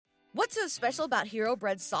What's so special about Hero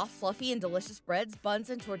Bread's soft, fluffy, and delicious breads, buns,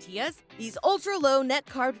 and tortillas? These ultra-low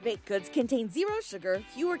net-carb baked goods contain zero sugar,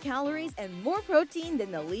 fewer calories, and more protein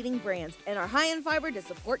than the leading brands, and are high in fiber to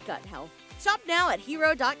support gut health. Shop now at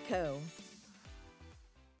hero.co.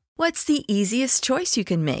 What's the easiest choice you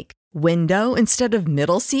can make? Window instead of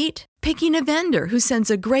middle seat? Picking a vendor who sends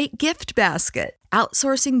a great gift basket?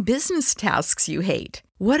 Outsourcing business tasks you hate?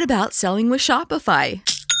 What about selling with Shopify?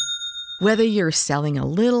 Whether you're selling a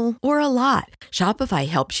little or a lot, Shopify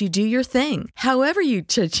helps you do your thing, however you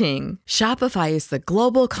cha-ching. Shopify is the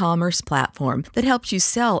global commerce platform that helps you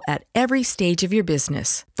sell at every stage of your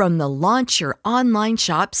business. From the launch your online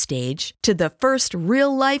shop stage to the first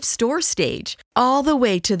real-life store stage, all the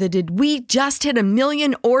way to the did we just hit 1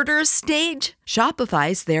 million orders stage.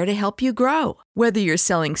 Shopify's there to help you grow. Whether you're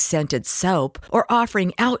selling scented soap or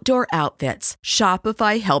offering outdoor outfits,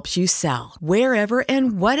 Shopify helps you sell. Wherever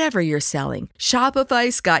and whatever you're selling,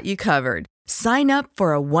 Shopify's got you covered. Sign up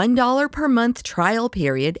for a $1 per month trial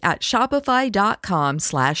period at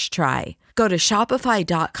shopify.com/try. Go to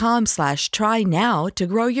shopify.com/try now to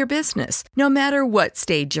grow your business, no matter what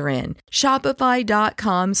stage you're in.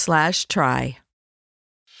 Shopify.com/try.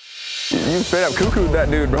 You straight up cuckooed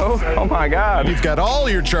that dude, bro. Oh my God. You've got all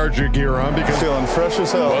your Charger gear on because Feeling fresh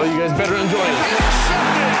as hell. Well, you guys better enjoy it.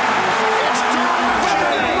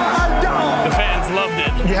 The fans loved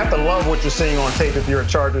it. You have to love what you're seeing on tape if you're a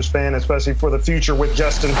Chargers fan, especially for the future with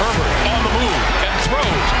Justin Herbert. On the move and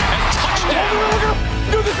throws and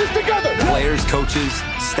touchdown. Do this together. Players, coaches,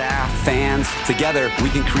 staff, fans, together we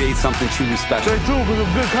can create something truly special. Stay tuned for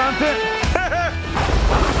some good content.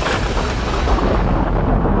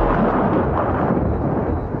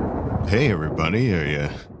 hey everybody,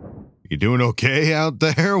 are you doing okay out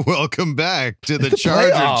there? Welcome back to the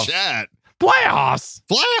Charger playoffs. Chat. Playoffs.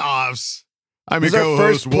 I'm your This is our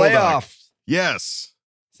co-host first Wooldock. playoff. Yes.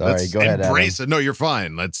 Sorry, Let's go ahead, embrace Adam. it. No, you're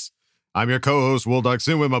fine. I'm your co-host Wooldock,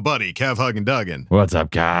 soon with my buddy Kev Huggin Duggan. What's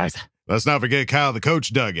up, guys? Let's not forget Kyle the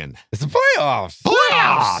Coach Duggan. It's the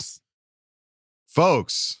playoffs.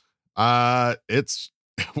 Folks, it's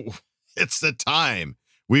it's the time.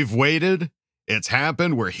 We've waited. It's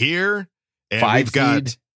happened. We're here. And we've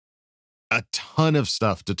got a ton of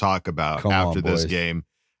stuff to talk about after this game.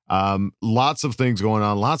 Lots of things going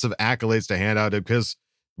on, lots of accolades to hand out because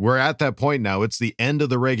we're at that point now. It's the end of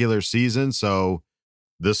the regular season. So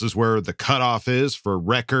this is where the cutoff is for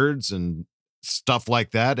records and stuff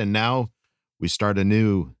like that. And now we start a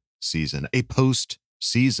new season, a post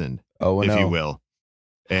season, if you will.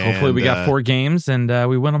 And, hopefully we got 4 games and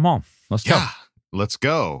we win them all. Let's go. Let's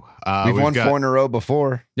go. We've won 4 in a row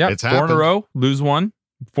before. Yeah, it's 4 in a row, lose 1,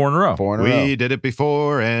 4 in a row. 4 in a row. We did it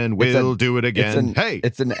before and we'll do it again.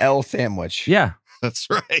 It's an L sandwich. Yeah. That's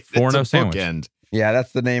right. 4-0 sandwich. Bookend. Yeah,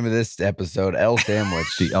 that's the name of this episode, L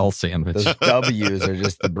sandwich. The L sandwich. Those W's are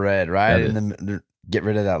just the bread, right? And then get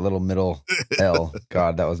rid of that little middle L.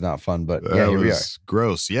 God, that was not fun, but yeah, here we are.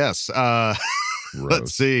 Gross. Yes.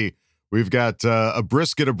 Let's see. We've got a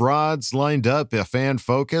brisket of broads lined up, a fan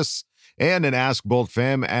focus, and an Ask Bolt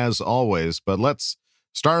Fam as always. But let's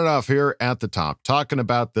start off here at the top, talking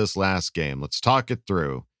about this last game. Let's talk it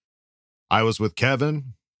through. I was with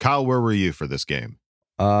Kevin. Kyle, where were you for this game?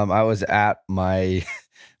 I was at my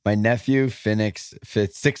nephew Phoenix's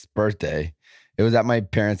 6th birthday. It was at my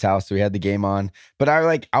parents' house, so we had the game on. But I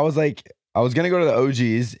was gonna go to the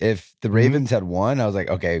OGs if the Ravens had won. I was like,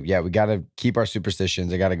 okay, yeah, we gotta keep our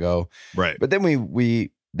superstitions. I gotta go. Right. But then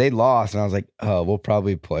they lost, and I was like, oh, we'll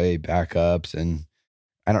probably play backups, and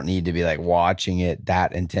I don't need to be like watching it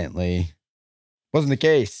that intently. Wasn't the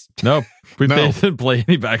case. Nope. They didn't play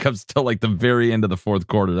any backups till like the very end of the 4th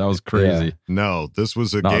quarter. That was crazy. Yeah. No, this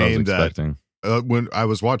was a Not what I was game expecting. that when I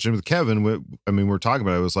was watching with Kevin, we're talking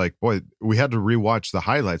about it. I was like, boy, we had to rewatch the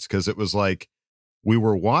highlights because it was like we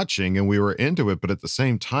were watching and we were into it, but at the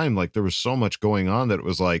same time, like there was so much going on that it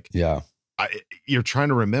was like, yeah, you're trying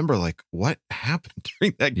to remember like what happened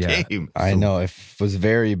during that game. I know it was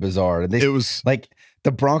very bizarre. And it was like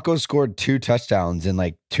the Broncos scored 2 touchdowns in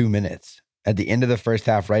like 2 minutes. At the end of the first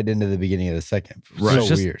half, right into the beginning of the second. Right.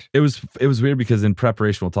 So weird. It was weird because in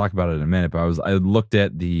preparation, we'll talk about it in a minute, but I looked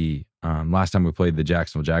at the last time we played the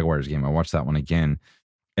Jacksonville Jaguars game. I watched that one again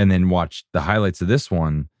and then watched the highlights of this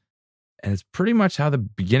one. And it's pretty much how the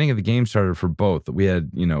beginning of the game started for both. We had,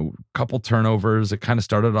 a couple turnovers. It kind of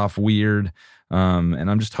started off weird. And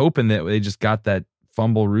I'm just hoping that they just got that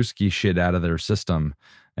fumble Ruski shit out of their system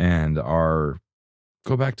and go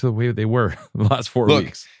back to the way they were the last 4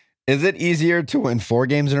 weeks. Is it easier to win 4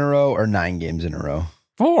 games in a row or 9 games in a row?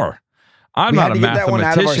 4. I'm not a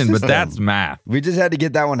mathematician, but that's math. We just had to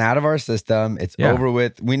get that one out of our system. It's over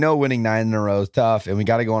with. We know winning 9 in a row is tough, and we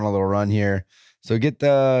got to go on a little run here. So get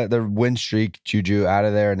the win streak, Juju, out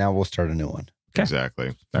of there, and now we'll start a new one. Okay.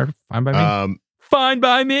 Exactly. Fine by me. Fine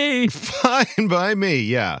by me. Fine by me,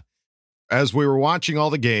 yeah. As we were watching all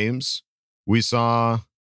the games, we saw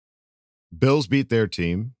Bills beat their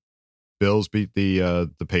team. Bills beat the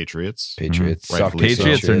Patriots. Patriots suck.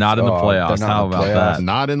 Patriots are not in the playoffs. How about that?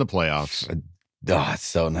 Not in the playoffs. Oh, it's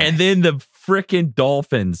so nice. And then the freaking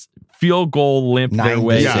Dolphins field goal limped their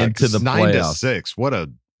way into the playoffs. 9-6. What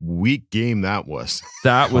a weak game that was.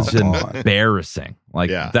 That was embarrassing.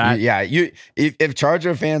 That. Yeah. If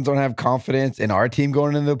Charger fans don't have confidence in our team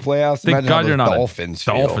going into the playoffs, thank God you're not Dolphins a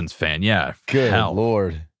Dolphins fan. Yeah. Good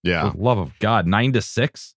Lord. Yeah. For the love of God.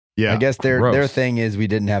 9-6. Yeah. I guess their thing is we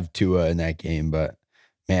didn't have Tua in that game, but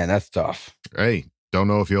man, that's tough. Hey, don't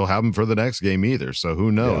know if you'll have him for the next game either. So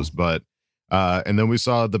who knows? Yeah. But and then we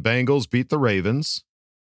saw the Bengals beat the Ravens.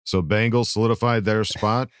 So Bengals solidified their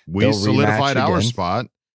spot. We solidified our spot.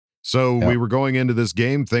 So we were going into this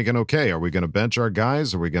game thinking, okay, are we going to bench our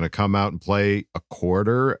guys? Are we going to come out and play a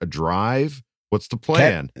quarter, a drive? What's the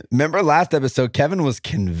plan? Remember last episode, Kevin was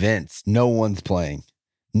convinced no one's playing.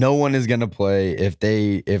 No one is going to play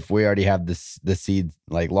if we already have the seed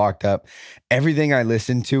like locked up. Everything I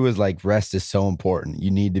listened to was like, rest is so important.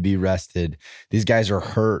 You need to be rested. These guys are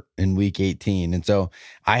hurt in week 18. And so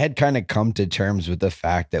I had kind of come to terms with the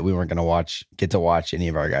fact that we weren't going to get to watch any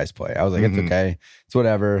of our guys play. I was like, it's okay. It's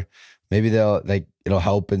whatever. Maybe it'll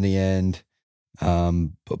help in the end.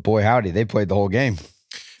 But boy, howdy, they played the whole game.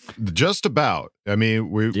 Just about. I mean,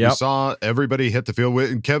 we saw everybody hit the field.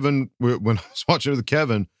 And Kevin, when I was watching with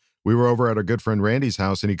Kevin, we were over at our good friend Randy's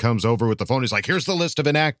house, and he comes over with the phone. He's like, here's the list of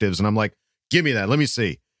inactives. And I'm like, give me that. Let me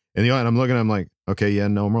see. And I'm looking, I'm like, okay, yeah,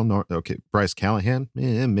 normal. Okay, Bryce Callahan,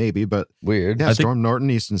 maybe, but weird. Yeah, Storm Norton,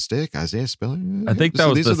 Easton Stick, Isaiah Spiller. I think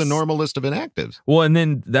these are the normal list of inactives. Well, and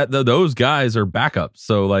then those guys are backups,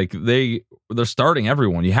 so like they're starting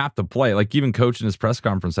everyone. You have to play. Like even coach in his press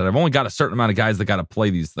conference said, I've only got a certain amount of guys that got to play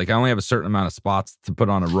these. Like I only have a certain amount of spots to put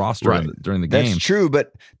on a roster during the game. That's true,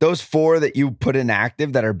 but those 4 that you put in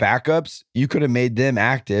active that are backups, you could have made them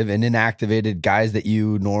active and inactivated guys that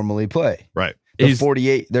you normally play. Right.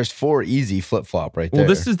 48, there's 4 easy flip-flop right there. Well,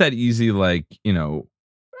 this is that easy, like,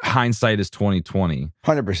 hindsight is 20/20.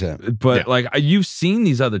 100%. But like you've seen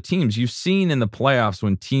these other teams. You've seen in the playoffs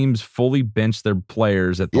when teams fully bench their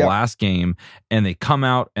players at the last game and they come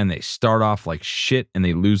out and they start off like shit and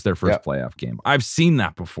they lose their first playoff game. I've seen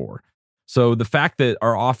that before. So the fact that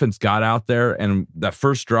our offense got out there and that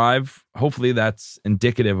first drive, hopefully that's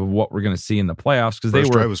indicative of what we're going to see in the playoffs because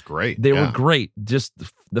drive was great. They were great. Just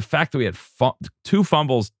the fact that we had 2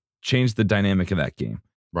 fumbles changed the dynamic of that game.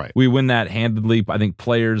 Right. We win that handedly. I think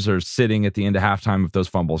players are sitting at the end of halftime if those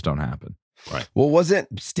fumbles don't happen. Right. Well,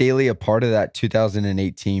 wasn't Staley a part of that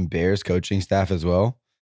 2018 Bears coaching staff as well?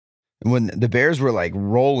 When the Bears were like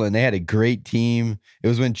rolling, they had a great team. It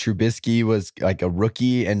was when Trubisky was like a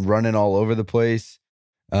rookie and running all over the place.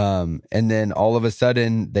 And then all of a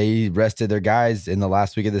sudden they rested their guys in the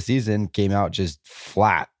last week of the season, came out just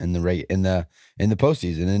flat in the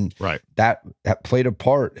postseason. And that played a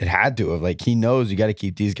part. It had to have. Like he knows you got to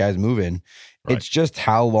keep these guys moving. Right. It's just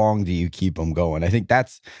how long do you keep them going? I think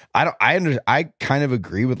I kind of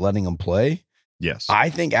agree with letting them play. Yes. I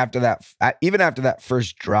think after that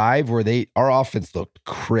first drive where our offense looked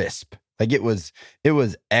crisp, like it was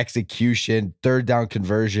execution, 3rd down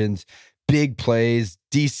conversions, big plays,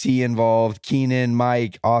 DC involved, Keenan,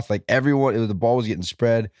 Mike, Oss, like everyone, the ball was getting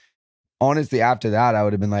spread. Honestly, after that, I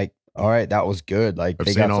would have been like, all right, that was good. Like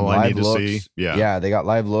they got some live looks. Yeah, they got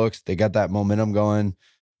live looks. They got that momentum going.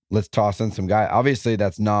 Let's toss in some guy. Obviously,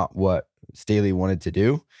 that's not what Staley wanted to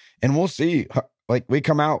do. And we'll see. Like we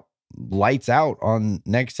come out lights out on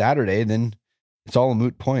next Saturday, then it's all a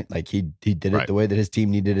moot point. Like he did it the way that his team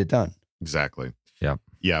needed it done. Exactly. Yeah.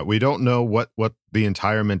 Yeah. We don't know what the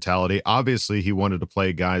entire mentality. Obviously, he wanted to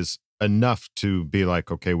play guys enough to be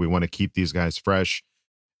like, okay, we want to keep these guys fresh.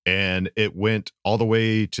 And it went all the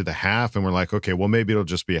way to the half, and we're like, okay, well, maybe it'll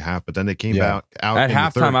just be a half. But then they came out at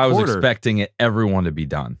halftime. I was expecting everyone to be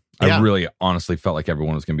done. I really honestly felt like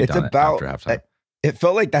everyone was going to be done after halftime. It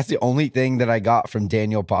felt like that's the only thing that I got from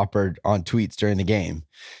Daniel Popper on tweets during the game.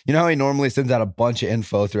 You know how he normally sends out a bunch of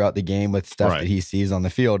info throughout the game with stuff that he sees on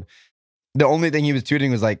the field? The only thing he was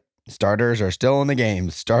tweeting was like, starters are still in the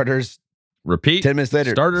game. Starters, repeat, 10 minutes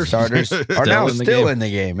later, starters are now still in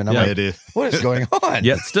the game. And I'm like, what is going on?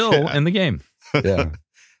 Yet still in the game. Yeah.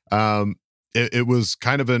 It was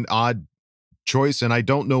kind of an odd choice, and I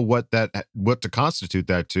don't know what to constitute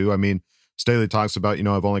that to. I mean, Staley talks about,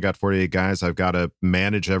 I've only got 48 guys. I've got to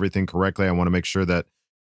manage everything correctly. I want to make sure that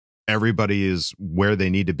everybody is where they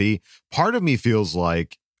need to be. Part of me feels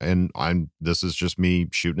like, and this is just me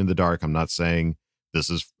shooting in the dark. I'm not saying this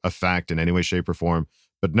is a fact in any way, shape, or form,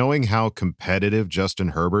 but knowing how competitive Justin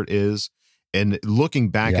Herbert is and looking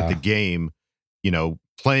back at the game,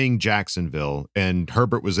 playing Jacksonville, and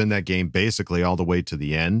Herbert was in that game basically all the way to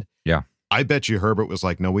the end. Yeah. I bet you Herbert was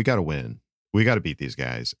like, no, we got to win. We got to beat these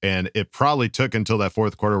guys. And it probably took until that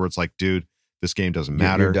fourth quarter where it's like, dude, this game doesn't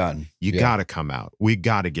matter. You're done. You got to come out. We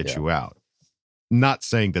got to get you out. Not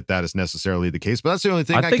saying that is necessarily the case, but that's the only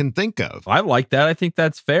thing I can think of. I like that. I think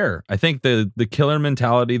that's fair. I think the killer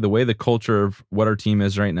mentality, the way the culture of what our team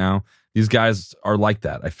is right now, these guys are like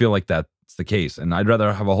that. I feel like that's the case. And I'd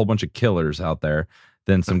rather have a whole bunch of killers out there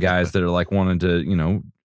than some guys that are like wanting to,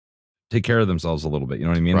 take care of themselves a little bit. You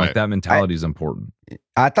know what I mean? Right. Like that mentality is important.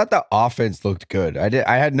 I thought the offense looked good.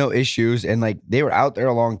 I had no issues, and like they were out there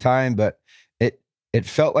a long time, but it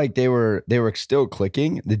felt like they were still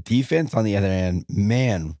clicking. The defense on the other end,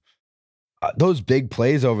 man, those big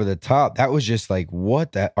plays over the top, that was just like, why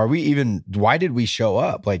did we show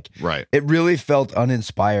up? Like, right. It really felt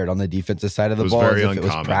uninspired on the defensive side of the ball, as if it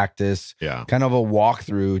was practice, kind of a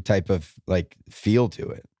walkthrough type of like feel to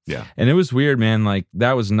it. Yeah. And it was weird, man. Like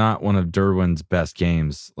that was not one of Derwin's best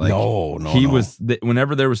games. Like no. Was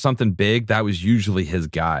whenever there was something big, that was usually his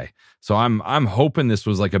guy. So I'm hoping this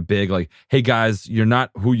was like a big, like, hey guys, you're not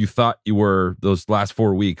who you thought you were those last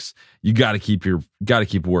 4 weeks. You got to keep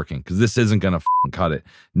working because this isn't going to cut it.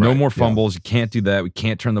 No more fumbles. You can't do that. We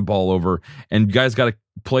can't turn the ball over. And you guys got to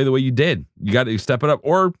play the way you did. You got to step it up,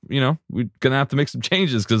 or, we're going to have to make some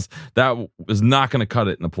changes because that was not going to cut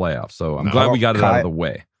it in the playoffs. So I'm glad we got it out of the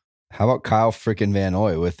way. How about Kyle freaking Van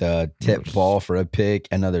Noy with a tip ball for a pick,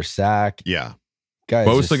 another sack? Yeah. Guys,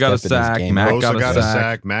 Bosa got a sack. Matt got a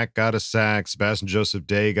sack. Matt got a sack. Sebastian Joseph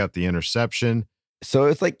Day got the interception. So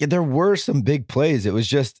it's like there were some big plays. It was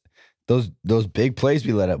just those big plays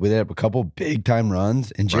we let up. We let up a couple big time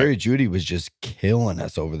runs, and Jerry Jeudy was just killing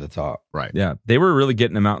us over the top. Right. Yeah, they were really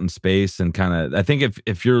getting him out in space, and kind of. I think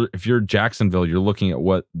if you're Jacksonville, you're looking at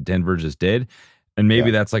what Denver just did. And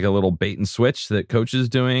maybe that's like a little bait and switch that coach is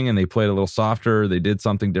doing, and they played a little softer. They did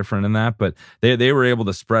something different in that, but they were able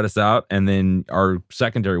to spread us out, and then our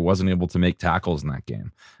secondary wasn't able to make tackles in that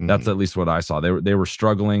game. Mm-hmm. That's at least what I saw. They were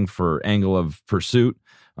struggling for angle of pursuit.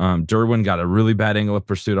 Derwin got a really bad angle of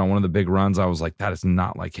pursuit on one of the big runs. I was like, that is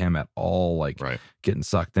not like him at all, like getting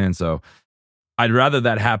sucked in. So I'd rather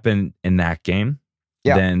that happen in that game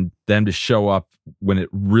than them to show up when it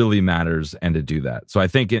really matters and to do that. So I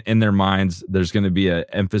think in their minds, there's going to be an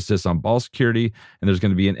emphasis on ball security, and there's going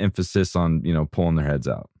to be an emphasis on, pulling their heads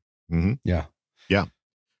out. Mm-hmm. Yeah. Yeah.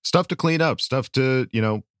 Stuff to clean up, stuff to,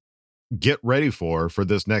 get ready for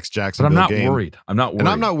this next Jacksonville game. I'm not worried. And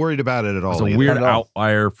I'm not worried about it at all. It's a weird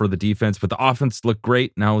outlier for the defense, but the offense looked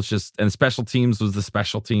great. Now it's just, and special teams was the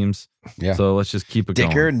special teams. Yeah. So let's just keep it going.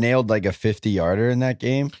 Dicker nailed like a 50-yarder in that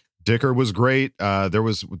game. Dicker was great. There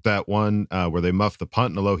was that one where they muffed the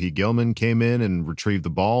punt and Alohi Gilman came in and retrieved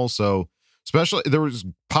the ball. So especially there was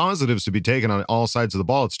positives to be taken on all sides of the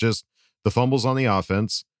ball. It's just the fumbles on the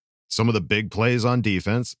offense, some of the big plays on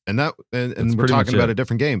defense, and we're talking about a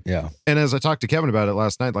different game. Yeah. And as I talked to Kevin about it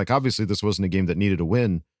last night, like obviously this wasn't a game that needed a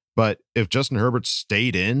win, but if Justin Herbert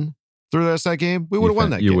stayed in through the rest of that game, we would have won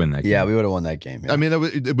that game. You win that game. Yeah, we would have won that game. Yeah. I mean,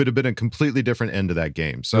 it would have been a completely different end to that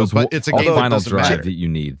game. So, but it's a game final that doesn't drive matter. that you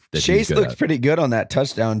need. Chase looked pretty good on that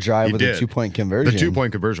touchdown drive with a 2-point conversion. The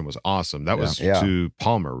 2-point conversion was awesome. That was to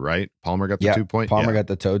Palmer, right? Palmer got the 2-point. Palmer got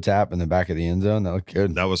the toe tap in the back of the end zone. That looked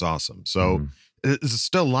good. That was awesome. So there's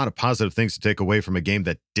still a lot of positive things to take away from a game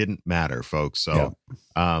that didn't matter, folks. So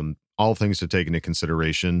all things to take into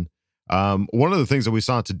consideration. One of the things that we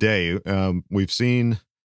saw today, we've seen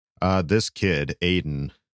this kid,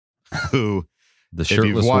 Aiden, who the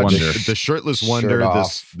shirtless wonder,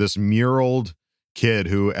 this muraled kid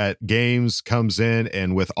who at games comes in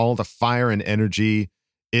and with all the fire and energy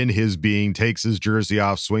in his being, takes his jersey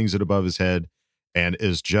off, swings it above his head, and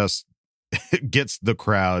is just gets the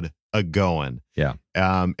crowd a-going. Yeah.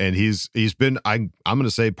 And he's been, I'm going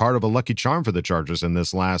to say, part of a lucky charm for the Chargers in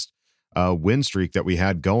this last win streak that we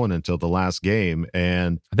had going until the last game.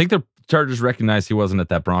 And I think the Chargers recognized he wasn't at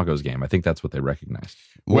that Broncos game. I think that's what they recognized.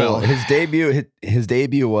 Well, his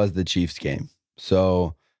debut was the Chiefs game.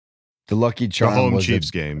 So the lucky charm, the home was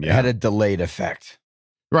Chiefs game, had a delayed effect.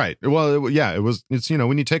 Right. Well, it's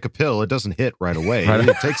when you take a pill, it doesn't hit right away. Right.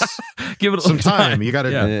 It takes give it some time. You got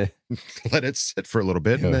to let it sit for a little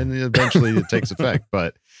bit, and then eventually it takes effect.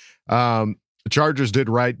 But the Chargers did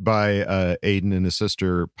right by Aiden and his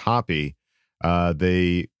sister Poppy.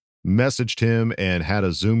 They messaged him and had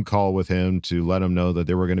a Zoom call with him to let him know that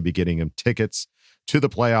they were going to be getting him tickets to the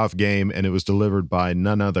playoff game, and it was delivered by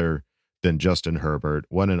none other than Justin Herbert.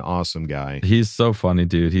 What an awesome guy. He's so funny,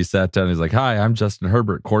 dude. He sat down. He's like, "Hi, I'm Justin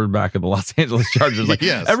Herbert, quarterback of the Los Angeles Chargers." Like,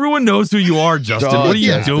 yes. Everyone knows who you are, Justin. What are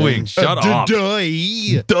you doing? Shut up.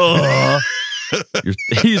 Duh.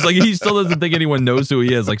 He's like, he still doesn't think anyone knows who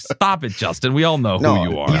he is. Like, stop it, Justin. We all know who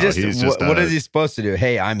you are. He's just what is he supposed to do?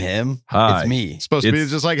 Hey, I'm him. Hi. It's me. Supposed to be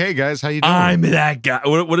just like, hey guys, how you doing? I'm that guy.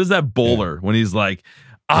 What is that bowler when he's like,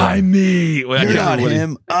 I'm me? You're not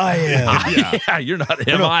him. I am. Yeah, you're not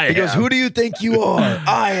him. I am. He goes, who do you think you are?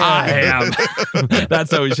 I am.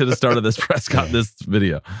 That's how we should have started this this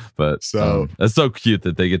video. But so it's so cute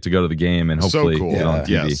that they get to go to the game and hopefully get on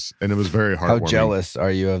TV. Yes, and it was very heartwarming. How jealous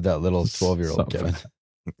are you of that little 12-year-old Kevin?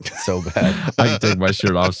 So bad. I can take my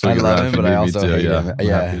shirt off. So I love him, but I also hate him. I'm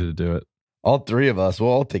happy to do it. All three of us, we'll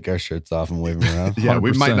all take our shirts off and wave them around. Yeah, 100%.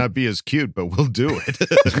 We might not be as cute, but we'll do it.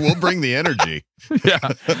 We'll bring the energy. Yeah,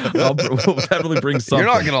 we'll definitely bring something.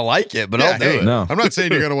 You're not going to like it, but I'll do it. No. I'm not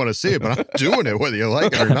saying you're going to want to see it, but I'm doing it whether you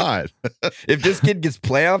like it or not. If this kid gets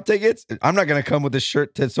playoff tickets, I'm not going to come with this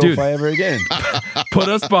shirt to SoFi ever again. Put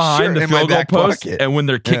us behind the field goal post, and when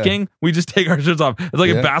they're kicking, we just take our shirts off. It's like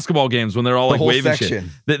in basketball games when they're all like waving shit.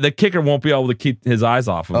 The kicker won't be able to keep his eyes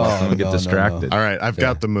off of us and get distracted. All right, I've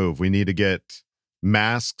got the move. We need to get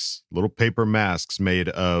masks, little paper masks made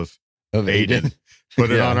of Aiden. Put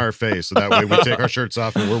it on our face, so that way we take our shirts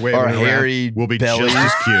off and we're waving our around. hairy We'll be just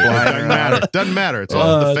as cute. It doesn't matter. It doesn't matter. It's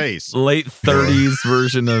all the face. Late 30s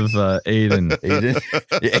version of Aiden.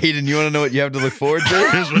 Aiden, you want to know what you have to look forward to?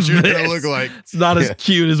 Here's what you're going to look like. It's not as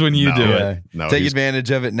cute as when you do it. No, take advantage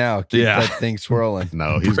of it now. Keep that thing swirling.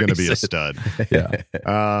 No, he's going to be a stud.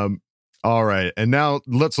 Yeah. All right. And now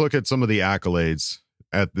let's look at some of the accolades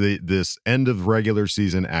at this end of regular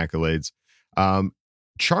season accolades.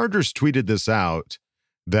 Chargers tweeted this out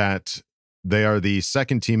that they are the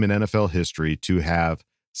second team in NFL history to have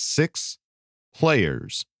 6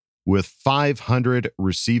 players with 500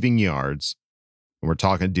 receiving yards. And we're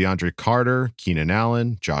talking DeAndre Carter, Keenan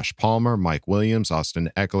Allen, Josh Palmer, Mike Williams,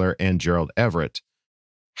 Austin Eckler, and Gerald Everett.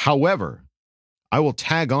 However, I will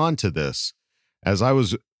tag on to this as I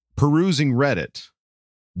was perusing Reddit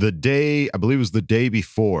the day, I believe it was the day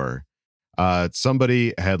before,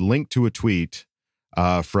 somebody had linked to a tweet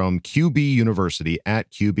from QB University at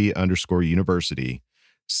QB_University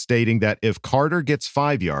stating that if Carter gets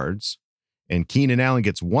 5 yards and Keenan Allen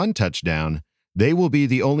gets 1 touchdown, they will be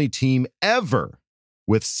the only team ever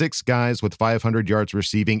with 6 guys with 500 yards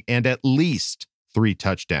receiving and at least 3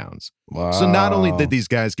 touchdowns. Wow. So not only did these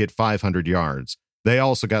guys get 500 yards, they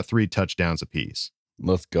also got 3 touchdowns apiece.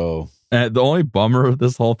 Let's go. The only bummer of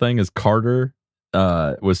this whole thing is Carter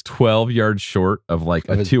was 12 yards short of like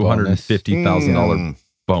a $250,000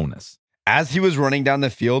 bonus. As he was running down the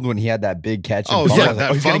field when he had that big catch, he's going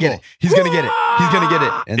to get it. He's going to get it. He's going to get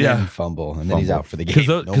it. And then fumble. And then he's out for the game.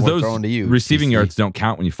 No more throwing to you. Receiving yards don't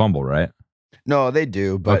count when you fumble, right? No, they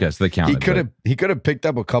do. But okay, so they count. He could have picked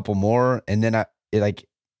up a couple more, and then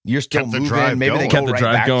you're still moving. Maybe they kept the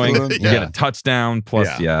drive going. You get a touchdown. Plus,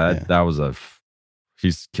 that was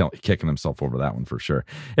he's kicking himself over that one for sure.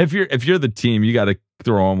 If you're the team, you got to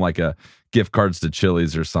throw him like a gift cards to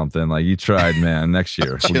Chili's or something. Like, you tried, man. Next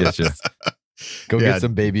year we'll get you. Go get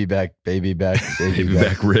some baby back ribs.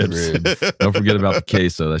 Don't forget about the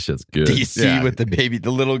queso. That shit's good. DC with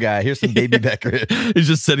the little guy. Here's some baby back ribs. He's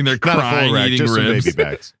just sitting there crying, eating just ribs. Some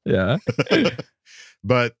baby backs. Yeah.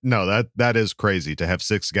 But no, that is crazy to have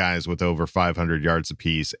 6 guys with over 500 yards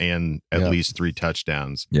apiece and at least 3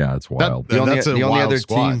 touchdowns. Yeah, it's wild. The only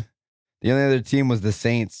other team was the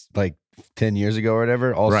Saints like 10 years ago or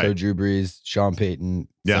whatever. Also Drew Brees, Sean Payton,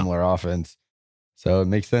 similar offense. So it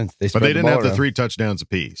makes sense. But they didn't have the 3 touchdowns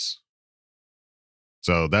apiece.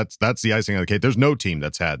 So that's the icing on the cake. There's no team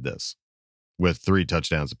that's had this with 3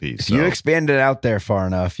 touchdowns apiece. If you expand it out there far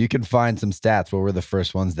enough, you can find some stats where we're the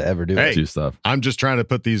first ones to ever do it. Do stuff. I'm just trying to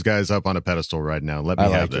put these guys up on a pedestal right now. Let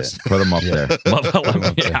me have this. Put them up there.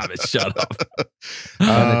 Let me have it. Shut up.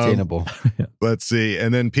 Unattainable. Let's see.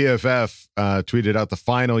 And then PFF tweeted out the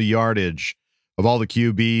final yardage of all the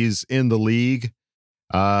QBs in the league.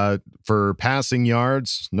 For passing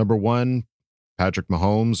yards, number 1, Patrick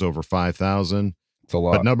Mahomes, over 5,000. It's a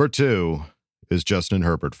lot. But number 2 is Justin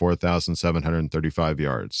Herbert, 4,735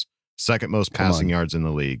 yards. Second most passing yards in the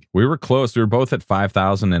league. We were close. We were both at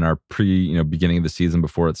 5,000 in our beginning of the season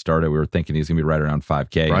before it started. We were thinking he's going to be right around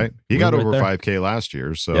 5K. Right. He got over 5K last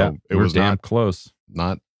year. So it was damn close.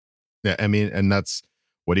 I mean, and that's,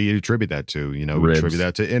 what do you attribute that to? We attribute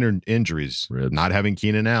that to injuries, not having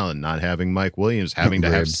Keenan Allen, not having Mike Williams, having to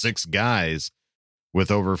have 6 guys with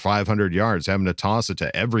over 500 yards, having to toss it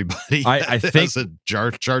to everybody. I that think has a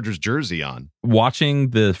Chargers jersey on.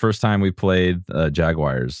 Watching the first time we played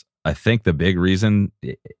Jaguars, I think the big reason,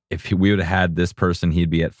 if we would have had this person, he'd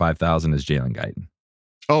be at 5,000 is Jalen Guyton.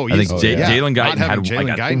 Oh, I think Jalen Guyton had Jalen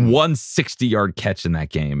like Guyton. 160-yard catch in that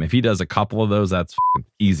game. If he does a couple of those, that's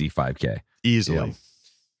easy 5K. Easily. Yeah.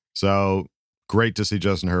 So great to see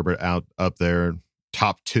Justin Herbert up there,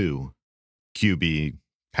 top 2 QB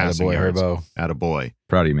passing Attaboy, yards. Herbo. Attaboy.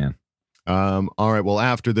 Proud of you, man. All right. Well,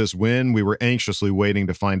 after this win, we were anxiously waiting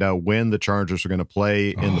to find out when the Chargers were going to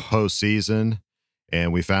play in the postseason.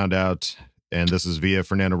 And we found out, and this is via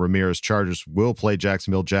Fernando Ramirez, Chargers will play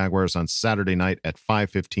Jacksonville Jaguars on Saturday night at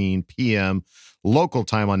 5:15 p.m. local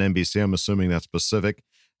time on NBC. I'm assuming that's Pacific.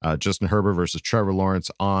 Justin Herbert versus Trevor Lawrence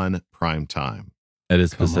on prime time. It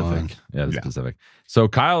is Come Pacific. on. Yeah, it is Pacific. So,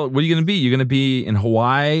 Kyle, what are you going to be? You're going to be in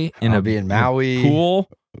Hawaii? I'll be in Maui. Pool?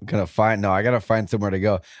 I gotta find somewhere to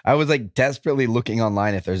go. I was like desperately looking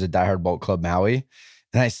online if there's a Die Hard Bolt Club Maui,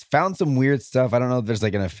 and I found some weird stuff. I don't know if there's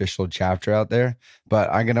like an official chapter out there, but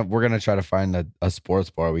we're gonna try to find a sports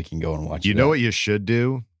bar we can go and watch. You know what you should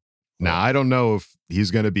do? Now, I don't know if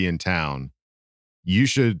he's going to be in town. You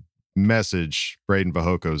should message Braden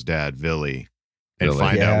Vahoko's dad, Villy, and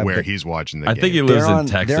find out where he's watching the game. I think he lives in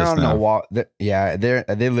Texas they're on now.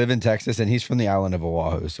 they live in Texas, and he's from the island of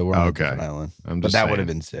Oahu, so we're on a different island. But that would have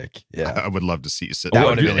been sick. Yeah, I would love to see you sit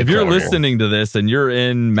Well, down. if you're listening to this and you're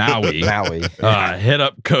in Maui, hit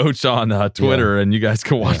up Coach on Twitter, and you guys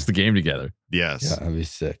can watch the game together. Yes, yeah, that'd be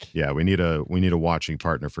sick. Yeah, we need a watching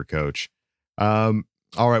partner for Coach.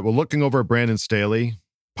 All right, well, looking over at Brandon Staley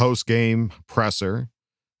post game presser.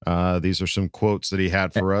 These are some quotes that he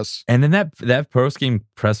had for us. And then that post game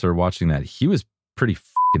presser, watching that, he was pretty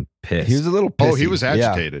fucking pissed. He was a little pissy. Oh, he was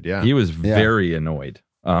agitated. Yeah, he was very annoyed.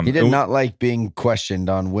 He did not like being questioned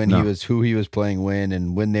on when who he was playing when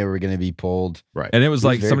and when they were going to be pulled. Right. And it was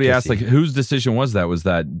like somebody asked, like, whose decision was that? Was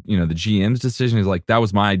that, the GM's decision? He's like, that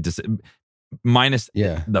was my decision. Minus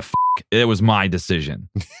the it was my decision.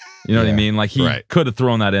 You know what I mean? Like, he could have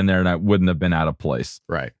thrown that in there and that wouldn't have been out of place.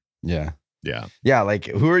 Right. Yeah. Yeah. Yeah. Like,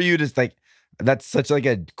 who are you to like? That's such like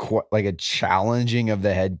a challenging of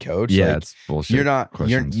the head coach. Yeah, like, it's bullshit. You're not.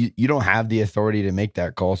 You don't have the authority to make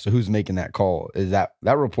that call. So who's making that call? Is that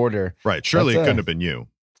reporter? Right. Surely it couldn't have been you.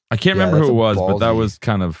 I can't remember who it was, but that was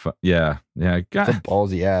kind of yeah. That's a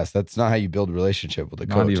ballsy ass. That's not how you build a relationship with a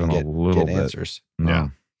coach. Not even and a little get bit. answers. No. Yeah.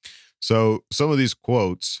 So some of these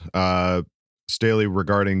quotes, Staley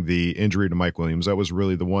regarding the injury to Mike Williams, that was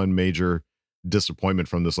really the one major disappointment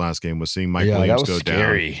from this last game, was seeing Mike Williams go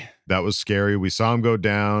down. That was scary. We saw him go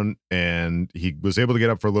down, and he was able to get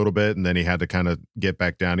up for a little bit, and then he had to kind of get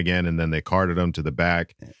back down again, and then they carted him to the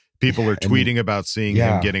back. People are tweeting about seeing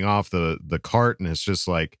him getting off the cart, and it's just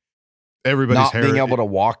like everybody's not being able to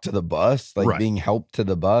walk to the bus, like being helped to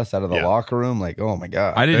the bus out of the locker room. Like, oh my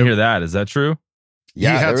God. I didn't hear that. Is that true?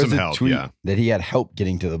 Yeah, he had there was some a help. tweet Yeah, that he had help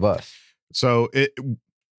getting to the bus. So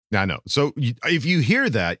I know. So if you hear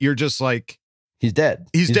that, you're just like, he's dead.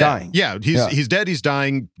 He's dead. Dying. Yeah, he's dead. He's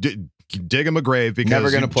dying. Dig him a grave because never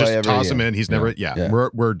going to play. Just toss him in. He's never. Yeah.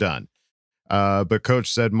 We're done. But coach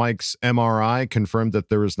said Mike's MRI confirmed that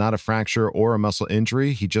there was not a fracture or a muscle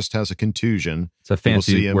injury. He just has a contusion. It's a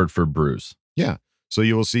fancy word for bruise. Yeah. So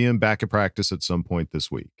you will see him back at practice at some point this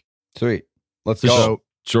week. Sweet. Let's go. So,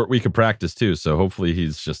 short week of practice too. So hopefully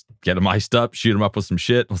he's just get him iced up, shoot him up with some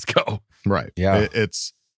shit. Let's go. Right. Yeah.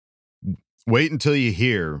 It's wait until you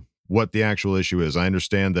hear what the actual issue is. I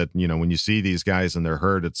understand that, when you see these guys and they're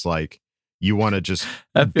hurt, it's like you want to just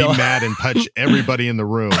be mad and punch everybody in the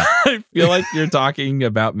room. I feel like you're talking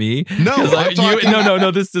about me. No,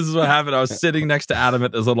 no. This is what happened. I was sitting next to Adam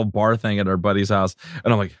at this little bar thing at our buddy's house,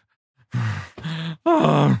 and I'm like,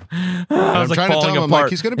 I was like falling apart. Like,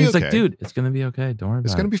 he's gonna be okay. He's like, dude, it's gonna be okay. Don't worry about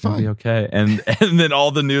it. It's gonna be fine. It's gonna be okay. And then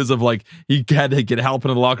all the news of like he had to get help in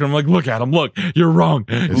the locker room. I'm like, look at him. Look, you're wrong.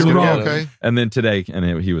 You're wrong. Okay. And then today,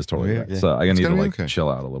 he was totally right. So I need to chill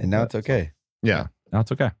out a little bit. And now it's okay. Yeah. Now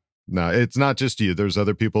it's okay. No, it's not just you. There's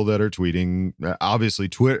other people that are tweeting. Obviously,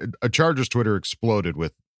 Chargers Twitter exploded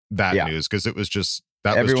with that news because it was just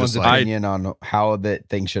everyone's opinion on how that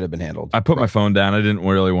thing should have been handled. I put my phone down. I didn't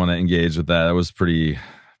really want to engage with that. That was pretty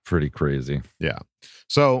crazy. Yeah.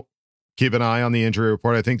 So keep an eye on the injury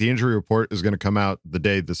report. I think the injury report is going to come out the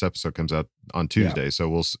day this episode comes out on Tuesday. Yeah.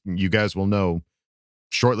 So you guys will know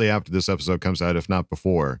shortly after this episode comes out, if not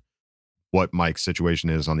before, what Mike's situation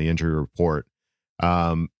is on the injury report.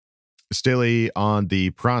 Staley on the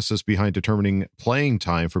process behind determining playing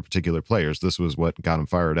time for particular players. This was what got him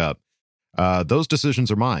fired up. Those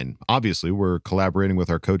decisions are mine. Obviously, we're collaborating with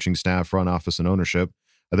our coaching staff, front office, and ownership.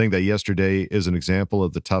 I think that yesterday is an example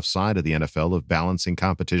of the tough side of the NFL of balancing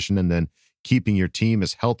competition and then keeping your team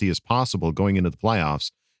as healthy as possible going into the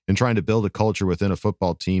playoffs and trying to build a culture within a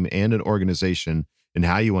football team and an organization and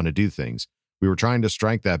how you want to do things. We were trying to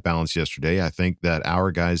strike that balance yesterday. I think that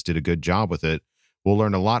our guys did a good job with it. We'll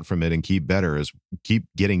learn a lot from it and keep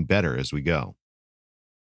getting better as we go.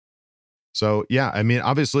 So, yeah, I mean,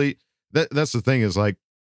 obviously, that's the thing is like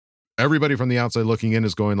everybody from the outside looking in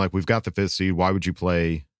is going like, we've got the 5th seed. Why would you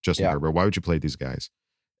play Justin Herbert? Why would you play these guys?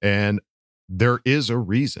 And there is a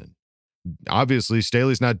reason. Obviously,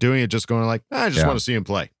 Staley's not doing it just going like, I just want to see him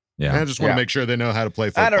play. Yeah. I just want to make sure they know how to play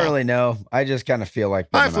football. I don't really know. I just kind of feel like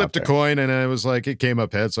I flipped a coin and it was like, it came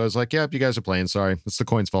up head. So I was like, yeah, you guys are playing. Sorry. It's the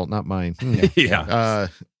coin's fault, not mine. Yeah.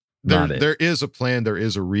 There is a plan. There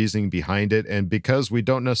is a reasoning behind it. And because we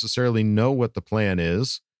don't necessarily know what the plan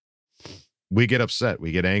is, we get upset.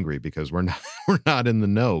 We get angry because we're not in the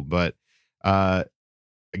know. But I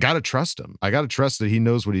got to trust him. I got to trust that he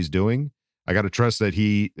knows what he's doing. I got to trust that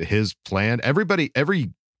his plan,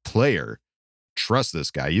 every player trusts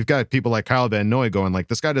this guy. You've got people like Kyle Van Noy going like,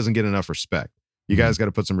 this guy doesn't get enough respect. You guys got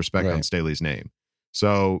to put some respect on Staley's name.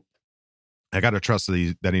 So I got to trust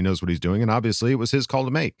that he knows what he's doing. And obviously it was his call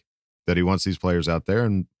to make, that he wants these players out there.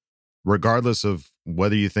 And regardless of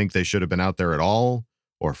whether you think they should have been out there at all,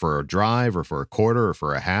 or for a drive, or for a quarter, or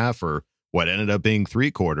for a half, or what ended up being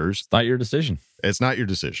 3 quarters. It's not your decision. It's not your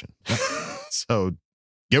decision. So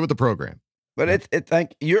get with the program. But it's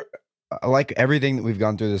like you're like everything that we've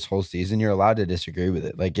gone through this whole season, you're allowed to disagree with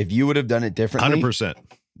it. Like if you would have done it differently, 100%,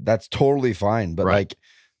 that's totally fine. But like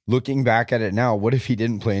looking back at it now, what if he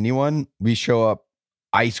didn't play anyone? We show up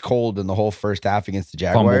ice cold in the whole first half against the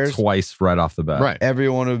Jaguars. Fumbled twice right off the bat. Right.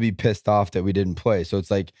 Everyone would be pissed off that we didn't play. So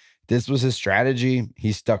it's like, this was his strategy.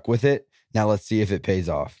 He stuck with it. Now let's see if it pays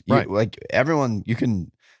off. Like everyone,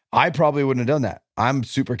 I probably wouldn't have done that. I'm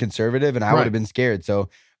super conservative and I would have been scared. So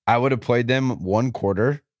I would have played them 1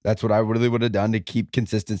 quarter. That's what I really would have done to keep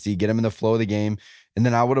consistency, get them in the flow of the game. And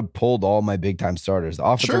then I would have pulled all my big time starters. The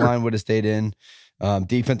offensive line would have stayed in.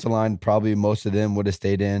 Defensive line, probably most of them would have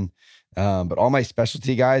stayed in. But all my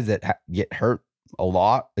specialty guys that get hurt a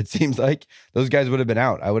lot, it seems like those guys would have been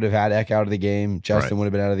out. I would have had Eck out of the game. Justin would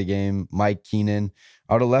have been out of the game. Mike Keenan.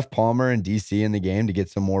 I would have left Palmer and DC in the game to get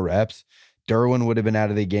some more reps. Derwin would have been out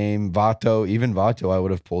of the game. Vato, I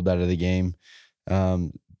would have pulled out of the game.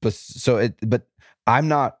 But I'm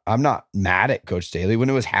not mad at Coach Staley. When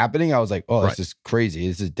it was happening, I was like, oh, this is crazy.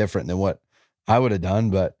 This is different than what I would have done.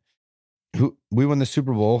 But we won the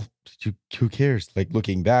Super Bowl. Who cares? Like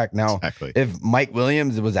looking back now, if Mike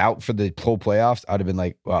Williams was out for the whole playoffs, I'd have been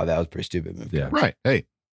like, wow, that was a pretty stupid move. Yeah. Right. Hey,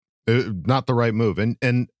 not the right move. And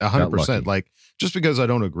 100%, like just because I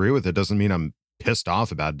don't agree with it doesn't mean I'm pissed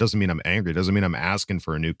off about it. Doesn't mean I'm angry. Doesn't mean I'm asking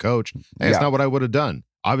for a new coach. Hey, it's not what I would have done.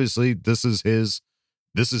 Obviously, this is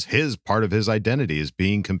his part of his identity is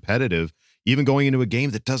being competitive, even going into a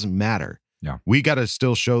game that doesn't matter. Yeah. We got to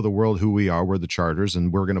still show the world who we are. We're the Chargers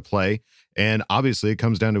and we're going to play. And obviously it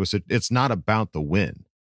comes down to it's not about the win.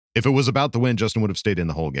 If it was about the win, Justin would have stayed in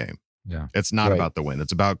the whole game. Yeah. It's not about the win.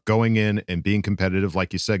 It's about going in and being competitive.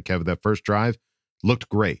 Like you said, Kevin, that first drive looked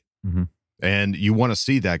great. Mm-hmm. And you want to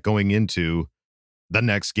see that going into the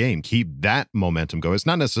next game. Keep that momentum going.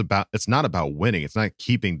 It's not about winning. It's not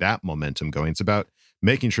keeping that momentum going. It's about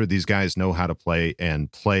making sure these guys know how to play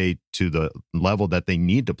and play to the level that they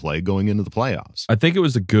need to play going into the playoffs. I think it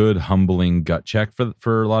was a good, humbling gut check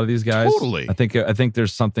for a lot of these guys. Totally. I think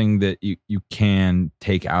there's something that you can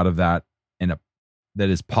take out of that that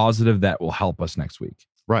is positive that will help us next week.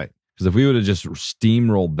 Right. Because if we would have just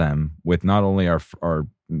steamrolled them with not only our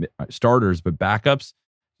starters but backups,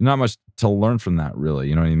 not much to learn from that, really.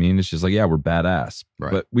 You know what I mean? It's just like, yeah, we're badass,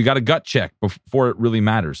 but we got a gut check before it really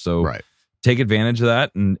matters. So take advantage of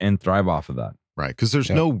that and thrive off of that. Right. Because there's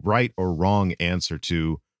no right or wrong answer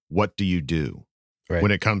to what do you do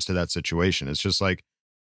when it comes to that situation. It's just like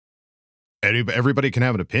everybody can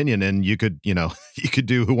have an opinion, and you could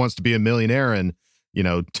do Who Wants to Be a Millionaire and,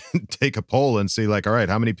 take a poll and see like, all right,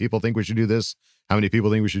 how many people think we should do this? How many people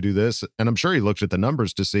think we should do this? And I'm sure he looked at the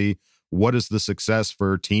numbers to see what is the success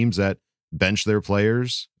for teams that bench their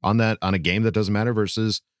players on a game that doesn't matter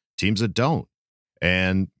versus teams that don't.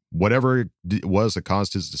 And whatever it was that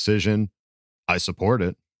caused his decision, I support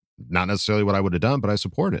it. Not necessarily what I would have done, but I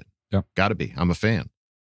support it. Yeah. Got to be. I'm a fan.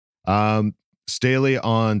 Staley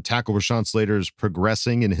on tackle Rashawn Slater is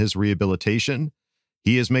progressing in his rehabilitation.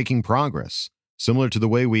 He is making progress. Similar to the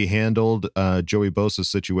way we handled Joey Bosa's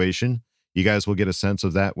situation. You guys will get a sense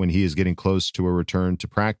of that when he is getting close to a return to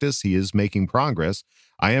practice. He is making progress.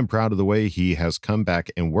 I am proud of the way he has come back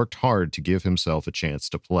and worked hard to give himself a chance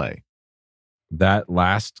to play. that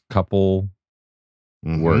last couple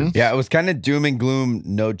words. Yeah, it was kind of doom and gloom.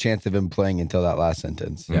 No chance of him playing until that last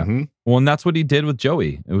sentence. Yeah. Well, and that's what he did with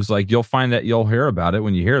Joey. It was like, you'll find that you'll hear about it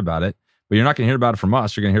when you hear about it, but you're not going to hear about it from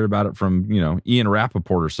us. You're going to hear about it from, Ian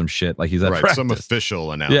Rappaport or some shit. Like he's at practice. Some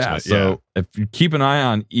official announcement. Yeah. So if you keep an eye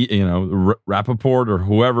on, Rappaport or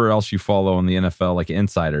whoever else you follow in the NFL, like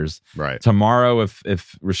insiders, right? Tomorrow, if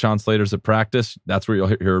Rashawn Slater's at practice, that's where you'll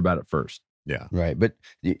hear about it first. Yeah. Right. But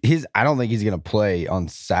I don't think he's going to play on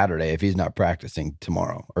Saturday if he's not practicing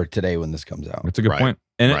tomorrow or today when this comes out. That's a good point.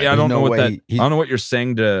 And I don't know I don't know what you're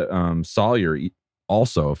saying to Sawyer.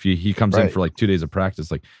 Also, if he comes in for like 2 days of practice,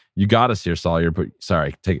 like you got us here, Sawyer, but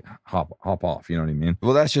sorry, hop off. You know what I mean?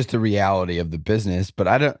 Well, that's just the reality of the business.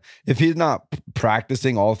 But if he's not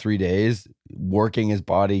practicing all 3 days, working his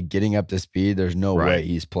body, getting up to speed, there's no way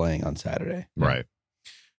he's playing on Saturday. Right.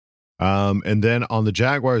 And then on the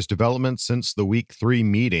Jaguars' development since the week 3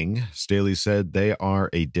 meeting, Staley said they are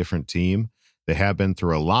a different team. They have been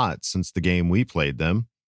through a lot since the game we played them.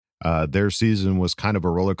 Their season was kind of a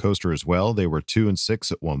roller coaster as well. They were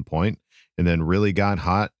 2-6 at one point and then really got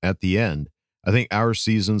hot at the end. I think our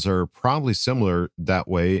seasons are probably similar that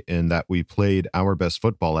way in that we played our best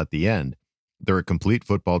football at the end. They're a complete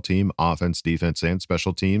football team, offense, defense, and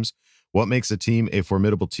special teams. What makes a team a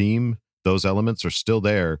formidable team? Those elements are still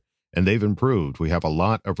there. And they've improved. We have a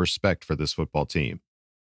lot of respect for this football team.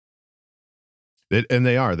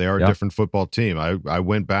 They are a different football team. I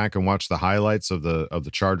went back and watched the highlights of the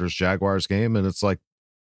Chargers Jaguars game, and it's like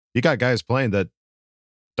you got guys playing that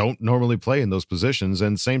don't normally play in those positions.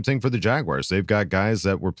 And same thing for the Jaguars. They've got guys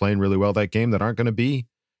that were playing really well that game that aren't going to be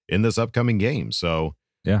in this upcoming game. So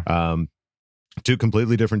two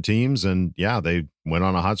completely different teams, and they went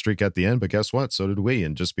on a hot streak at the end. But guess what? So did we.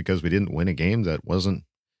 And just because we didn't win a game that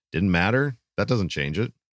didn't matter, that doesn't change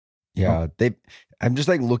it. Yeah, I'm just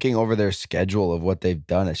like looking over their schedule of what they've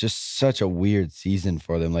done. It's just such a weird season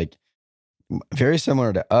for them. Like very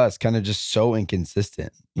similar to us, kind of just so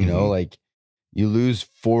inconsistent. You know, like you lose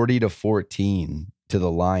 40-14 to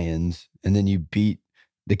the Lions, and then you beat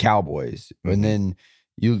the Cowboys, and then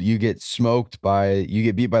you get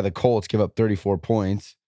beat by the Colts, give up 34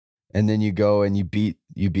 points. And then you go and you beat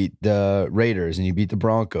the Raiders and you beat the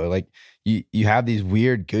Broncos. Like you have these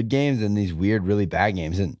weird good games and these weird really bad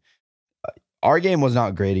games. And our game was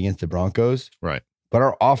not great against the Broncos, right? But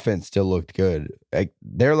our offense still looked good. Like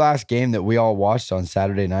their last game that we all watched on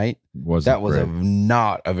Saturday night was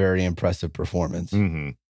not a very impressive performance.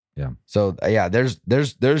 Yeah. So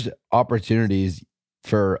there's opportunities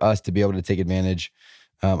for us to be able to take advantage.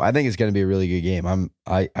 I think it's going to be a really good game.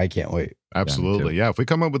 I can't wait. Absolutely. Yeah. If we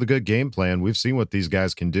come up with a good game plan, we've seen what these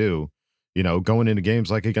guys can do, going into games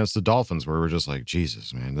like against the Dolphins, where we're just like,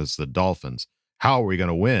 Jesus, man, that's the Dolphins. How are we going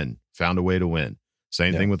to win? Found a way to win.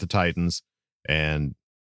 Same thing with the Titans. And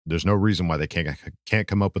there's no reason why they can't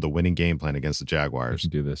come up with a winning game plan against the Jaguars.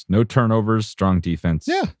 Do this. No turnovers, strong defense.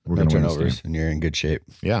 Yeah. We're going to win turnovers, and you're in good shape.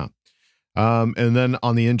 Yeah. And then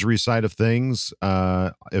on the injury side of things,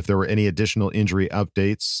 if there were any additional injury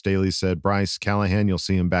updates, Staley said Bryce Callahan, you'll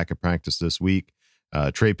see him back at practice this week.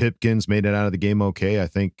 Trey Pipkins made it out of the game okay. I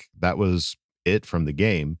think that was it from the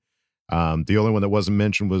game. The only one that wasn't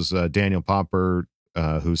mentioned was Daniel Popper,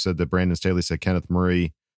 who said that Brandon Staley said Kenneth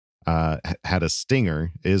Murray had a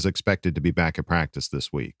stinger, is expected to be back at practice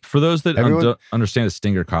this week. For those that don't understand a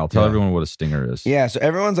stinger, Kyle, tell everyone what a stinger is. Yeah, so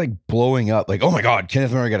everyone's like blowing up, like, oh my God,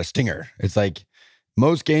 Kenneth Murray got a stinger. It's like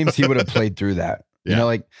most games he would have played through that. You know,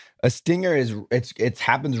 like a stinger it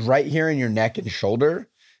happens right here in your neck and shoulder.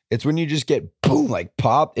 It's when you just get boom, like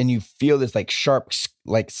popped, and you feel this like sharp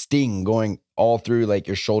like sting going all through like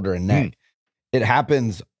your shoulder and neck. It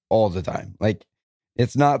happens all the time. Like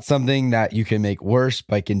it's not something that you can make worse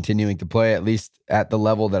by continuing to play, at least at the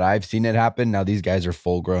level that I've seen it happen. Now, these guys are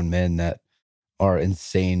full-grown men that are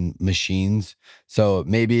insane machines. So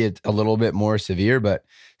maybe it's a little bit more severe, but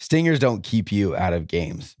stingers don't keep you out of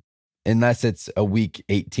games unless it's a week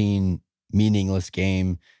 18 meaningless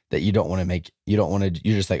game that you don't want to make. You're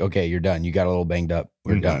just like, okay, you're done. You got a little banged up.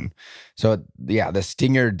 We're done. So yeah, the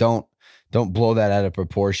stinger, don't blow that out of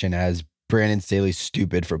proportion as Brandon Staley's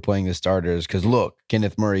stupid for playing the starters. Because look,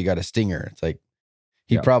 Kenneth Murray got a stinger. It's like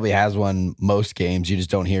he probably has one most games. You just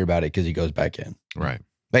don't hear about it because he goes back in. Right.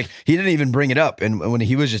 Like he didn't even bring it up. And when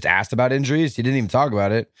he was just asked about injuries, he didn't even talk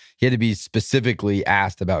about it. He had to be specifically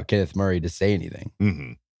asked about Kenneth Murray to say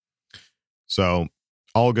anything. So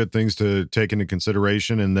all good things to take into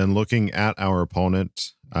consideration. And then looking at our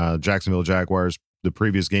opponent, Jacksonville Jaguars, the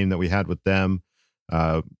previous game that we had with them,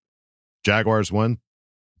 Jaguars won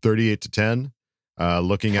 38-10.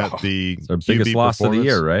 Looking at the It's our biggest QB loss of the performance.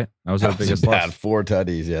 year, right? That was our That was biggest a bad loss. 4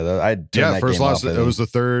 tutties. Yeah, I turned that First game loss. off, I It was the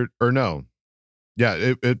third. Yeah, I turned that first game loss. off, It was the third, or no?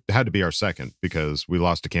 Yeah, it had to be our second because we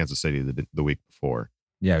lost to Kansas City the week before.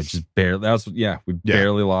 Yeah, just barely. We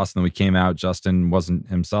barely lost, and then we came out. Justin wasn't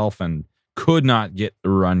himself and could not get the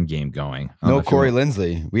run game going. No Corey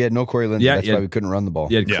Linsley. We had no Corey Linsley. Yeah, That's why we couldn't run the ball.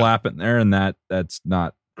 You had Clapp in there, and that's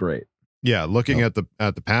not great. Yeah, looking at the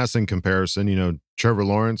passing comparison, Trevor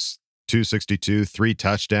Lawrence 262, 3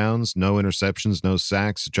 touchdowns, no interceptions, no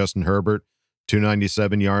sacks. Justin Herbert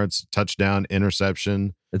 297 yards, touchdown,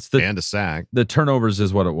 interception, and a sack. The turnovers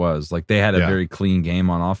is what it was. Like they had a very clean game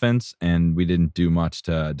on offense, and we didn't do much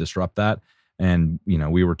to disrupt that. And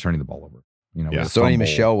we were turning the ball over. Sony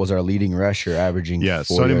Michel was our leading rusher, averaging. Yeah,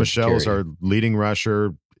 Sony Michel was our leading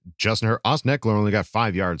rusher. Austin Eckler only got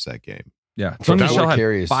 5 yards that game. Yeah, Sony Michel had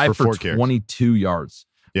carries. 5 for 22 yards.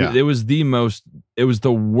 Yeah, it was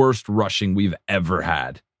the worst rushing we've ever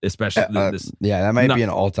had. Especially this. Yeah, that might be an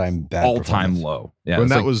all-time low. Yeah, when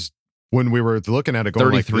that was when we were looking at it,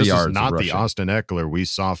 going like, this yards is not the Austin Eckler we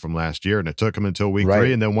saw from last year, and it took him until week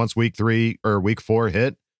 3, and then once week 3 or week 4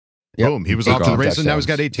 hit, boom, he was off to the races. Now he's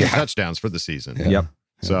got 18 touchdowns for the season. Yep.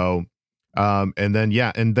 So, and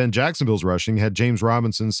then Jacksonville's rushing had James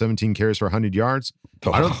Robinson 17 carries for 100 yards.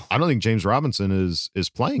 I don't think James Robinson is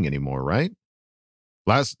playing anymore, right?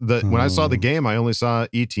 When I saw the game, I only saw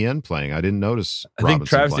ETN playing. I didn't notice Robinson think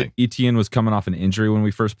Travis playing. ETN was coming off an injury when we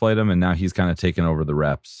first played him, and now he's kind of taken over the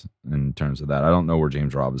reps in terms of that. I don't know where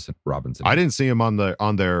James Robinson. I didn't see him on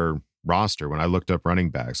their roster when I looked up running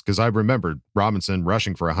backs because I remembered Robinson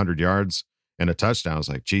rushing for 100 yards and a touchdown. I was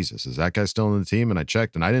like, Jesus, is that guy still on the team? And I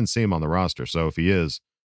checked, and I didn't see him on the roster. So if he is,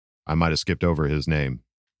 I might have skipped over his name.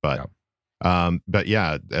 But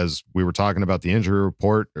yeah, as we were talking about the injury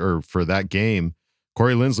report or for that game,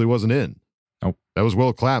 Corey Linsley wasn't in. Nope. That was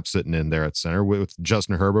Will Clapp sitting in there at center with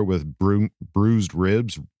Justin Herbert with bruised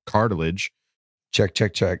ribs, cartilage. Check.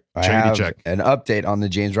 I have an update on the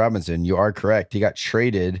James Robinson. You are correct. He got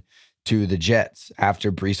traded to the Jets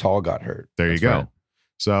after Breece Hall got hurt. There you go. Right.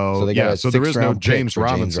 So there is no James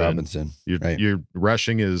Robinson. Right. Your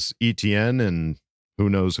rushing is ETN and who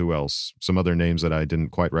knows who else. Some other names that I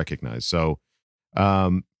didn't quite recognize. So,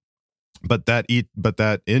 But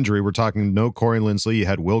that injury, we're talking no Corey Linsley. You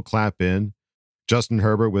had Will Clapp in, Justin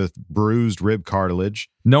Herbert with bruised rib cartilage.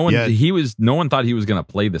 No one thought he was going to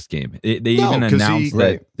play this game. They even announced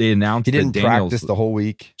they announced he didn't that Daniels, practice the whole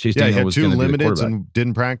week. Chase he Daniel had was 2 limiteds and and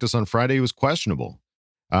didn't practice on Friday. He was questionable.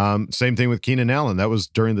 Same thing with Keenan Allen. That was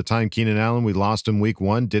during the time Keenan Allen, we lost him week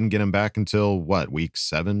 1, didn't get him back until week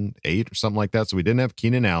 7, 8 or something like that. So we didn't have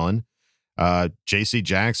Keenan Allen. JC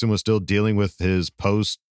Jackson was still dealing with his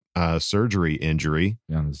post surgery injury.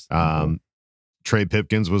 Trey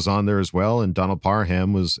Pipkins was on there as well, and Donald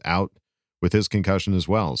Parham was out with his concussion as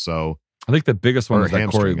well. So I think the biggest one is that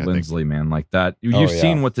Corey Linsley, man. Like that, you've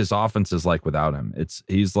seen what this offense is like without him.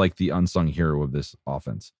 He's like the unsung hero of this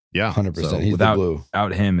offense. Yeah, 100%. So He's the glue.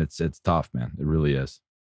 Without him, it's tough, man. It really is.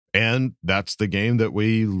 And that's the game that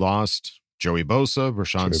we lost Joey Bosa,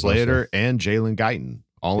 Rashawn Slater, and Jalen Guyton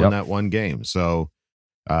all in that one game. So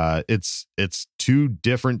it's 2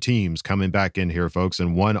 different teams coming back in here, folks,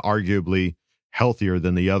 and one arguably healthier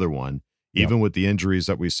than the other one. Even with the injuries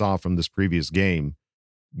that we saw from this previous game,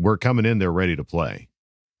 we're coming in there ready to play.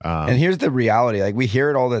 And here's the reality. Like we hear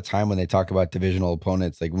it all the time when they talk about divisional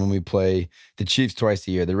opponents. Like when we play the Chiefs twice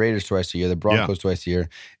a year, the Raiders twice a year, the Broncos twice a year,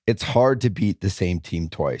 it's hard to beat the same team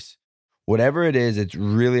twice. Whatever it is, it's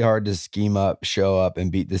really hard to scheme up, show up,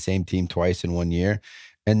 and beat the same team twice in 1 year.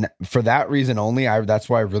 And for that reason only, that's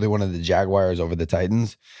why I really wanted the Jaguars over the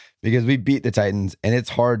Titans, because we beat the Titans, and it's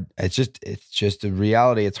hard. It's just a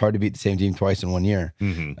reality. It's hard to beat the same team twice in 1 year.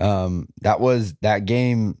 Mm-hmm. That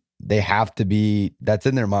game. They have to be. That's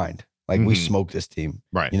in their mind. Like we smoked this team,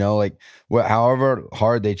 right? Like however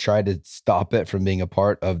hard they try to stop it from being a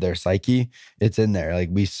part of their psyche, it's in there. Like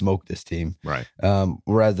we smoked this team, right?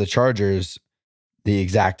 Whereas the Chargers, the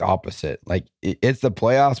exact opposite. Like it's the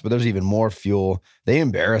playoffs, but there's even more fuel. They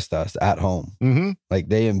embarrassed us at home. Mm-hmm. Like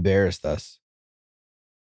they embarrassed us.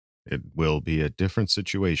 It will be a different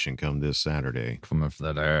situation come this Saturday. Coming for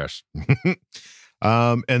that ass.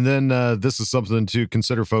 And then this is something to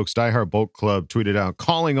consider, folks. Die Hard Bolt Club tweeted out,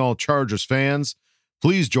 calling all Chargers fans,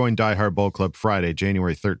 please join Die Hard Bolt Club Friday,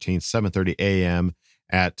 January 13th, 7:30 a.m.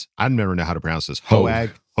 at, I never know how to pronounce this,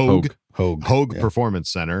 Hogue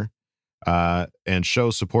Performance Center, and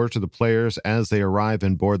show support to the players as they arrive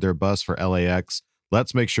and board their bus for LAX.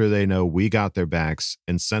 Let's make sure they know we got their backs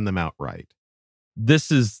and send them out right.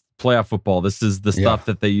 This is playoff football. This is the stuff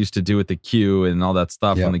that they used to do with the Q and all that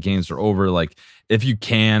stuff when the games are over. Like, if you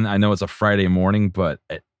can, I know it's a Friday morning, but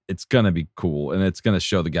it's going to be cool, and it's going to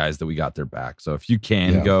show the guys that we got their back. So if you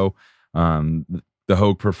can go, the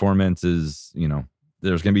Hogue performance is,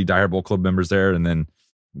 there's going to be Die Hard Bowl Club members there, and then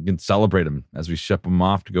we can celebrate them as we ship them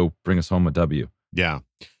off to go bring us home a W. Yeah.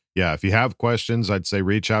 If you have questions, I'd say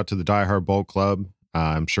reach out to the Die Hard Bowl Club.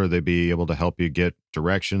 I'm sure they'd be able to help you get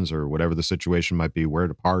directions or whatever the situation might be, where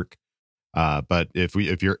to park. But if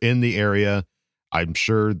you're in the area, I'm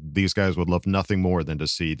sure these guys would love nothing more than to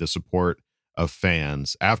see the support of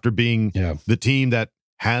fans. After being the team that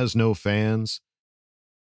has no fans,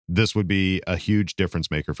 this would be a huge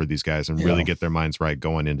difference maker for these guys and really get their minds right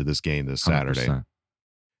going into this game this Saturday.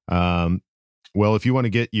 100%. Well, if you want to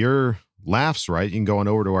get your laughs right, you can go on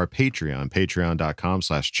over to our Patreon,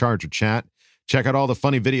 patreon.com/ChargerChat. Check out all the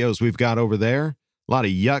funny videos we've got over there. A lot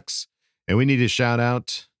of yucks. And we need to shout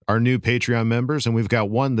out our new Patreon members, and we've got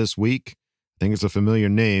one this week. I think it's a familiar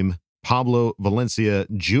name, Pablo Valencia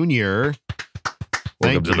Jr.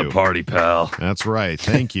 Welcome to the party, pal. That's right.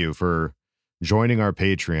 Thank you for joining our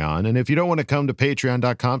Patreon. And if you don't want to come to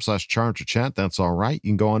patreon.com/ChargerChat, that's all right.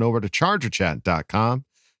 You can go on over to chargerchat.com.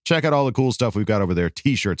 Check out all the cool stuff we've got over there,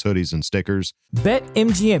 t-shirts, hoodies, and stickers.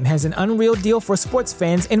 BetMGM has an unreal deal for sports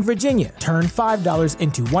fans in Virginia. Turn $5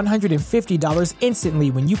 into $150 instantly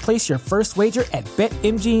when you place your first wager at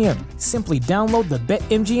BetMGM. Simply download the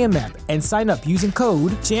BetMGM app and sign up using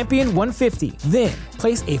code Champion150. Then,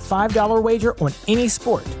 place a $5 wager on any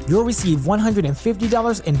sport. You'll receive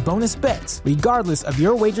 $150 in bonus bets, regardless of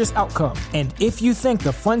your wager's outcome. And if you think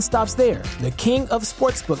the fun stops there, the King of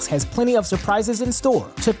Sportsbooks has plenty of surprises in store.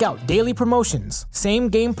 Check out daily promotions,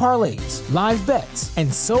 same-game parlays, live bets,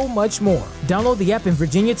 and so much more. Download the app in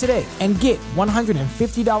Virginia today and get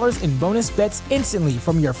 $150 in bonus bets instantly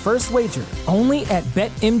from your first wager. Only at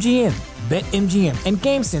BetMGM. BetMGM and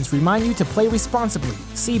GameSense remind you to play responsibly.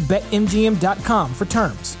 See BetMGM.com for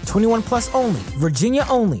terms. 21 plus only. Virginia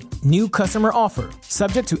only. New customer offer.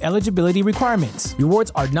 Subject to eligibility requirements.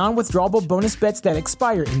 Rewards are non-withdrawable bonus bets that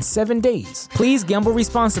expire in 7 days. Please gamble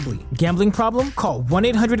responsibly. Gambling problem? Call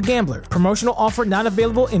 1-800-GAMBLER. Promotional offer not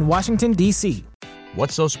available in Washington, D.C.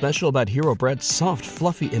 What's so special about Hero Bread's soft,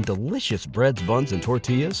 fluffy, and delicious breads, buns, and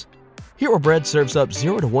tortillas? Hero Bread serves up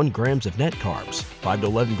 0 to 1 grams of net carbs, 5 to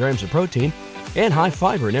 11 grams of protein, and high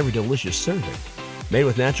fiber in every delicious serving. Made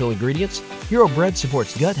with natural ingredients, Hero Bread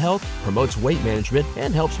supports gut health, promotes weight management,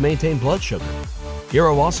 and helps maintain blood sugar.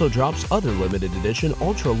 Hero also drops other limited edition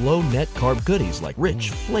ultra-low net carb goodies like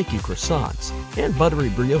rich, flaky croissants and buttery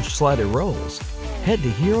brioche slider rolls. Head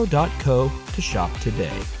to hero.co to shop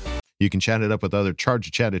today. You can chat it up with other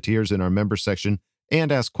Charger Chatteteers in our member section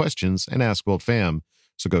and ask questions and Ask Wilt Fam.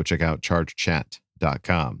 So go check out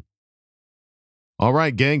chargerchat.com. All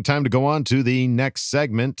right, gang, time to go on to the next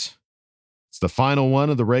segment. It's the final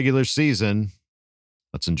one of the regular season.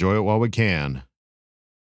 Let's enjoy it while we can.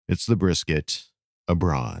 It's the Brisket of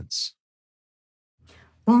Broads.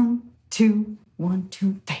 1, 2, 1,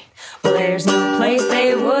 2, 3. Well, there's no place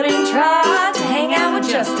they wouldn't try to hang out with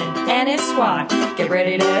Justin and his squad. Get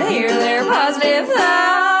ready to hear their positive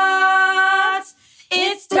thoughts.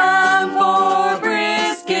 It's time for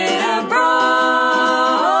Brisket Abroad.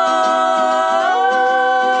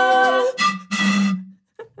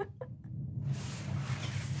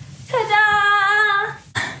 Ta-da!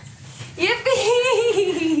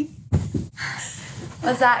 Yippee!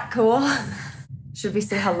 Was that cool? Should we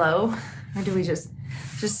say hello? Or do we just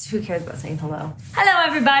who cares about saying hello? Hello,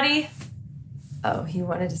 everybody. Oh, you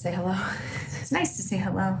wanted to say hello? It's nice to say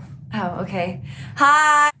hello. Oh, okay.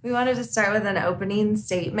 Hi. We wanted to start with an opening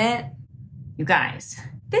statement. You guys,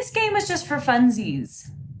 this game was just for funsies.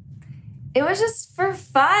 It was just for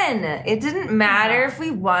fun. It didn't matter if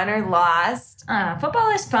we won or lost.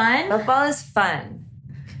 Football is fun. Football is fun.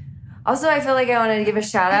 Also, I feel like I wanted to give a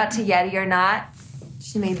shout out to Yeti or Not.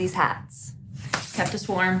 She made these hats. Kept us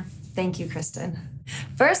warm. Thank you, Kristen.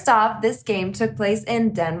 First off, this game took place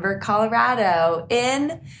in Denver, Colorado,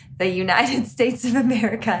 in the United States of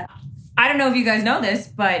America. I don't know if you guys know this,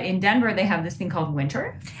 but in Denver, they have this thing called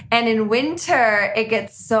winter. And in winter, it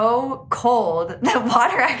gets so cold that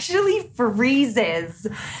water actually freezes.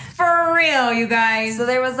 For real, you guys. So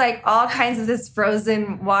there was like all kinds of this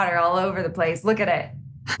frozen water all over the place. Look at it.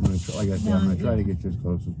 Like I said, I'm going to try to get you as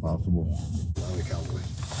close as possible.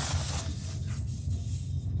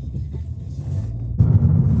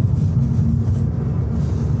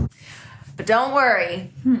 But don't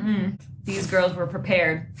worry. These girls were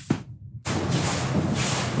prepared.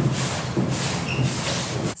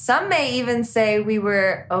 Some may even say we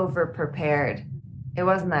were over-prepared. It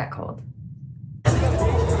wasn't that cold.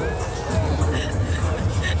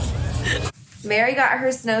 Mary got her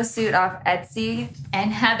snowsuit off Etsy.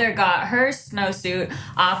 And Heather got her snowsuit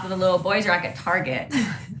off of the Little Boys Rack at Target.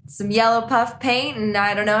 Some yellow puff paint, and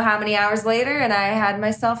I don't know how many hours later, and I had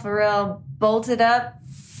myself a real bolted up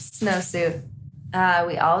snowsuit.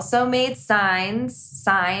 We also made sign.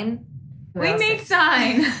 We made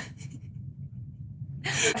sign.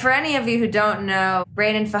 For any of you who don't know,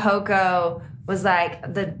 Braden Fajoko was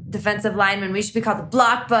like the defensive lineman. We should be called the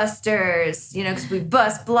Blockbusters, because we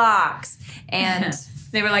bust blocks. And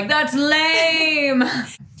they were like, that's lame.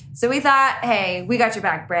 So we thought, hey, we got your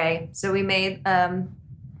back, Bray. So we made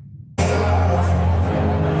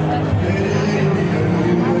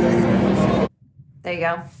there you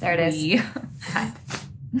go. There it is. I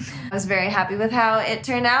was very happy with how it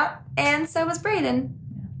turned out, and so was Braden.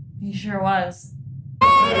 He sure was.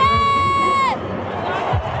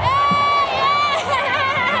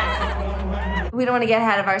 We don't want to get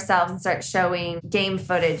ahead of ourselves and start showing game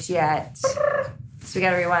footage yet. So we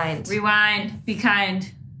gotta rewind. Rewind. Be kind.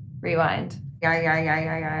 Rewind. Do you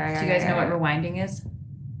guys know what rewinding is?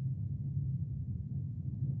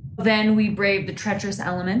 Then we braved the treacherous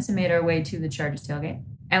elements and made our way to the Chargers tailgate.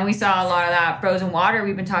 And we saw a lot of that frozen water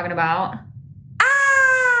we've been talking about.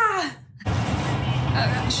 Ah! Oh,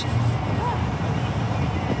 gosh.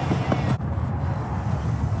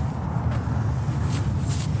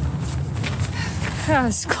 That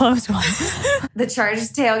was a close one. The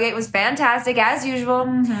Chargers tailgate was fantastic, as usual.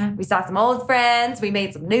 Mm-hmm. We saw some old friends. We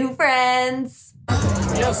made some new friends.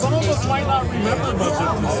 Yeah, some of us might not remember, but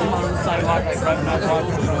some on the sidewalk, like right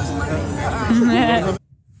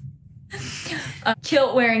now.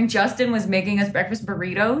 Kilt-wearing Justin was making us breakfast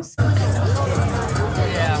burritos. Are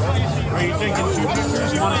you taking 2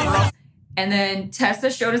 pictures? One for us? And then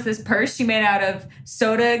Tessa showed us this purse she made out of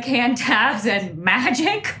soda can tabs and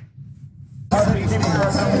magic.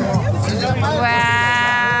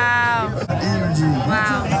 Wow.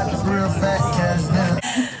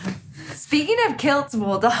 Speaking of kilts,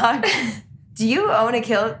 Bulldog, do you own a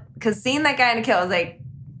kilt? Because seeing that guy in a kilt, I was like,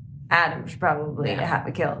 Adam should probably have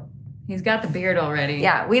a kilt. He's got the beard already.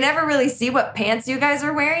 Yeah, we never really see what pants you guys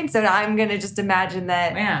are wearing, so I'm going to just imagine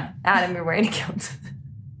that, Adam, you're wearing a kilt.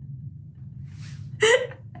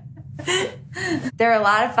 There are a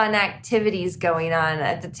lot of fun activities going on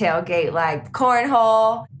at the tailgate, like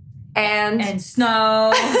cornhole and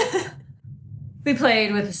snow. We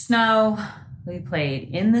played with the snow. We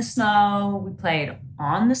played in the snow. We played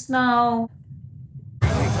on the snow.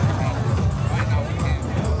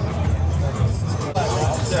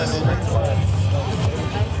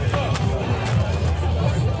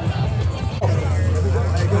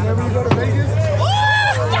 Whenever you go to Vegas.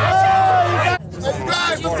 Hey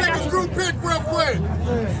guys, let's take a group pic real quick.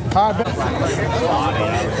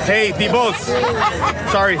 Hey, T-Bones.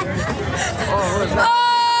 Sorry.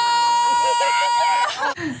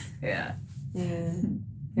 Yeah,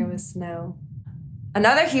 there was snow.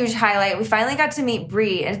 Another huge highlight, we finally got to meet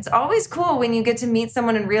Bree, and it's always cool when you get to meet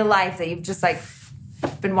someone in real life that you've just like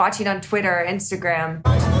been watching on Twitter or Instagram.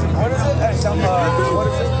 What is it? What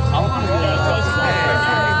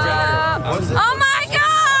is it? Oh my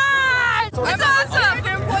God! That's awesome!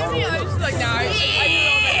 I was like,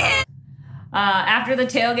 After the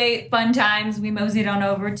tailgate fun times, we moseyed on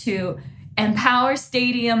over to Empower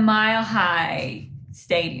Stadium Mile High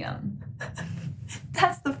Stadium.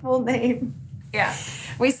 That's the full name. Yeah.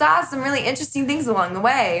 We saw some really interesting things along the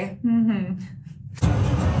way. Mm-hmm.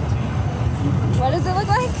 What does it look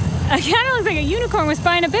like? It kind of looks like a unicorn with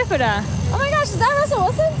spina bifida. Oh my gosh, is that Russell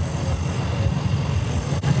Wilson?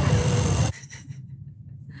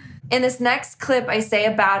 In this next clip, I say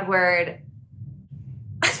a bad word.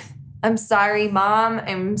 I'm sorry, Mom.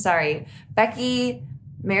 I'm sorry. Becky,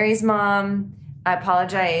 Mary's mom. I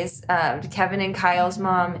apologize to Kevin and Kyle's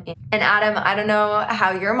mom. And Adam, I don't know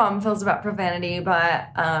how your mom feels about profanity, but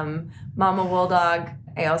Mama Bulldog,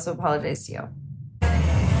 I also apologize to you.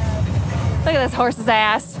 Look at this horse's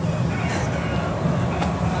ass.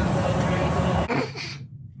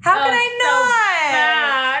 How could I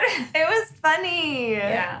not? So bad. It was funny.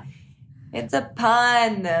 Yeah. It's a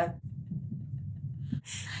pun.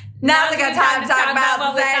 Now's a good time to talk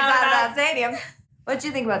about the stadium. What'd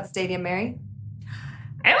you think about the stadium, Mary?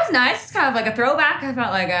 It was nice. It's kind of like a throwback. I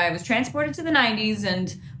felt like I was transported to the 90s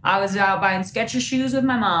and I was out buying Skechers shoes with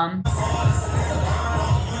my mom.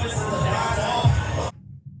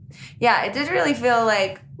 Yeah, it did really feel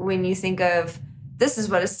like when you think of this is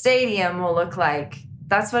what a stadium will look like,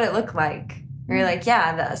 that's what it looked like. You're like,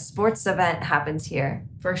 yeah, the sports event happens here.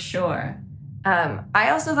 For sure.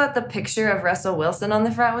 I also thought the picture of Russell Wilson on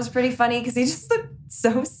the front was pretty funny because he just looked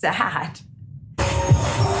so sad. Look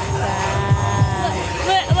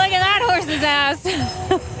at that horse's horse's ass.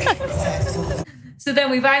 So then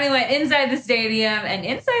we finally went inside the stadium, and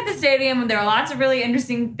inside the stadium, there are lots of really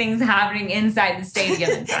interesting things happening inside the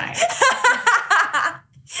stadium inside.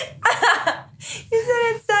 You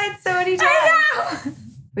said inside so many times. I know.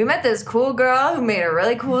 We met this cool girl who made a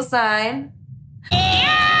really cool sign.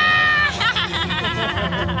 That's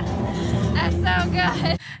so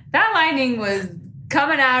good. That lightning was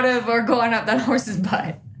coming out of or going up that horse's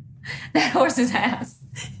butt. That horse's ass.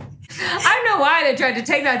 I don't know why they tried to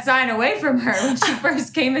take that sign away from her when she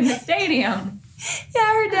first came in the stadium.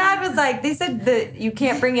 Yeah, her dad was like, they said that you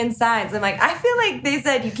can't bring in signs. I'm like, I feel like they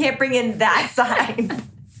said you can't bring in that sign.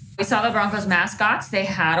 We saw the Broncos mascots. They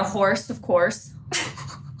had a horse, of course.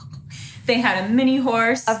 They had a mini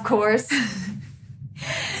horse. Of course.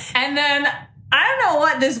 And then, I don't know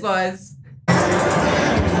what this was. But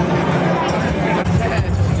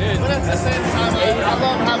at the same time, I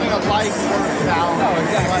love having a life work now. No,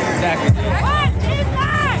 exactly. What is that?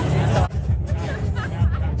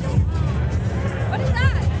 What is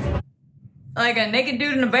that? Like a naked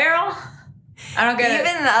dude in a barrel? I don't get it.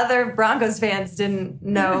 Even the other Broncos fans didn't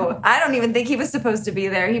know. I don't even think he was supposed to be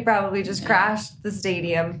there. He probably just crashed the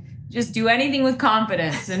stadium. Just do anything with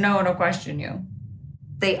confidence and no one will question you.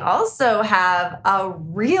 They also have a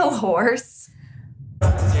real horse.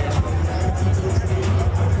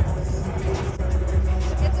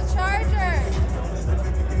 It's a charger.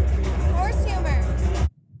 Horse humor.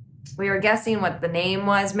 We were guessing what the name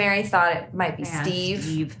was. Mary thought it might be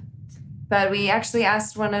Steve. But we actually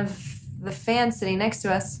asked one of the fans sitting next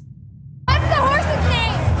to us. What's the horse's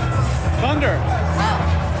name? Thunder.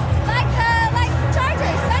 Oh, like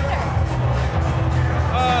Chargers, Thunder.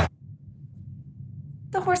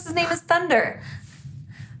 The horse's name is Thunder.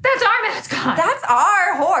 That's our mascot. That's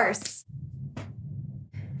our horse.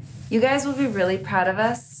 You guys will be really proud of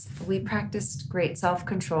us. We practiced great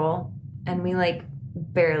self-control, and we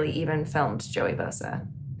barely even filmed Joey Bosa.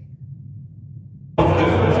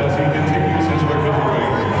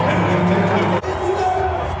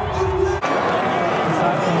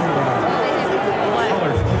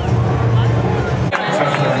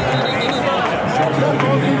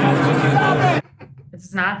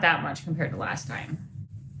 It's not that much compared to last time.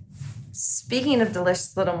 Speaking of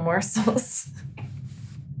delicious little morsels,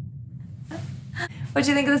 what'd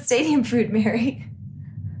you think of the stadium food, Mary?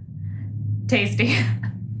 Tasty.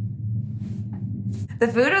 The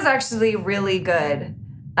food was actually really good.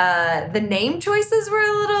 The name choices were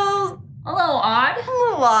a little odd.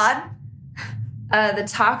 The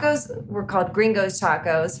tacos were called Gringo's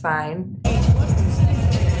Tacos. Fine.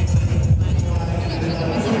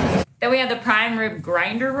 Then we had the prime rib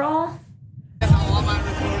grinder roll.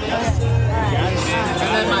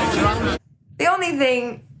 The only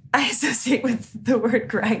thing I associate with the word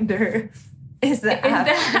grinder is the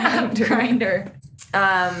app grinder.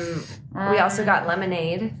 We also got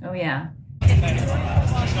lemonade. Oh yeah. Got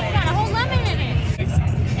a whole lemon in it.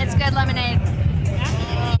 It's good lemonade.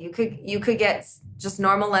 You could get just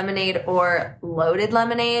normal lemonade or loaded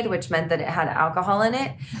lemonade, which meant that it had alcohol in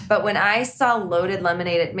it. But when I saw loaded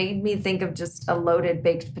lemonade, it made me think of just a loaded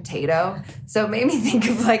baked potato. So it made me think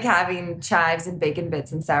of having chives and bacon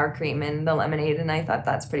bits and sour cream in the lemonade, and I thought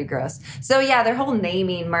that's pretty gross. So yeah, their whole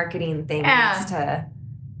naming, marketing thing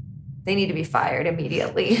they need to be fired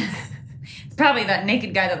immediately. It's probably that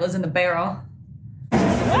naked guy that lives in the barrel.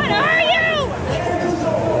 What are you?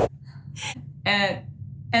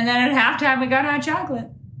 And then at halftime, we got hot chocolate.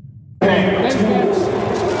 Cheers.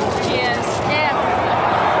 Yeah.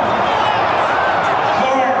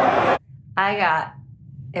 I got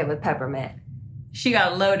it with peppermint. She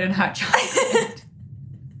got loaded hot chocolate.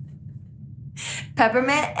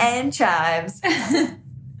 Peppermint and chives.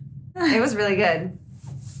 It was really good.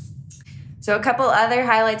 So a couple other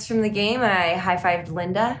highlights from the game. I high-fived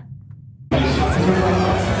Linda.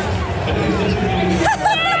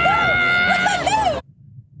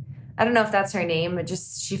 I don't know if that's her name, but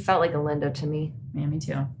she felt like a Linda to me. Yeah, me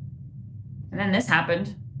too. And then this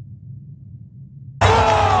happened.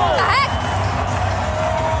 What the heck?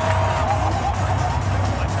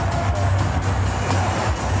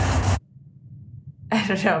 I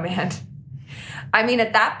don't know, man. I mean,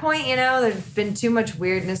 at that point, there's been too much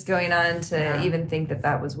weirdness going on to even think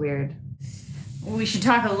that was weird. We should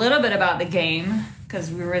talk a little bit about the game, because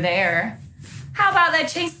we were there. How about that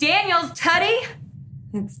Chase Daniels, Tutty?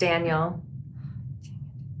 It's Daniel.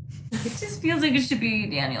 It just feels like it should be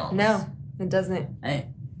Daniel. No, it doesn't. Yes,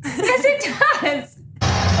 it does.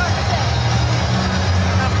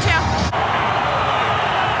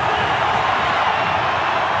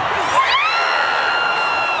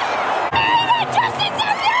 Justin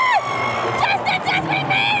says yes! Justin says we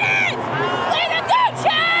made it!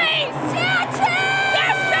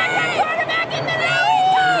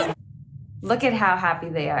 Look at how happy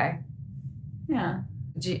they are. Yeah.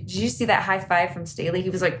 Did you see that high five from Staley?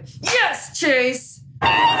 He was like, yes, Chase.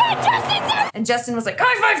 And Justin was like,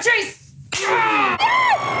 high five, Chase.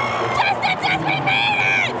 Justin, we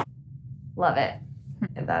made it! Love it.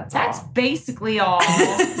 That's all. basically all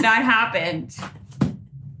that happened.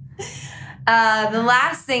 The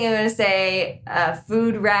last thing I'm going to say,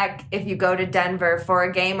 food wreck if you go to Denver for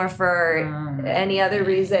a game or for any other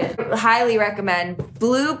reason. Highly recommend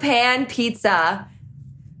Blue Pan Pizza.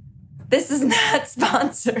 This is not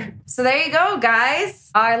sponsored. So there you go,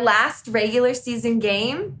 guys. Our last regular season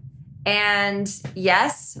game. And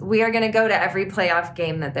yes, we are going to go to every playoff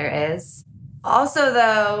game that there is. Also,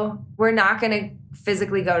 though, we're not going to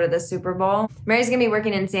physically go to the Super Bowl. Mary's going to be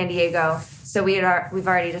working in San Diego. So we've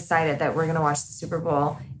already decided that we're going to watch the Super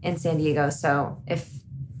Bowl in San Diego. So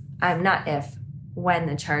when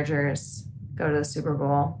the Chargers go to the Super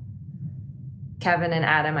Bowl, Kevin and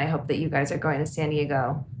Adam, I hope that you guys are going to San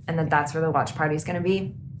Diego and that's where the watch party is going to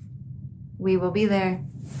be. We will be there.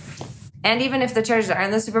 And even if the Chargers are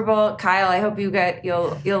in the Super Bowl, Kyle, I hope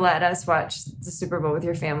you'll let us watch the Super Bowl with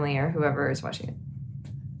your family or whoever is watching it.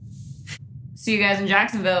 See you guys in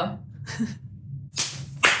Jacksonville.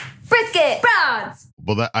 Brisket broads.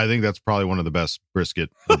 Well, I think that's probably one of the best brisket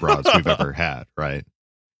broads we've ever had, right?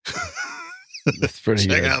 That's pretty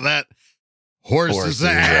Check good. out that horse's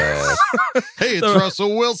ass. Hey, it's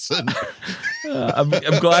Russell Wilson. I'm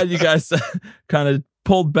glad you guys kind of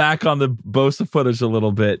pulled back on the Bosa footage a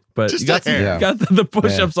little bit, but Just you got, the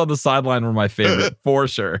push-ups on the sideline were my favorite for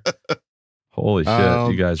sure. Holy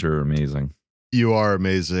shit, you guys are amazing. You are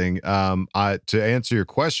amazing. To answer your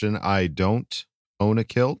question, I don't own a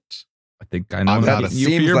kilt. I think I know I'm that not you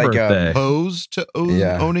for your birthday. Opposed to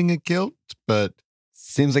owning a kilt, but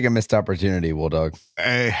seems like a missed opportunity, Bulldog.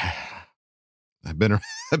 I've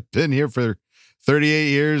been here for 38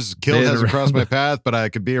 years. Kilt hasn't crossed my path, but I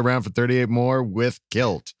could be around for 38 more with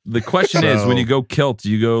kilt. The question is, when you go kilt,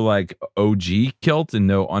 do you go like OG kilt and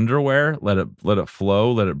no underwear? Let it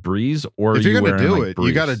flow, let it breeze, or if you're going to do like it,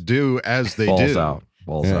 you got to do as they balls do. Out.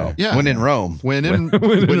 Balls out. Yeah. When in Rome. When in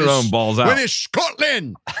Rome, balls out. When in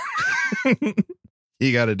Scotland.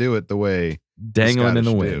 You got to do it the way dangling in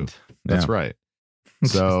the wind. Do. That's right.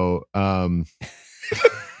 So, I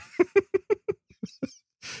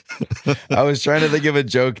was trying to think of a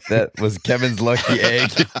joke that was Kevin's lucky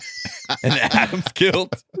egg and Adam's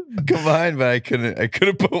kilt combined, but I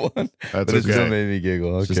couldn't put one. That's but it still made me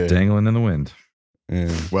giggle. Okay. Just dangling in the wind.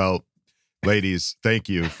 Yeah. Well, ladies, thank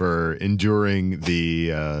you for enduring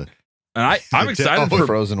the and I'm excited for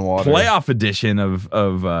frozen water playoff edition of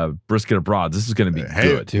Brisket Abroad. This is going to be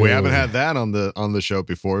good. We haven't had that on the show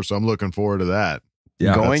before, so I'm looking forward to that.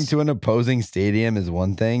 Yeah, going to an opposing stadium is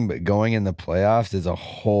one thing, but going in the playoffs is a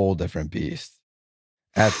whole different beast.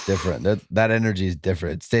 That's different. That energy is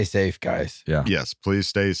different. Stay safe, guys. Yeah. Yes, please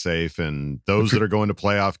stay safe. And those that are going to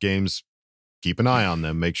playoff games, keep an eye on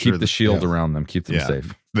them. Make sure keep the shield around them. Keep them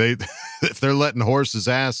safe. If they're letting horses'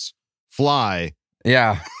 ass fly,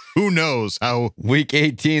 who knows how? Week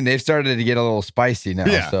 18, they've started to get a little spicy now.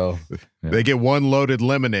 Yeah. So they get one loaded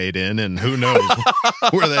lemonade in, and who knows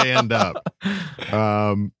where they end up.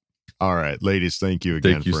 All right, ladies, thank you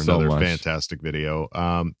again for another fantastic video.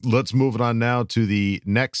 Let's move it on now to the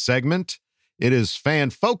next segment. It is Fan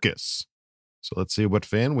Focus. So let's see what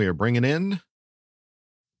fan we are bringing in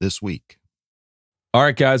this week. All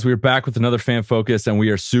right, guys, we're back with another Fan Focus, and we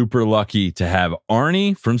are super lucky to have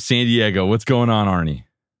Arnie from San Diego. What's going on, Arnie?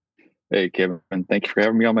 Hey, Kevin. Thank you for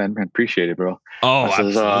having me on, man. Appreciate it, bro. Oh,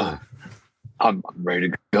 absolutely. I'm ready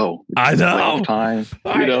to go. I know. Time.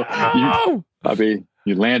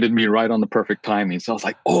 You landed me right on the perfect timing. So I was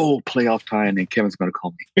like, playoff time, and Kevin's going to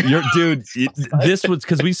call me. Dude, this was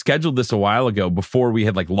because we scheduled this a while ago before we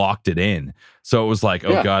had locked it in. So it was like,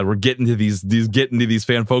 God, we're getting to these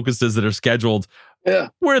Fan Focuses that are scheduled. Yeah.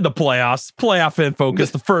 We're in the playoff Fan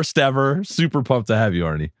Focus, the first ever. Super pumped to have you,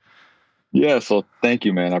 Arnie. Yeah, so thank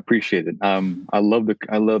you, man. I appreciate it. I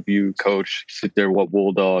love you, Coach. Sit there with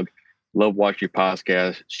Bulldog. Love watch your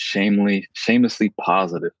podcast. Shamelessly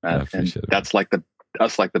positive, man. And that's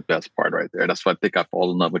the best part right there. That's why I think I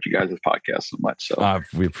fall in love with you guys' podcast so much. So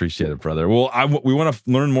we appreciate it, brother. Well, we want to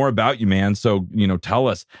learn more about you, man. So tell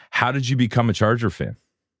us, how did you become a Charger fan?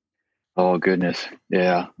 Oh goodness,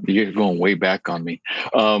 yeah, you're going way back on me.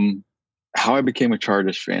 How I became a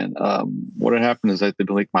Chargers fan. What had happened is I had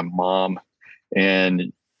to my mom,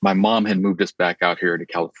 and my mom had moved us back out here to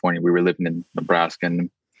California. We were living in Nebraska, and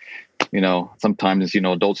sometimes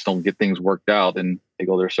adults don't get things worked out and they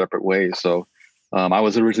go their separate ways. So I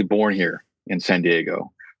was originally born here in San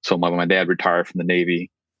Diego. So my dad retired from the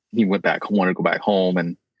Navy. He wanted to go back home,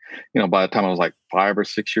 and by the time I was like 5 or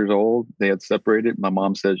 6 years old, they had separated. My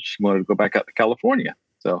mom said she wanted to go back out to California.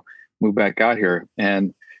 So moved back out here.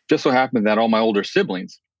 And just so happened that all my older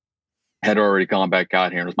siblings had already gone back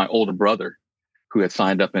out here. It was my older brother who had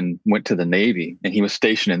signed up and went to the Navy, and he was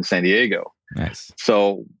stationed in San Diego. Nice.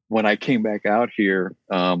 So when I came back out here,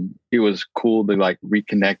 it was cool to like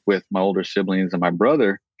reconnect with my older siblings and my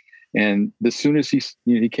brother. And as soon as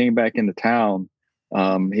he came back into town,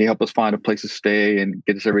 he helped us find a place to stay and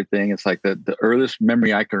get us everything. It's like the earliest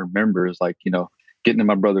memory I can remember is like, getting in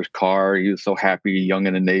my brother's car. He was so happy, young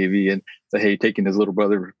in the Navy, and say, hey, taking his little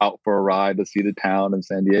brother out for a ride to see the town in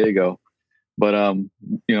San Diego. But,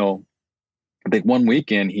 I think one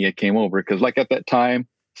weekend he had came over because like at that time,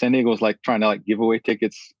 San Diego was like trying to like give away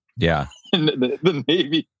tickets. Yeah. And the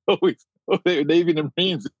Navy Navy and the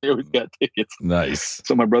Marines, they always got tickets. Nice.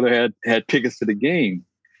 So my brother had tickets to the game.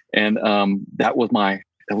 And that was my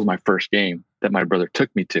first game that my brother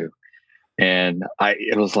took me to. And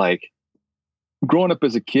it was like growing up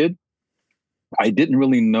as a kid, I didn't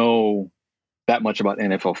really know that much about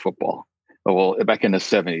NFL football. Well, back in the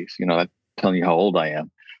 70s, I'm telling you how old I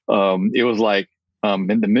am. It was like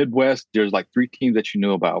in the Midwest, there's like 3 teams that you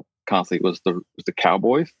knew about constantly. It was the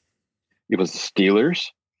Cowboys, it was the Steelers,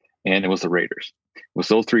 and it was the Raiders. It was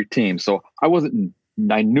those 3 teams. So I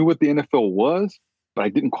knew what the NFL was, but I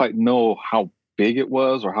didn't quite know how big it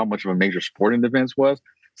was or how much of a major sporting event was.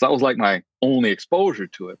 So that was like my only exposure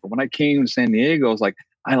to it. But when I came to San Diego, I was like,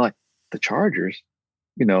 I like the Chargers.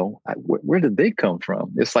 Where did they come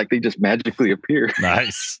from? It's like they just magically appeared.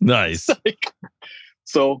 Nice.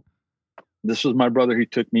 So this was my brother. He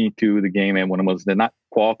took me to the game, and when it was not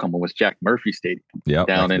Qualcomm, it was Jack Murphy Stadium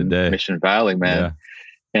down in Mission Valley, man.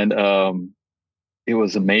 Yeah. And it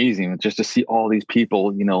was amazing just to see all these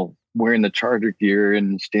people, wearing the Charger gear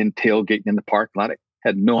and stand tailgating in the parking lot. I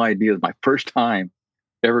had no idea. It was my first time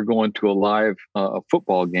ever going to a live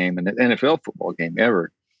football game, an NFL football game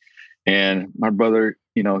ever. And my brother,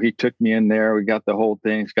 he took me in there. We got the whole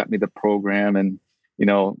thing. He's got me the program and,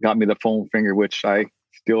 got me the foam finger, which I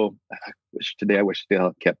wish still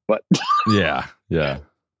had kept, but yeah.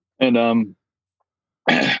 And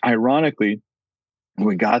ironically, when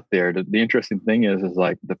we got there, the interesting thing is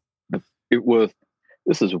like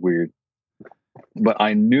this is weird, but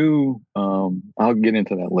I knew, I'll get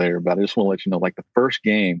into that later, but I just want to let you know, like the first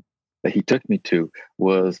game that he took me to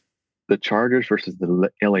was the Chargers versus the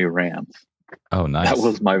LA Rams. Oh, nice. That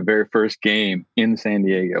was my very first game in San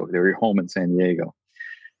Diego. They were home in San Diego.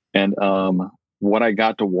 And what I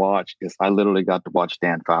got to watch is I literally got to watch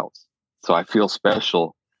Dan Fouts. So I feel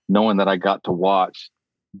special knowing that I got to watch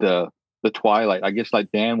the twilight. I guess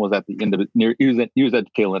like Dan was at the end of it. He was at the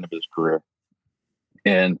tail end of his career.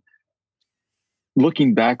 And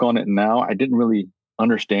looking back on it now, I didn't really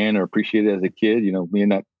understand or appreciate it as a kid, being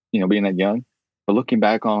that young. But looking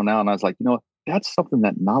back on it now, and I was like, that's something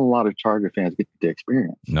that not a lot of Charger fans get to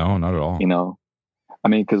experience. No, not at all. I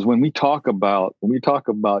mean, because when we talk about the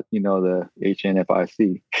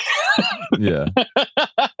HNFIC, yeah,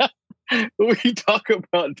 we talk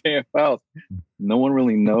about Dan Fouts. No one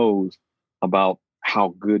really knows about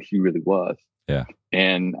how good he really was. Yeah,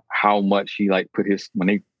 and how much he when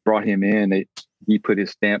they brought him in, he put his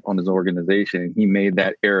stamp on his organization and he made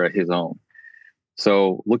that era his own.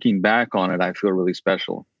 So looking back on it, I feel really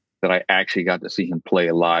special that I actually got to see him play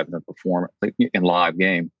live and perform in live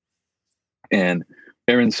game. And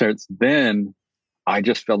ever since then, I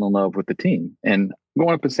just fell in love with the team. And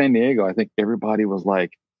going up in San Diego, I think everybody was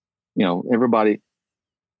like, everybody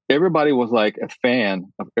was like a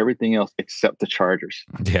fan of everything else except the Chargers.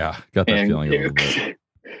 Yeah, got that feeling a little bit.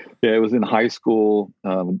 Yeah, it was in high school,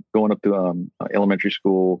 going up to elementary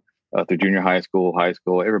school, through junior high school.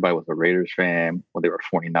 Everybody was a Raiders fan, or they were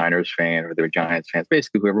 49ers fan, or they were Giants fans.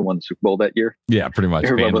 Basically, whoever won the Super Bowl that year. Yeah, pretty much.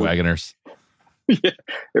 Bandwagoners. Yeah,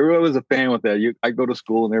 everyone was a fan with that. I go to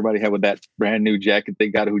school and everybody had with that brand new jacket they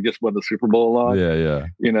got who just won the Super Bowl on. Yeah.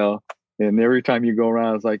 And every time you go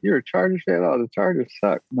around, it's like, you're a Chargers fan. Oh, the Chargers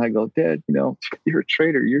suck. And I go, Dad, you're a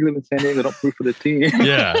traitor. You live in San Diego. Don't root for the team.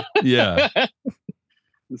 Yeah.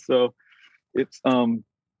 So it's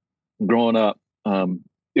growing up.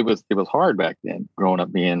 It was hard back then. Growing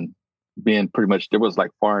up, being pretty much, there was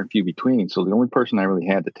like far and few between. So the only person I really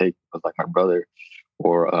had to take was like my brother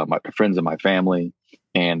or my friends in my family,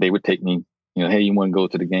 and they would take me. Hey, you want to go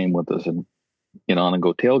to the game with us, and and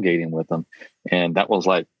go tailgating with them, and that was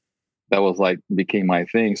like became my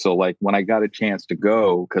thing. So like when I got a chance to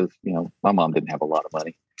go, because my mom didn't have a lot of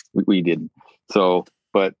money, we didn't. So,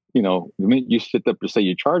 but the minute you sit up to say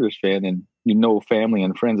you're a Chargers fan and family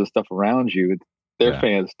and friends and stuff around you, They're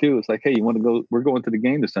fans too. It's like, hey, you want to go? We're going to the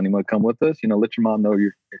game this Sunday. You want to come with us? Let your mom know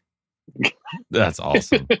you're. That's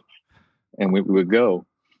awesome. And we would go.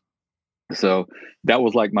 So that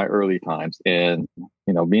was like my early times, and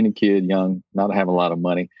being a kid, young, not having a lot of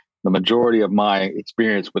money. The majority of my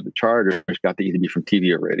experience with the Chargers got to either be from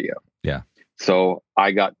TV or radio. Yeah. So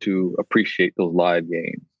I got to appreciate those live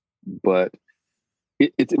games, but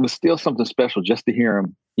it was still something special just to hear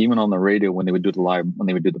them, even on the radio when they would do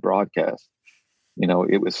the broadcast.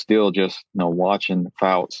 It was still just watching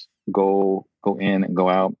Fouts go in and go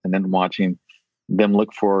out, and then watching them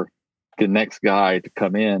look for the next guy to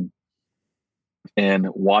come in, and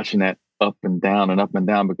watching that up and down,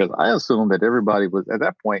 because I assumed that everybody was at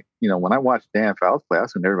that point. When I watched Dan Fouts play, I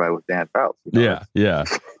assumed everybody was Dan Fouts. Yeah.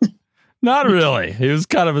 Not really. He was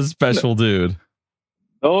kind of a special dude.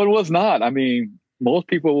 No, it was not. I mean, most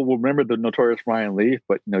people will remember the notorious Ryan Leaf,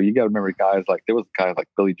 but you got to remember there was guys like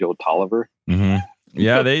Billy Joe Tolliver. Mm-hmm.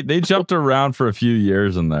 Yeah, they jumped around for a few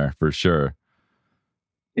years in there for sure.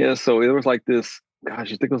 Yeah, so it was like this.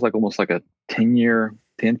 Gosh, I think it was like almost like a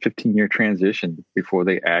 15-year transition before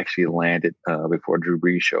they actually landed. Before Drew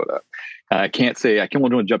Brees showed up. I can't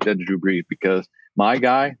want to jump into Drew Brees because my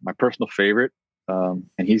guy, my personal favorite, and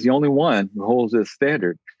he's the only one who holds this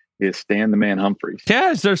standard, is Stan the Man Humphries.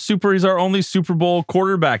 Yeah, he's our only Super Bowl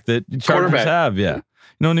quarterback that Chargers have. Yeah. You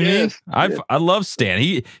know what I mean? I love Stan.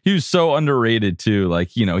 He was so underrated too. Like,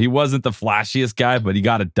 he wasn't the flashiest guy, but he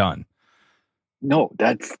got it done. No,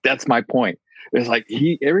 that's my point. It's like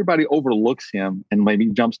everybody overlooks him and maybe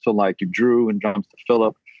jumps to like Drew and jumps to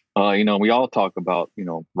Phillip. We all talk about,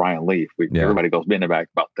 Ryan Leaf. Everybody goes bend their back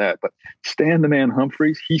about that. But Stan the Man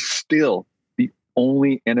Humphries, he's still the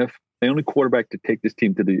only quarterback to take this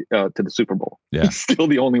team to the Super Bowl. Yeah. He's still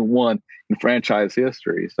the only one in franchise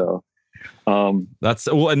history. So that's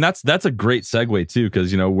a great segue too,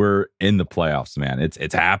 because we're in the playoffs, man.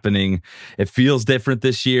 It's happening. It feels different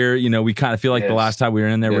this year. We kind of feel like the last time we were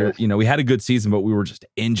in there, we had a good season, but we were just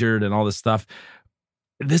injured and all this stuff.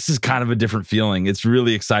 This is kind of a different feeling. It's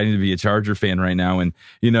really exciting to be a Charger fan right now. And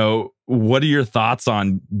what are your thoughts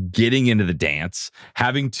on getting into the dance,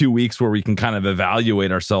 having 2 weeks where we can kind of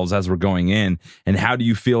evaluate ourselves as we're going in, and how do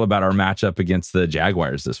you feel about our matchup against the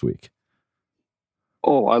Jaguars this week?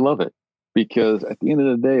 Oh, I love it. Because at the end of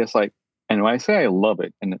the day, it's like, and when I say I love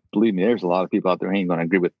it, and believe me, there's a lot of people out there who ain't going to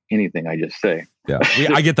agree with anything I just say. Yeah,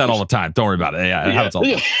 I get that all the time. Don't worry about it. Yeah, it happens all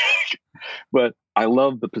the time. But I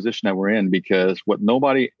love the position that we're in because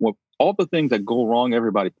all the things that go wrong,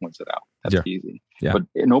 everybody points it out. That's easy. Yeah. But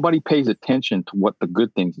nobody pays attention to what the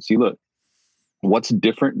good things. See, look, what's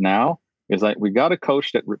different now is like we got a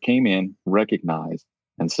coach that came in, recognized,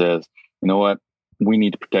 and says, you know what? We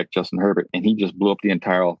need to protect Justin Herbert. And he just blew up the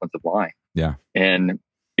entire offensive line. Yeah. And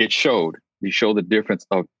it showed. He showed the difference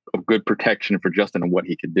of good protection for Justin and what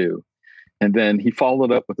he could do. And then he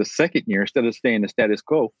followed up with the second year. Instead of staying the status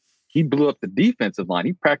quo, he blew up the defensive line.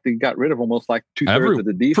 He practically got rid of almost like 2/3 of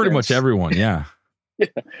the defense. Pretty much everyone, yeah. Yeah.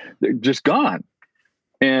 They're just gone.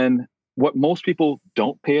 And what most people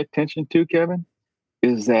don't pay attention to, Kevin,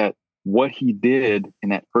 is that what he did in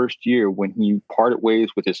that first year when he parted ways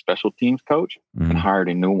with his special teams coach and hired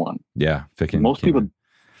a new one. Yeah. Most people,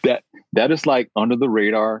 that is like under the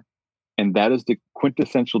radar. And that is the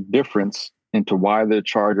quintessential difference into why the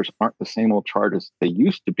Chargers aren't the same old Chargers they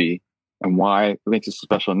used to be and why it makes it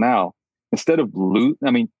special now. Instead of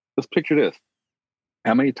let's picture this.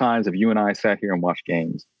 How many times have you and I sat here and watched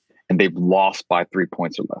games and they've lost by 3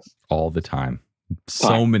 points or less? All the time.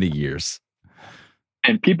 So many years.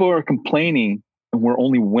 And people are complaining and we're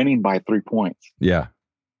only winning by 3 points. Yeah.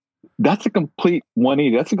 That's a complete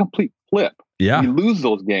 180. That's a complete flip. Yeah. We lose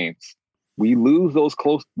those games. We lose those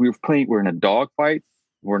close. We're in a dogfight.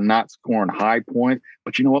 We're not scoring high points.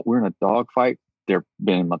 But you know what? We're in a dogfight. They're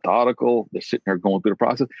being methodical. They're sitting there going through the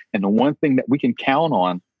process. And the one thing that we can count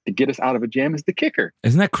on to get us out of a jam is the kicker.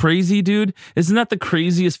 Isn't that crazy, dude? Isn't that the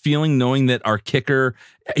craziest feeling, knowing that our kicker,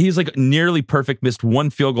 he's like nearly perfect, missed one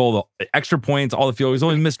field goal, the extra points, all the field goals, he's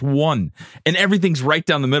only missed one. And everything's right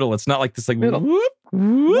down the middle. It's not like this like whoop, whoop.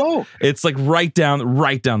 No. It's like right down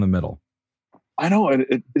the middle. I know.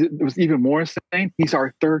 It was even more insane. He's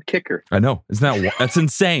our third kicker. I know. That's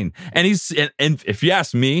insane. And and if you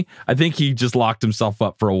ask me, I think he just locked himself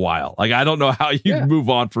up for a while. Like, I don't know how you move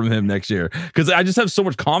on from him next year, because I just have so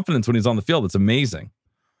much confidence when he's on the field. It's amazing.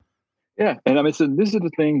 Yeah. And so this is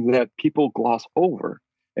the thing that people gloss over.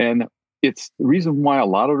 And it's the reason why,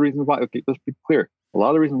 okay, let's be clear. A lot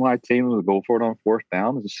of the reason why Taylor would go for it on fourth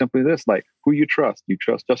down is simply this, like, who you trust. You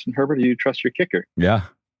trust Justin Herbert, or you trust your kicker? Yeah.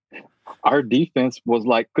 Our defense was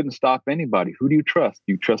like, couldn't stop anybody. Who do you trust?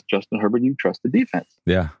 You trust Justin Herbert, you trust the defense.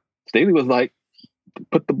 Yeah. Staley was like,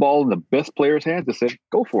 put the ball in the best player's hands and said,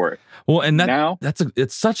 go for it. Well, and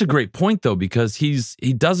it's such a great point though, because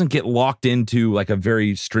he doesn't get locked into like a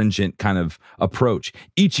very stringent kind of approach.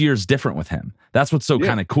 Each year's different with him. That's what's so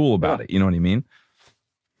kind of cool about it. You know what I mean?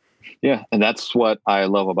 Yeah. And that's what I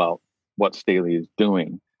love about what Staley is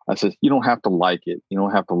doing. I says, you don't have to like it. You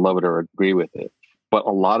don't have to love it or agree with it. But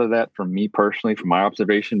a lot of that, for me personally, from my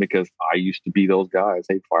observation, because I used to be those guys,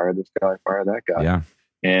 hey, fire this guy, fire that guy. Yeah.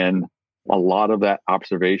 And a lot of that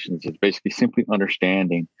observations is basically simply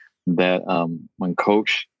understanding that when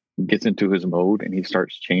coach gets into his mode and he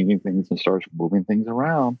starts changing things and starts moving things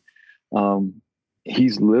around,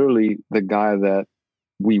 he's literally the guy that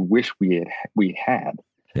we wish we had.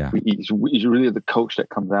 Yeah. He's really the coach that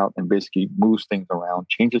comes out and basically moves things around,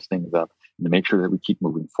 changes things up, and to make sure that we keep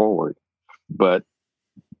moving forward. But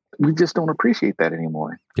we just don't appreciate that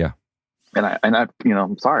anymore. Yeah. And I,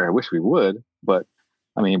 I'm sorry, I wish we would, but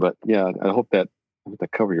yeah, I hope that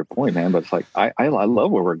cover your point, man. But it's like, I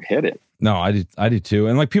love where we're headed. No, I do too.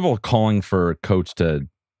 And like people are calling for coach to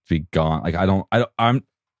be gone. Like I don't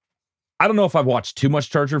know if I've watched too much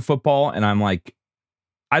Charger football, and I'm like,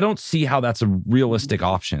 I don't see how that's a realistic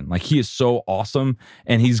option. Like he is so awesome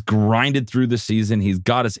and he's grinded through the season. He's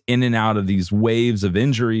got us in and out of these waves of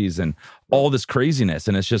injuries and all this craziness.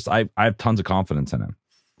 And it's just, I have tons of confidence in him.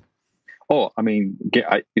 Oh, I mean,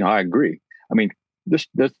 I agree. I mean, let's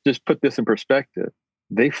just put this in perspective.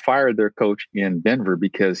 They fired their coach in Denver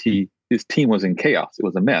because his team was in chaos. It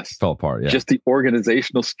was a mess. Fell apart. Yeah. Just the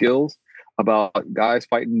organizational skills about guys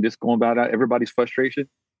fighting, just going about everybody's frustration.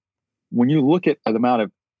 When you look at the amount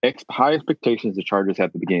of high expectations the Chargers had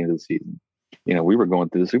at the beginning of the season, we were going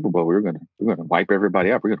through the Super Bowl. We were going to wipe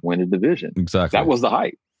everybody out. We're going to win the division. Exactly. That was the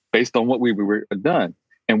hype based on what we were done.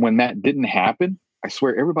 And when that didn't happen, I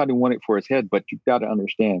swear everybody wanted it for his head. But you've got to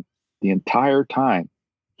understand, the entire time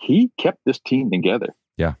he kept this team together.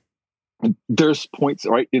 Yeah. And there's points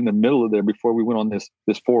right in the middle of there before we went on this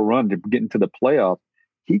 4 run to get into the playoffs.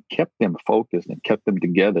 He kept them focused and kept them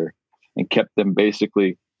together and kept them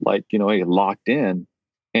basically like, locked in.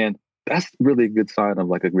 And that's really a good sign of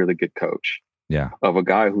like a really good coach. Yeah. Of a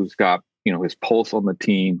guy who's got, his pulse on the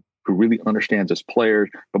team, who really understands his players.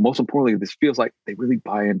 But most importantly, this feels like they really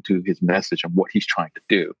buy into his message and what he's trying to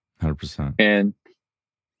do. 100%. And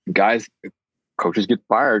coaches get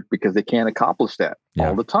fired because they can't accomplish that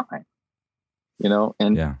all the time.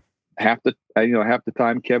 And half the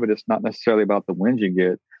time, Kevin, it's not necessarily about the wins you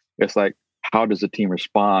get. It's like, how does the team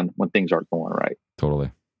respond when things aren't going right?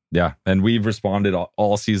 Totally. Yeah. And we've responded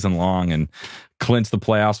all season long and clinched the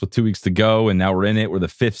playoffs with 2 weeks to go. And now we're in it. We're the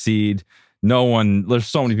 5th seed. There's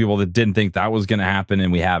so many people that didn't think that was going to happen,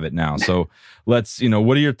 and we have it now. So let's,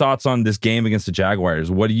 what are your thoughts on this game against the Jaguars?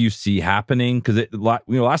 What do you see happening? Because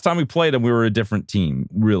last time we played them, we were a different team,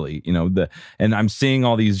 really. And I'm seeing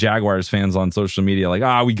all these Jaguars fans on social media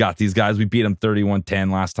like, we got these guys. We beat them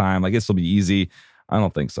 31-10 last time. Like, this will be easy. I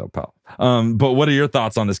don't think so, pal. But what are your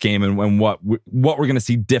thoughts on this game and what we're going to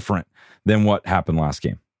see different than what happened last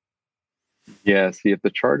game? Yeah, see, if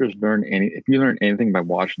you learn anything by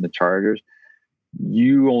watching the Chargers,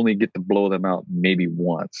 you only get to blow them out maybe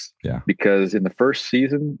once. Yeah. Because in the first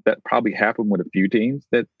season, that probably happened with a few teams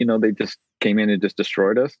that, they just came in and just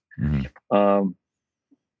destroyed us. Mm-hmm.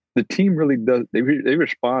 The team really does, they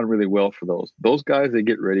respond really well for those. Those guys, they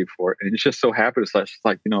get ready for it. And it's just so happens, it's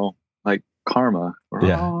like, like karma.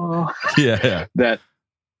 Yeah. That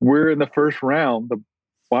we're in the first round, the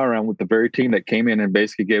final round, with the very team that came in and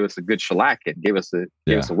basically gave us a good shellacking, gave us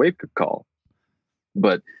a wake-up call.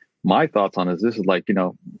 But my thoughts on this is like,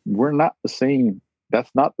 we're not the same. That's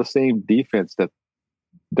not the same defense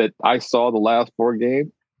that I saw the last 4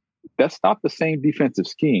 games. That's not the same defensive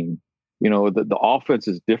scheme. The offense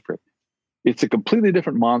is different. It's a completely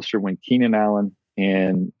different monster when Keenan Allen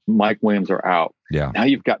and Mike Williams are out. Yeah. Now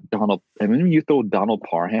you've got Donald, and then you throw Donald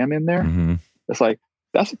Parham in there. Mm-hmm. It's like,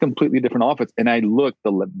 that's a completely different offense. And I looked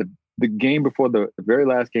the game before the very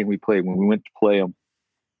last game we played, when we went to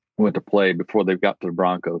play before they got to the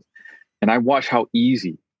Broncos. And I watched how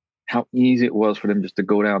easy it was for them just to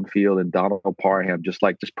go downfield, and Donald Parham just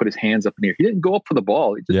put his hands up in the air. He didn't go up for the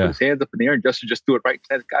ball. He just put his hands up in the air, and Justin just threw it right.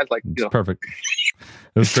 And guys like, it's perfect.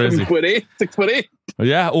 It was crazy. 6'8".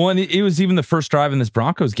 Yeah. Well, and it was even the first drive in this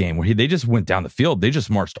Broncos game where they just went down the field. They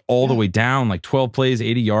just marched all the way down, like 12 plays,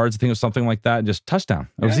 80 yards. I think it was something like that. Just touchdown.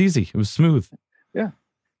 It was easy. It was smooth. Yeah.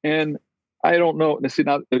 And I don't know. See,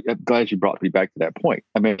 now I'm glad you brought me back to that point.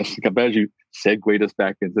 I mean, I'm glad you segued us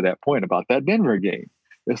back into that point about that Denver game.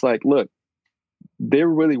 It's like, look, there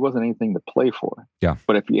really wasn't anything to play for. Yeah.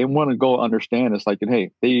 But if you want to go understand, it's like,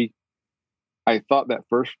 hey, I thought that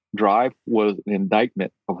first drive was an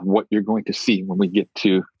indictment of what you're going to see when we get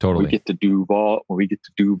to Duval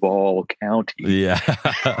County. Yeah.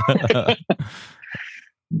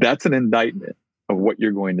 That's an indictment of what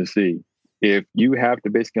you're going to see. If you have to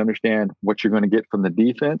basically understand what you're going to get from the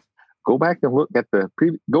defense, go back and look at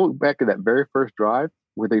go back to that very first drive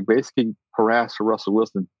where they basically harassed Russell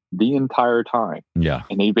Wilson the entire time. Yeah.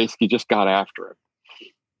 And they basically just got after him.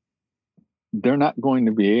 They're not going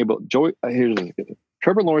to be able.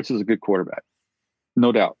 Trevor Lawrence is a good quarterback,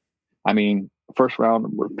 no doubt. I mean, first round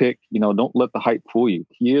pick. Don't let the hype fool you.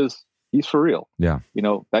 He's for real. Yeah.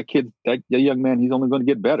 That kid, that young man, he's only going to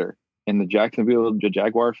get better. And the Jacksonville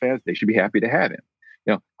Jaguar fans, they should be happy to have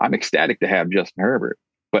him. I'm ecstatic to have Justin Herbert,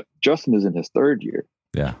 but Justin is in his third year.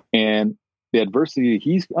 Yeah. And the adversity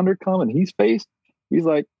he's undercome and he's faced, he's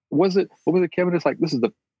like, what was it, Kevin? It's like, this is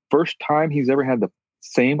the first time he's ever had the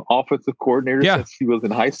same offensive coordinator since he was in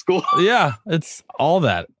high school. Yeah, it's all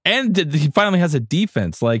that. And he finally has a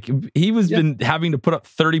defense. Like he been having to put up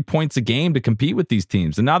 30 points a game to compete with these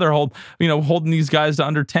teams. And now they're holding these guys to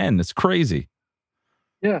under 10. It's crazy.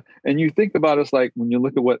 Yeah. And you think about it, it's like when you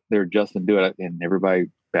look at what they're adjusting to it, and everybody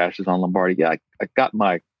bashes on Lombardi. Yeah, I got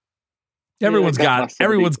my everyone's got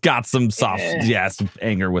some soft some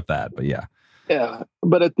anger with that. But yeah. Yeah,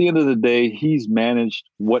 but at the end of the day, he's managed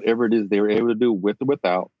whatever it is they were able to do with or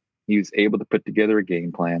without. He was able to put together a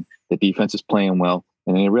game plan. The defense is playing well.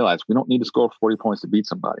 And then they realized we don't need to score 40 points to beat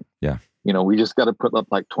somebody. Yeah. We just got to put up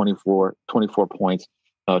like 24 points,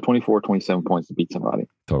 27 points to beat somebody.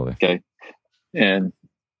 Totally. Okay. And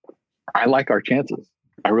I like our chances.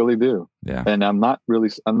 I really do. Yeah. And I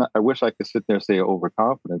wish I could sit there and say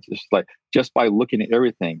overconfidence. It's like just by looking at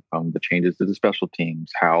everything from the changes to the special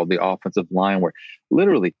teams, how the offensive line work,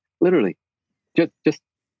 literally, just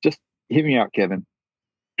hear me out, Kevin.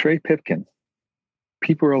 Trey Pipkins.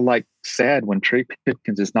 People are like sad when Trey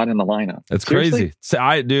Pipkins is not in the lineup. It's crazy.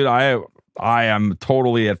 I am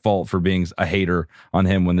totally at fault for being a hater on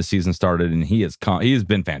him when the season started, and he has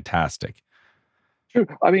been fantastic. True.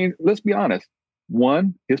 I mean, let's be honest.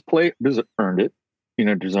 One, his play earned it,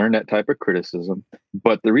 deserved that type of criticism.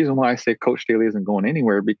 But the reason why I say Coach Staley isn't going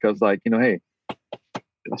anywhere because, hey,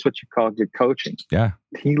 that's what you call good coaching. Yeah.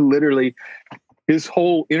 He literally, his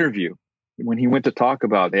whole interview, when he went to talk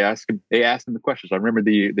about, they asked him the questions. I remember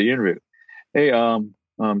the interview. Hey, is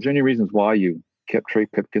there any reasons why you kept Trey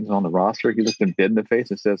Pipkins on the roster? He looked him dead in the face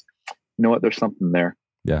and says, "You know what? There's something there."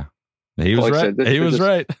 Yeah, he was right. He was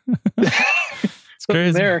right. It's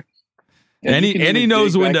crazy. There. And he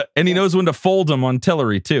knows when to fold him on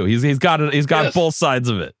Tillery too. He's got both sides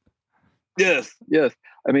of it. Yes.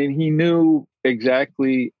 I mean, he knew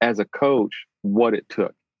exactly as a coach what it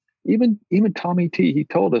took. Even Tommy T, he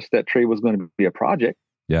told us that Trey was going to be a project.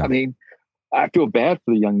 Yeah. I mean, I feel bad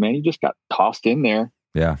for the young man. He just got tossed in there.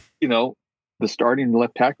 Yeah. The starting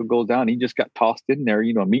left tackle goes down. He just got tossed in there.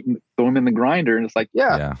 Throw him in the grinder, and it's like,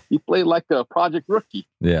 he played like a project rookie.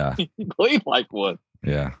 Yeah. He played like one.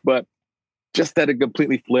 Yeah. But just that it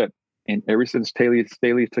completely flipped. And ever since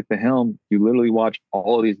Staley took the helm, you literally watch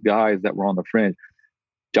all of these guys that were on the fringe.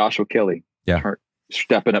 Joshua Kelly,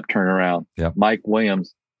 stepping up, turn around. Yep. Mike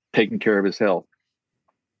Williams taking care of his health.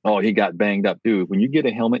 Oh, he got banged up, dude. When you get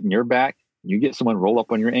a helmet in your back, you get someone roll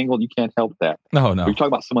up on your ankle, you can't help that. No. You're talking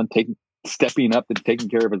about someone stepping up and taking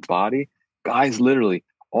care of his body. Guys, literally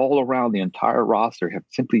all around the entire roster have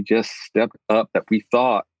simply just stepped up that we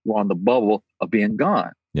thought were on the bubble of being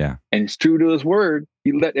gone. Yeah. And it's true to his word.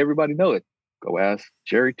 He let everybody know it. Go ask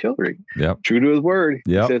Jerry Tillery. Yep. True to his word.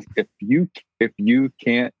 Yep. He says, if you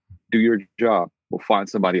can't do your job, we'll find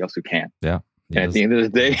somebody else who can. Yeah. And at the end of the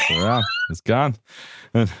day, it's gone.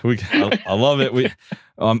 I love it.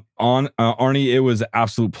 Arnie, it was an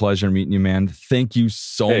absolute pleasure meeting you, man. Thank you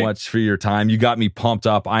so much for your time. You got me pumped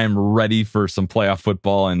up. I am ready for some playoff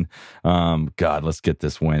football, and God, let's get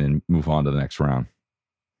this win and move on to the next round.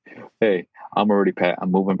 Hey, I'm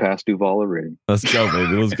moving past Duval already. Let's go,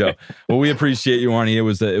 baby. Let's go. Well, we appreciate you, Arnie. It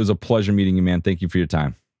was a pleasure meeting you, man. Thank you for your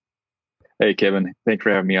time. Hey, Kevin. Thanks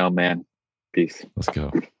for having me on, man. Peace. Let's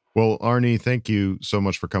go. Well, Arnie, thank you so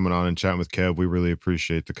much for coming on and chatting with Kev. We really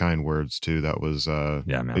appreciate the kind words too. That was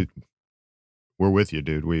man. We're with you,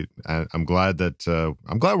 dude. I'm glad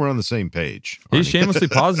we're on the same page. Arnie. He's shamelessly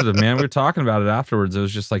positive, man. We were talking about it afterwards. It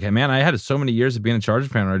was just like, hey, man, I had so many years of being a Charger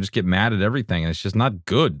fan where I just get mad at everything, and it's just not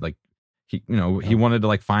good. Like he wanted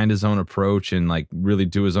to find his own approach and really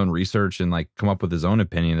do his own research and come up with his own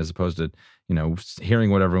opinion as opposed to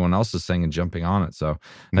hearing what everyone else is saying and jumping on it. So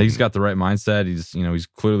he's got the right mindset. He's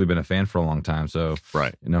clearly been a fan for a long time. So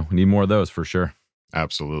right, we need more of those for sure.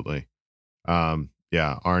 Absolutely. Yeah,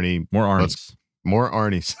 Arnie. More Arnies. More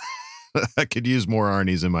Arnies. I could use more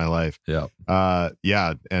Arnie's in my life. Yeah.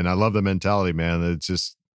 Yeah. And I love the mentality, man. It's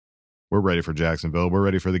just, we're ready for Jacksonville. We're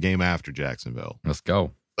ready for the game after Jacksonville. Let's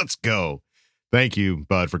go. Let's go. Thank you,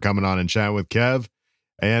 Bud, for coming on and chatting with Kev.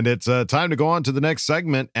 And it's time to go on to the next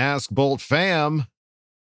segment, Ask Bolt Fam.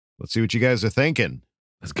 Let's see what you guys are thinking.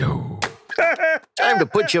 Let's go. Time to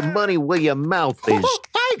put your money where your mouth is.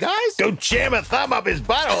 Hi, guys. Don't jam a thumb up his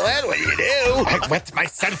butthole. That's what you do. I wet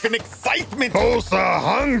myself in excitement. Oh, so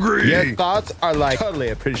hungry. Your thoughts are like totally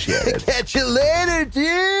appreciated. Catch you later, dude.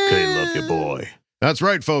 Okay, love you, boy. That's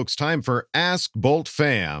right, folks. Time for Ask Bolt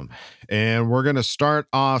Fam. And we're going to start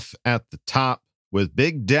off at the top with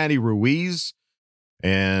Big Daddy Ruiz.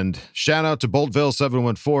 And shout out to Boltville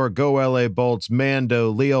 714, Go LA Bolts, Mando,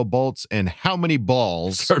 Leo Bolts, and How Many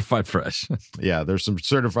Balls. Certified fresh. Yeah, there's some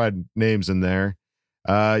certified names in there.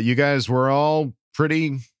 You guys were all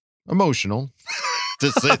pretty emotional,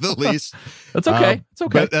 to say the least. That's okay. It's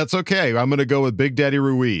okay. But that's okay. I'm going to go with Big Daddy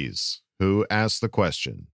Ruiz, who asked the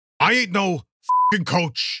question. I ain't no f***ing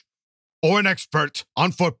coach or an expert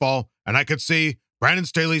on football, and I could see Brandon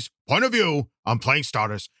Staley's point of view on playing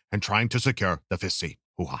starters and trying to secure the 5th seed.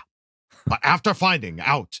 Hoo-ha. But after finding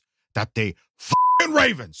out that the f***ing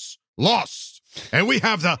Ravens lost and we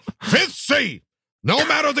have the 5th seed, no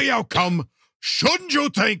matter the outcome, shouldn't you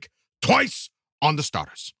think twice on the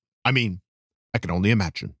starters? I mean, I can only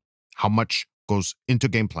imagine how much goes into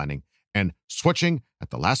game planning, and switching at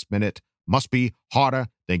the last minute must be harder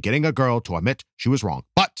than getting a girl to admit she was wrong.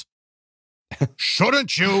 But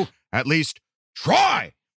shouldn't you at least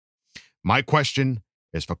try? My question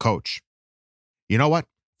is for Coach. You know what? F***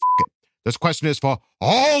 it. This question is for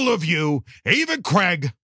all of you, even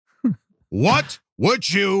Craig. What would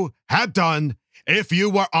you have done if you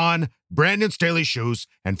were on Brandon Staley's shoes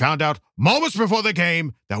and found out moments before the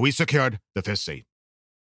game that we secured the 5th seed?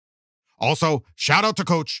 Also, shout out to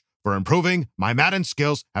Coach for improving my Madden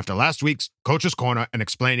skills after last week's Coach's Corner and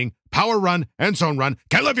explaining power run and zone run.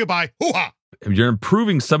 Can't live you by. Hoo-ha! You're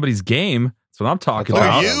improving somebody's game. That's what I'm talking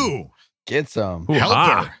about. You. Get some.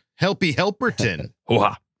 Helper. Helpy Helperton.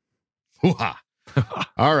 Hoo-ha. Hoo-ha.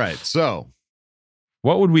 All right, so.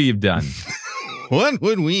 What would we have done? What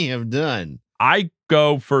would we have done? I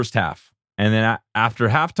go first half. And then after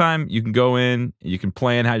halftime, you can go in, you can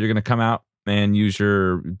plan how you're going to come out and use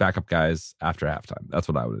your backup guys after halftime. That's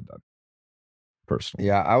what I would have done. Personally.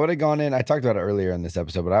 Yeah, I would have gone in. I talked about it earlier in this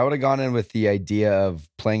episode, but I would have gone in with the idea of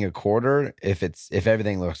playing a quarter if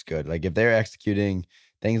everything looks good. Like if they're executing,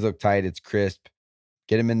 things look tight, it's crisp,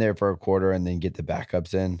 get them in there for a quarter and then get the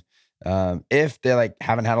backups in. If they like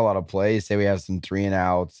haven't had a lot of plays, say we have some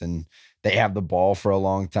 3-and-outs and they have the ball for a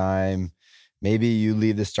long time, maybe you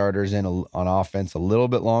leave the starters in on offense a little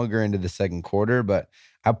bit longer into the second quarter. But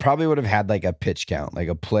I probably would have had like a pitch count, like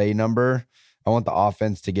a play number. I want the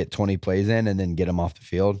offense to get 20 plays in and then get them off the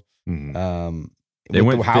field. Mm-hmm.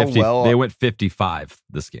 They went 55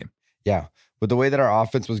 this game. Yeah. With the way that our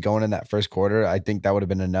offense was going in that first quarter, I think that would have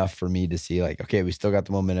been enough for me to see like, okay, we still got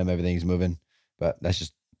the momentum. Everything's moving. But that's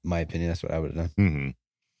just my opinion. That's what I would have done. Mm-hmm.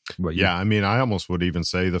 But yeah, I mean, I almost would even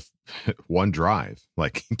say the one drive,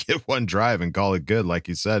 like get one drive and call it good. Like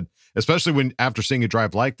you said, especially when after seeing a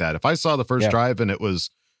drive like that, if I saw the first drive and it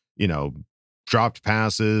was, dropped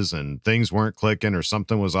passes and things weren't clicking or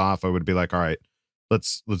something was off, I would be like, all right,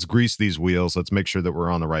 let's grease these wheels. Let's make sure that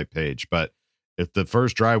we're on the right page. But if the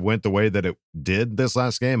first drive went the way that it did this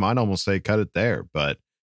last game, I'd almost say cut it there. But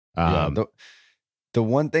the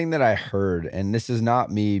one thing that I heard, and this is not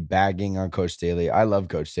me bagging on Coach Staley. I love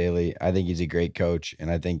Coach Staley. I think he's a great coach, and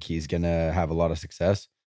I think he's going to have a lot of success.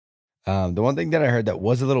 The one thing that I heard that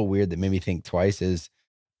was a little weird that made me think twice is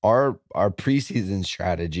our preseason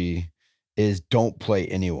strategy is don't play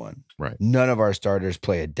anyone. Right. None of our starters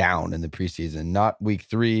play a down in the preseason. Not week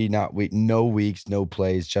 3, no weeks, no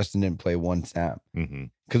plays. Justin didn't play one snap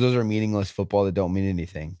because those are meaningless football that don't mean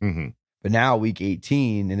anything. Mm-hmm. But now week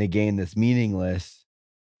 18 in a game that's meaningless,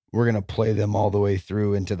 we're going to play them all the way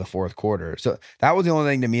through into the fourth quarter. So that was the only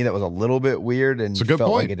thing to me that was a little bit weird and it's a good felt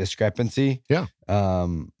point. like a discrepancy. Yeah.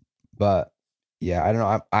 But yeah, I don't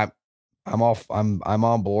know. I'm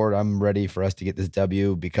on board. I'm ready for us to get this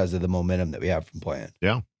W because of the momentum that we have from playing.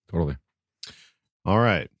 Yeah, totally. All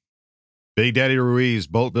right. Big Daddy Ruiz,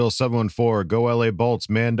 Boltville 714, Go LA Bolts,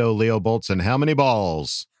 Mando, Leo Bolts, and How Many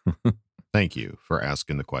Balls? Thank you for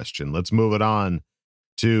asking the question. Let's move it on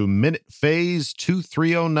to Minute Phase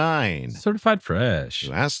 2309. Certified fresh.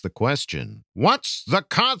 Ask the question. What's the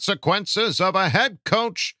consequences of a head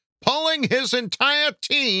coach pulling his entire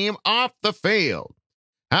team off the field?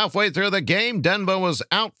 Halfway through the game, Denver was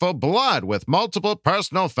out for blood with multiple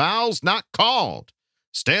personal fouls not called.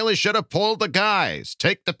 Staley should have pulled the guys.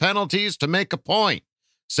 Take the penalties to make a point.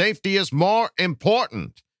 Safety is more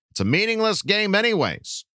important. It's a meaningless game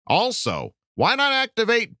anyways. Also, why not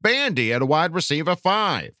activate Bandy at a wide receiver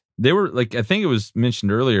 5? They were like, I think it was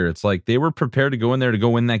mentioned earlier, it's like they were prepared to go in there to go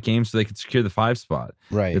win that game so they could secure the 5 spot.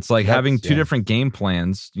 Right. It's like having two different game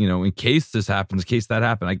plans, in case this happens, in case that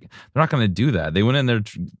happened. They're not going to do that. They went in there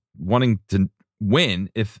wanting to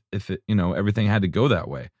win if it, everything had to go that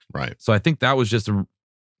way. Right. So I think that was just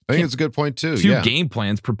I think it's a good point too. Game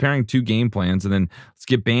plans, preparing 2 game plans, and then let's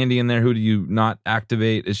get Bandy in there. Who do you not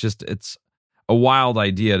activate? It's a wild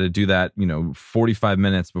idea to do that, 45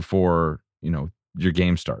 minutes before, your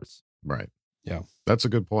game starts. Right. Yeah. That's a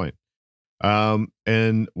good point.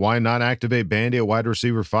 And why not activate Bandy at wide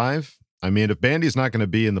receiver 5? I mean, if Bandy's not going to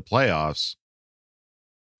be in the playoffs,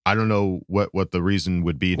 I don't know what the reason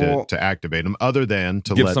would be to activate him other than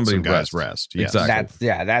to let some guys rest. Yes. Exactly.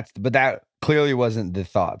 But that clearly wasn't the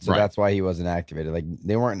thought. So Right. that's why he wasn't activated. Like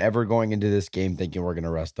they weren't ever going into this game thinking we're going to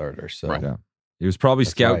rest starters. So Yeah. He was probably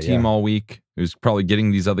scout team all week. He was probably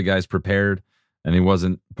getting these other guys prepared, and he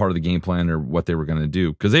wasn't part of the game plan or what they were going to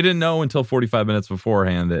do because they didn't know until 45 minutes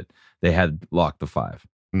beforehand that they had locked the 5.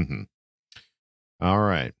 Mm-hmm. All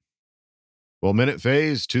right. Well, Minute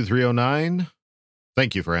Phase 2309.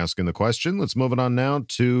 Thank you for asking the question. Let's move it on now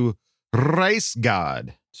to Rice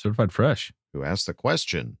God. Certified Fresh. Who asked the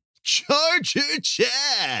question. Charger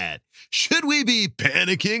Chad, should we be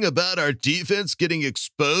panicking about our defense getting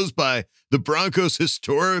exposed by the Broncos'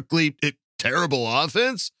 historically terrible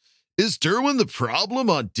offense? Is Derwin the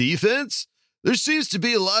problem on defense? There seems to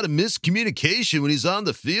be a lot of miscommunication when he's on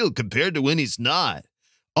the field compared to when he's not.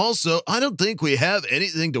 Also, I don't think we have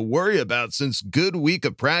anything to worry about since good week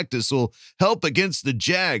of practice will help against the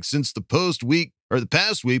Jags since the past week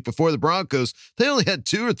before the Broncos, they only had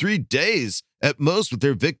 2 or 3 days at most with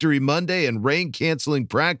their Victory Monday and rain-canceling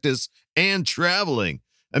practice and traveling.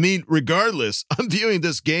 I mean, regardless, I'm viewing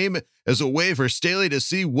this game as a way for Staley to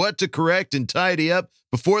see what to correct and tidy up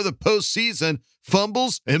before the postseason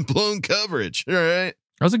fumbles and blown coverage. All right.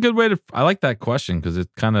 That was a good way I like that question because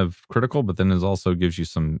it's kind of critical, but then it also gives you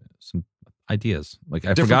some ideas. Like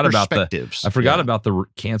I forgot about the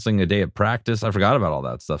canceling a day of practice. I forgot about all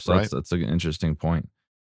that stuff. So that's an interesting point.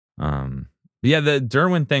 The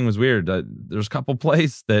Derwin thing was weird. There's a couple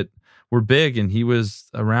plays that were big and he was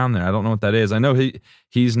around there. I don't know what that is. I know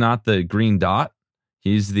he's not the green dot.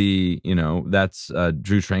 He's the, that's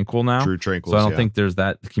Drew Tranquil now. Drew Tranquil. So I don't think there's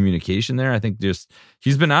that communication there. I think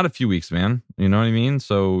he's been out a few weeks, man. You know what I mean?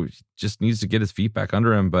 So he just needs to get his feet back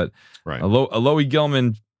under him. But Alohi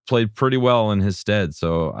Gilman played pretty well in his stead.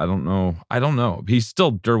 So I don't know. He's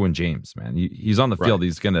still Derwin James, man. He's on the field.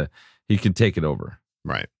 He can take it over.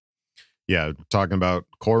 Right. Yeah. Talking about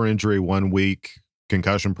core injury 1 week,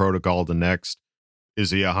 concussion protocol the next. Is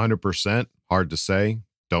he 100%? Hard to say.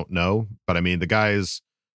 Don't know. But I mean, the guy is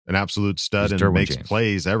an absolute stud and makes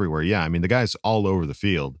plays everywhere. Yeah. I mean, the guy's all over the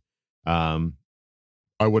field. I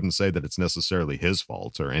wouldn't say that it's necessarily his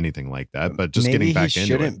fault or anything like that, but just getting back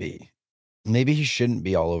into it. Maybe he shouldn't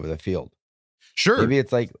be all over the field. Sure. Maybe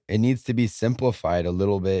it's like it needs to be simplified a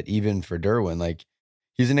little bit, even for Derwin. Like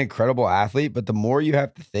he's an incredible athlete, but the more you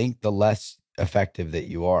have to think, the less effective that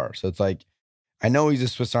you are. So it's like, I know he's a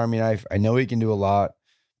Swiss Army knife. I know he can do a lot,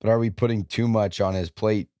 but are we putting too much on his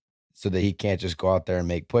plate so that he can't just go out there and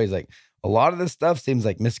make plays? Like a lot of this stuff seems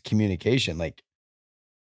like miscommunication. Like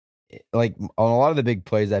on a lot of the big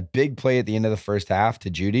plays, that big play at the end of the first half to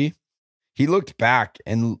Judy, he looked back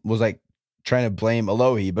and was like trying to blame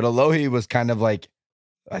Alohi, but Alohi was kind of like,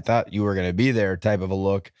 I thought you were going to be there type of a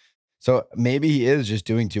look. So maybe he is just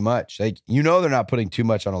doing too much. Like, they're not putting too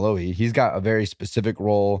much on Alohi. He's got a very specific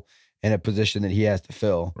role in a position that he has to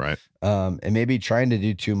fill. Right. And maybe trying to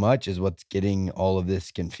do too much is what's getting all of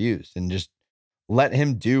this confused, and just let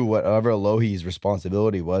him do whatever Alohi's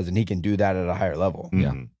responsibility was. And he can do that at a higher level. Mm-hmm.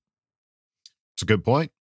 Yeah. It's a good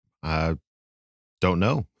point. Don't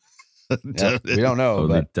know. Yeah, we don't know.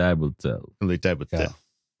 Only time will tell. Only time will tell.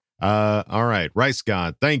 All right. Rice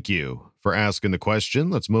God, thank you for asking the question.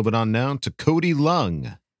 Let's move it on now to Cody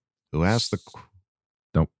Lung, who asked the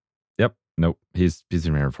Nope. He's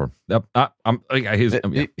in here for. Yep. But who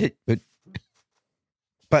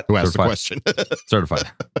asked the question?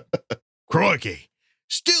 Certified. Crikey.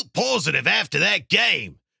 Still positive after that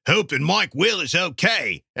game. Hoping Mike Will is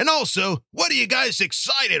okay. And also, what are you guys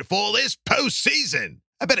excited for this postseason?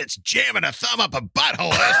 I bet it's jamming a thumb up a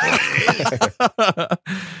butthole. That's what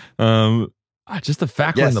it is. Just the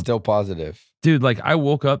fact we're still positive. Dude, like I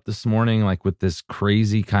woke up this morning like with this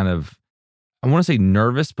crazy kind of, I want to say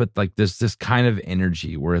nervous, but like this kind of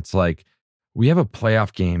energy where it's like we have a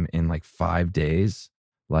playoff game in like 5 days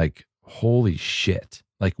like, holy shit.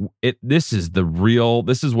 Like this is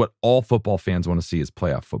what all football fans want to see is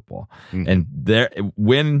playoff football. And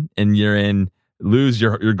win and you're in, lose,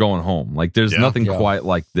 you're going home. Like there's nothing quite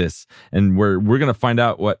like this. And we're going to find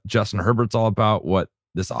out what Justin Herbert's all about, what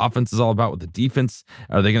this offense is all about, what the defense,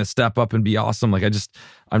 are they going to step up and be awesome? Like I'm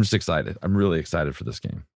just excited. I'm really excited for this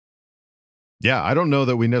game. Yeah. I don't know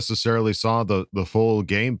that we necessarily saw the full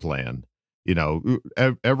game plan. You know,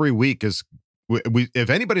 every week is, if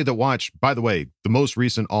anybody that watched, by the way, the most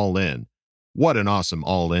recent All In, what an awesome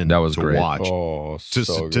All In that was to great. watch. Oh,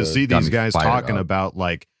 to see these guys talking about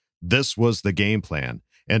like this was the game plan,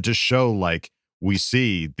 and to show like we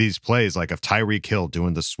see these plays like of Tyreek Hill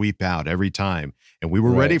doing the sweep out every time, and we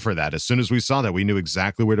were ready for that. As soon as we saw that, we knew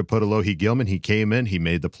exactly where to put Alohi Gilman. He came in, he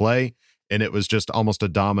made the play, and it was just almost a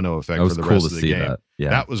domino effect for the rest of the game.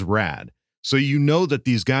 That was rad. So you know that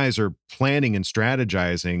these guys are planning and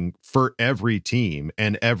strategizing for every team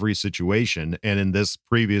and every situation. And in this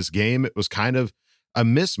previous game, it was kind of a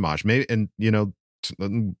mismatch. Maybe, and you know,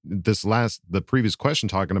 the previous question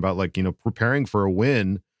talking about like, you know, preparing for a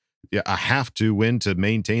win, a have to win to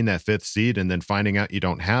maintain that 5th seed, and then finding out you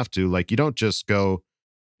don't have to. Like, you don't just go,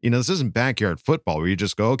 you know, this isn't backyard football where you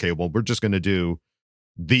just go, okay, well, we're just going to do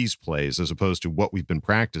these plays as opposed to what we've been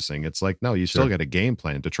practicing. It's like, no, you still got a game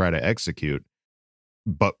plan to try to execute,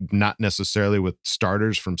 but not necessarily with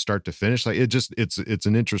starters from start to finish. Like it's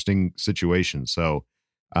an interesting situation. So,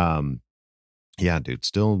 yeah, dude,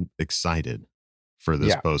 still excited for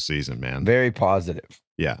this postseason, man. Very positive.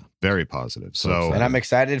 Yeah, very positive. So, and I'm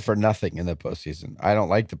excited for nothing in the postseason. I don't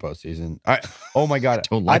like the postseason. Oh my God.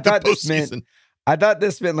 I thought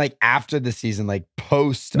this meant like after the season, like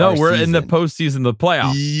post. No, we're in the postseason, the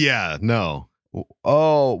playoffs. Yeah, no.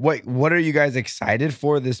 Oh, wait, what are you guys excited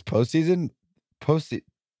for this postseason?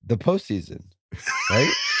 The postseason,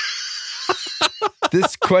 right?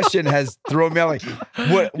 This question has thrown me out. Like,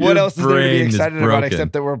 what else is there to be excited about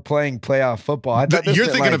except that we're playing playoff football? I thought you're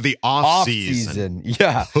thinking of the off season.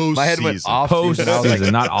 Yeah, my head went off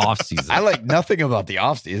season, not off season. I like nothing about the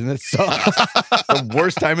off season. It sucks. It's the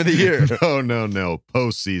worst time of the year. No,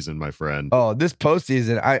 postseason, my friend. Oh, this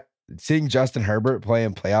postseason, seeing Justin Herbert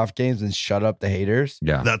playing playoff games and shut up the haters.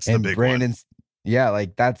 Yeah, that's the big one. Yeah,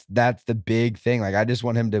 like that's the big thing. Like I just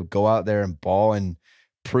want him to go out there and ball and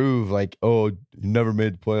prove like, oh, you never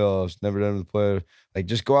made the playoffs, never done the playoffs. Like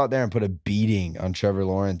just go out there and put a beating on Trevor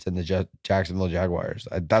Lawrence and the Jacksonville Jaguars.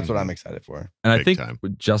 That's what I'm excited for. And I think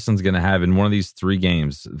Justin's going to have in one of these 3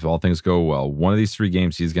 games, if all things go well, one of these 3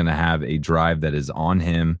 games, he's going to have a drive that is on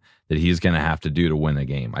him that he's going to have to do to win a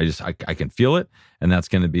game. I can feel it. And that's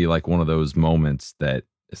going to be like one of those moments that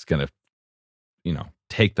is going to, you know,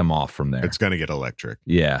 take them off from there. It's going to get electric.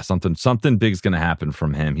 Yeah, something big's going to happen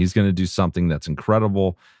from him. He's going to do something that's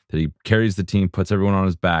incredible, that he carries the team, puts everyone on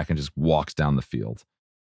his back, and just walks down the field.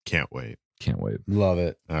 Can't wait. Love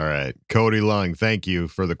it. All right. Cody Lung, thank you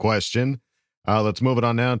for the question. Let's move it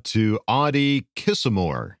on now to Audie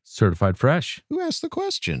Kissamore. Certified Fresh. Who asked the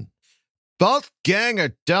question? Both gang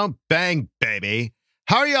or don't bang, baby.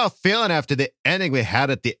 How are y'all feeling after the ending we had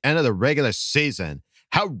at the end of the regular season?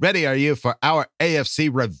 How ready are you for our AFC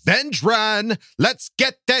revenge run? Let's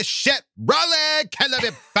get this shit rolling. I love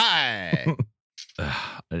you. Bye.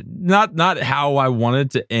 Not how I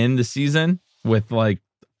wanted to end the season with like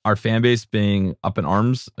our fan base being up in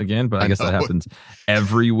arms again, but I guess that happens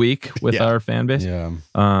every week with our fan base. Yeah.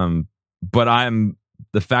 But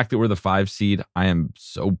the fact that we're the 5 seed, I am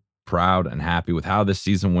so proud and happy with how this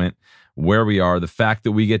season went, where we are, the fact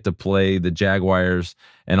that we get to play the Jaguars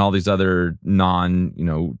and all these other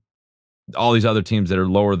all these other teams that are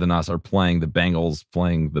lower than us are playing the Bengals,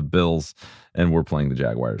 playing the Bills, and we're playing the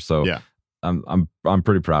Jaguars. So yeah, I'm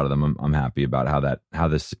pretty proud of them. I'm happy about how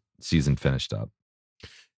this season finished up.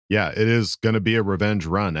 Yeah, it is going to be a revenge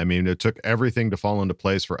run. I mean, it took everything to fall into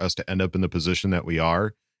place for us to end up in the position that we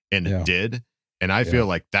are, and it did. And I feel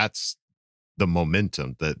like that's the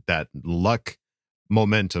momentum, that luck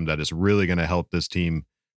momentum that is really going to help this team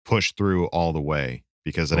push through all the way,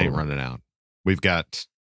 because it ain't running out. We've got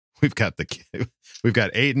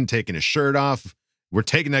Aiden taking his shirt off. We're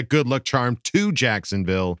taking that good luck charm to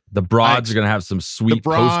Jacksonville. The broads are going to have some sweet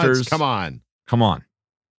posters. Come on. I'm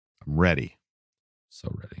ready.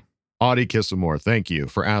 So ready. Audie Kissamore, thank you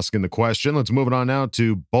for asking the question. Let's move it on now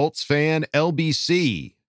to Bolts fan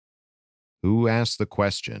LBC, who asked the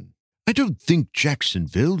question. I don't think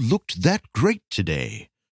Jacksonville looked that great today.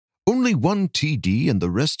 Only 1 TD and the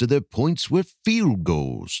rest of their points were field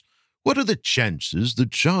goals. What are the chances the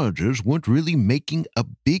Chargers weren't really making a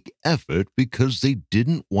big effort because they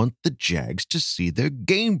didn't want the Jags to see their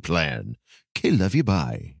game plan? Love you,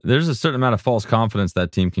 bye. There's a certain amount of false confidence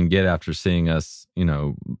that team can get after seeing us,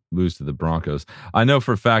 lose to the Broncos. I know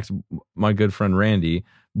for a fact, my good friend Randy,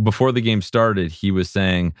 before the game started, he was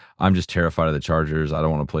saying, I'm just terrified of the Chargers. I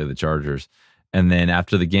don't want to play the Chargers. And then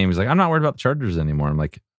after the game, he's like, I'm not worried about the Chargers anymore. I'm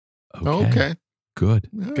like, okay. Good.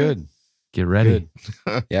 Get ready.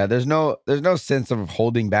 Good. Yeah, there's no sense of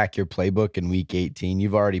holding back your playbook in week 18.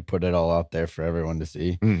 You've already put it all out there for everyone to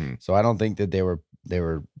see. Mm-hmm. So I don't think that they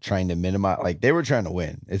were trying to minimize, like they were trying to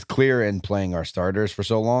win. It's clear in playing our starters for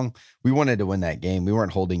so long. We wanted to win that game. We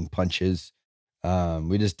weren't holding punches.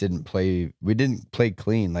 We just didn't play. We didn't play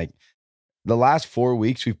clean. Like the last 4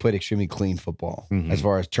 weeks, we've played extremely clean football as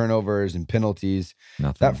far as turnovers and penalties.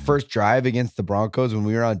 That first drive against the Broncos when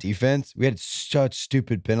we were on defense, we had such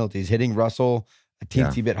stupid penalties. Hitting Russell a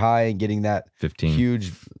teensy bit high and getting that 15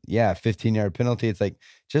 huge, 15-yard penalty. It's like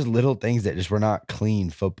just little things that just were not clean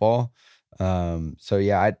football. So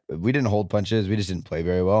we didn't hold punches. We just didn't play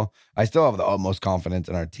very well. I still have the utmost confidence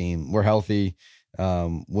in our team. We're healthy.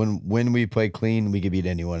 When we play clean, we could beat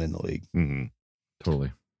anyone in the league. Mm-hmm.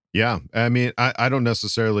 Totally. Yeah. I mean, I don't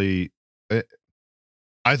necessarily,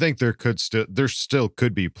 I think there still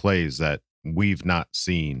could be plays that we've not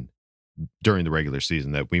seen during the regular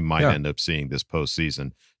season that we might end up seeing this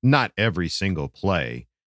postseason. Not every single play,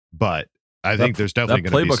 but I think there's definitely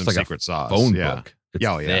going to be some secret sauce. Phone book. It's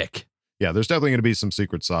thick. Yeah, there's definitely going to be some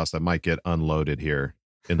secret sauce that might get unloaded here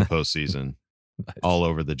in the postseason, all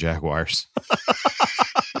over the Jaguars.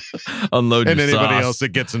 Unload and your anybody sauce. else that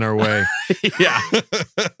gets in our way. Yeah.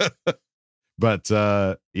 But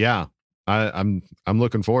I'm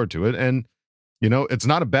looking forward to it, and it's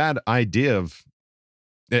not a bad idea of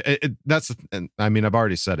it. I mean, I've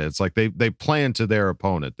already said it. It's like they plan to their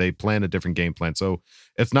opponent. They plan a different game plan, so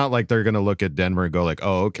it's not like they're going to look at Denver and go like,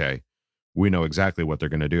 "Oh, okay, we know exactly what they're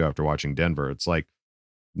going to do after watching Denver." It's like,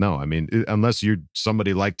 no, I mean, unless you're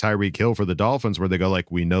somebody like Tyreek Hill for the Dolphins, where they go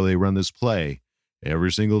like, we know they run this play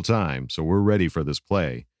every single time, so we're ready for this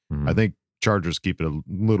play. Mm-hmm. I think Chargers keep it a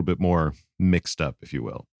little bit more mixed up, if you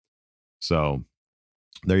will. So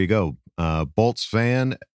there you go. Bolts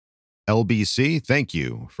fan LBC, thank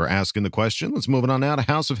you for asking the question. Let's move it on now to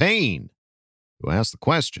House of Hain, who asked the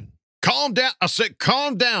question. Calm down. I said,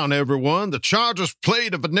 calm down, everyone. The Chargers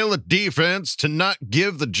played a vanilla defense to not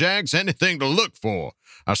give the Jags anything to look for.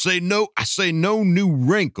 I say no new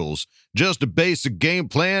wrinkles, just a basic game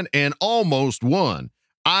plan and almost won.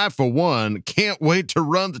 I, for one, can't wait to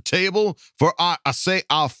run the table for our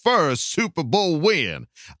first Super Bowl win.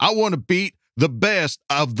 I want to beat the best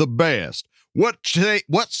of the best. What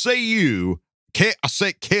say you?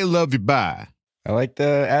 Love you, bye. I like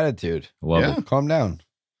the attitude. Love it. Calm down.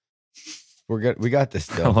 We're good. We got this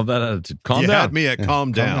still. I love that attitude. Calm down. You had me at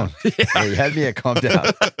calm down. Yeah, you had me at calm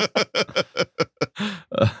down.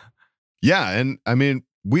 Yeah, and I mean,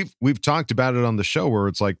 we've talked about it on the show where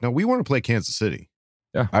it's like, no, we want to play Kansas City.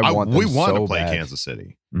 Yeah, we want so to play bad. Kansas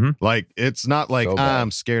City. Mm-hmm. Like, it's not like So bad.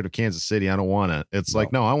 I'm scared of Kansas City. I don't want to. It's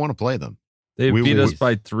like, no, I want to play them. They beat us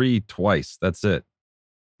by 3 twice. That's it.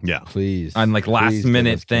 Yeah, please. On like last Please minute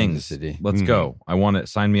give us Kansas things. City. Let's go. I want it.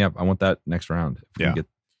 Sign me up. I want that next round.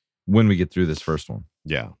 When we get through this first one.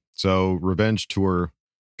 Yeah. So revenge tour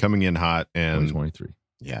coming in hot, and 2023.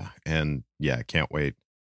 Yeah, and can't wait.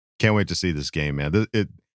 Can't wait to see this game, man. It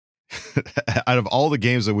out of all the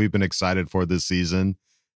games that we've been excited for this season,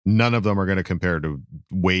 none of them are going to compare to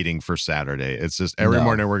waiting for Saturday. It's just every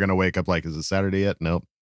morning we're going to wake up like, is it Saturday yet? Nope.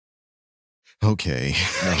 Okay,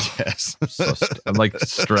 I guess. I'm like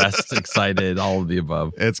stressed, excited, all of the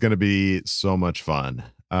above. It's going to be so much fun.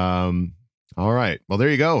 All right. Well, there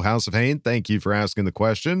you go. House of Hain, thank you for asking the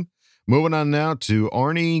question. Moving on now to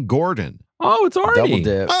Arnie Gordon. Oh, it's Arnie. Double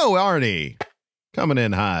dip. Oh, Arnie. Coming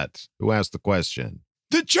in hot. Who asked the question?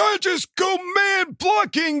 The Chargers go man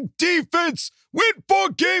blocking defense, win 4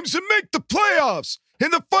 games and make the playoffs.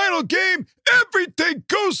 In the final game, everything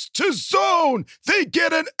goes to zone. They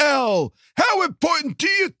get an L. How important do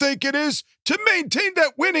you think it is to maintain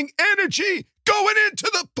that winning energy going into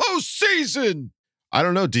the postseason? I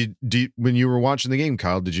don't know. When you were watching the game,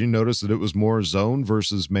 Kyle, did you notice that it was more zone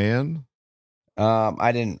versus man?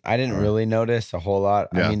 I didn't really notice a whole lot.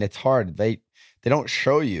 Yeah. I mean, it's hard. They don't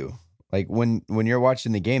show you. Like when you're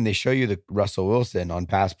watching the game, they show you the Russell Wilson on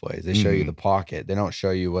pass plays. They show you the pocket. They don't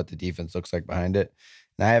show you what the defense looks like behind it.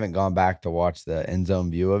 And I haven't gone back to watch the end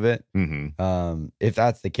zone view of it. If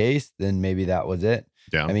that's the case, then maybe that was it.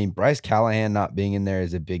 Yeah. I mean, Bryce Callahan not being in there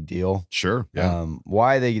is a big deal. Sure. Yeah.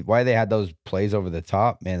 Why they had those plays over the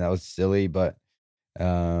top, man, that was silly. But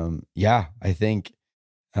Yeah, I think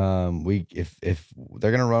if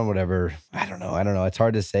they're gonna run whatever, I don't know. It's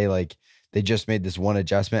hard to say. Like they just made this one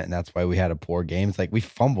adjustment, and that's why we had a poor game. It's like we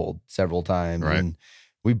fumbled several times, Right. and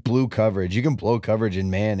we blew coverage. You can blow coverage in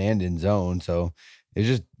man and in zone, so it's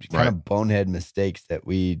just kind of bonehead mistakes that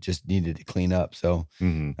we just needed to clean up. So,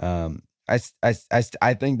 I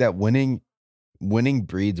think that winning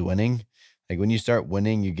breeds winning. Like when you start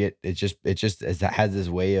winning, it has this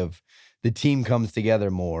way of the team comes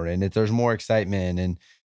together more, and there's more excitement. And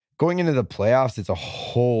going into the playoffs, it's a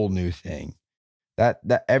whole new thing.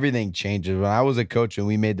 That everything changes. When I was a coach and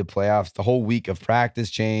we made the playoffs, the whole week of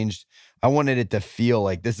practice changed. I wanted it to feel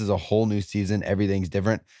like this is a whole new season. Everything's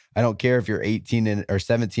different. I don't care if you're 18 or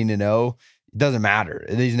 17-0. It doesn't matter.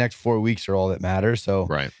 These next 4 weeks are all that matter. So,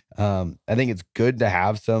 I think it's good to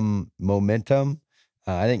have some momentum.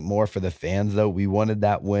 I think more for the fans, though. We wanted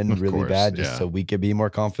that win really bad just so we could be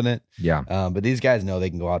more confident. Yeah. But these guys know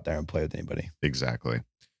they can go out there and play with anybody. Exactly.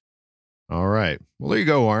 All right. Well, there you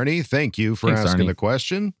go, Arnie. Thank you for asking the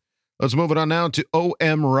question. Let's move it on now to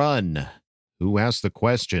OM Run, who asked the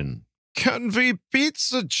question. Can we beat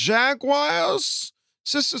the Jaguars?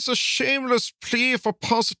 This is a shameless plea for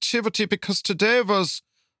positivity because today was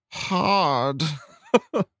hard.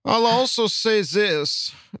 I'll also say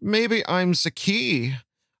this. Maybe I'm the key.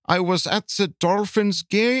 I was at the Dolphins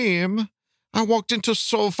game. I walked into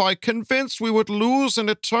SoFi convinced we would lose, and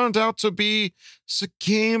it turned out to be the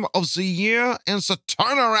game of the year and the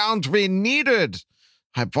turnaround we needed.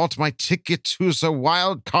 I bought my ticket to the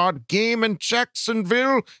wild card game in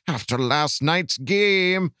Jacksonville after last night's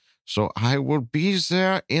game, so I will be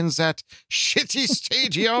there in that shitty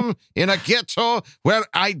stadium in a ghetto where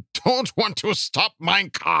I don't want to stop my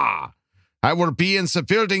car. I will be in the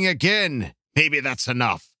building again. Maybe that's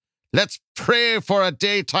enough. Let's pray for a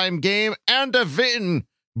daytime game and a win.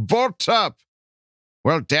 Bolt up.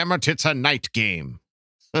 Well, damn it, it's a night game.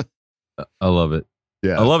 I love it.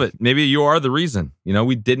 Yeah, I love it. Maybe you are the reason. You know,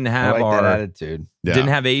 we didn't have that attitude. Didn't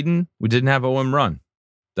have Aiden. We didn't have OM Run.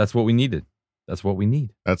 That's what we needed. That's what we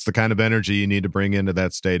need. That's the kind of energy you need to bring into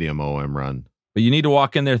that stadium, OM Run. But you need to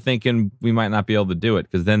walk in there thinking we might not be able to do it,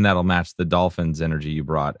 because then that'll match the Dolphins' energy you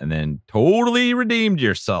brought, and then totally redeemed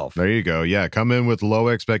yourself. There you go. Yeah, come in with low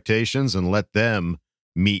expectations and let them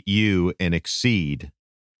meet you and exceed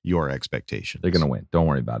your expectations. They're going to win. Don't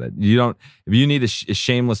worry about it. You don't. If you need a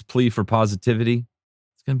shameless plea for positivity,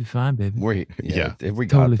 it's going to be fine, baby. We got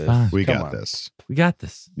totally this. fine. We got this. We got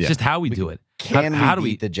this. Yeah. It's just how we do it. How do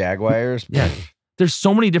we beat the Jaguars? Yeah. There's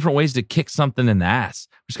so many different ways to kick something in the ass.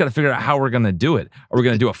 We just got to figure out how we're going to do it. Are we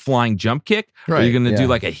going to do a flying jump kick? Are you going to do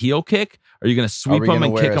like a heel kick? Are you going to sweep them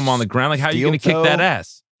and kick them on the ground? Like, how are you going to kick that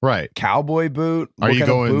ass? Right. Cowboy boot? What kind of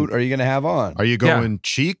boot are you going to have on? Are you going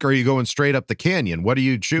cheek or are you going straight up the canyon? What are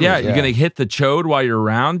you choosing? Yeah, you're going to hit the chode while you're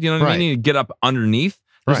around. You know what I mean? You get up underneath.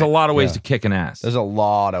 There's a lot of ways to kick an ass. There's a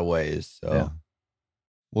lot of ways. So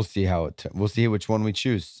we'll see we'll see which one we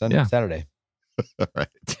choose Saturday. All right.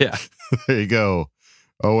 Yeah. There you go.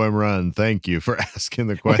 OM Run, thank you for asking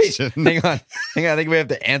the question. Wait, hang on. I think we have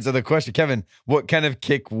to answer the question. Kevin, what kind of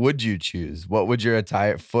kick would you choose? What would your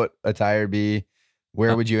foot attire be?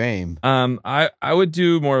 Where would you aim? I would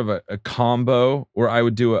do more of a combo where I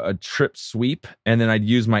would do a trip sweep, and then I'd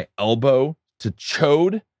use my elbow to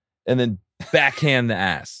chode and then backhand the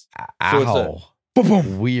ass. Ow. So it's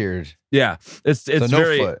boom. Weird. Yeah. It's no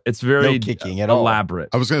very foot. It's very no kicking at all. elaborate.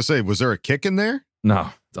 I was going to say, was there a kick in there? No,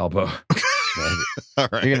 it's elbow. All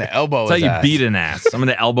right. You're going to elbow That's his how you ass. beat an ass. I'm going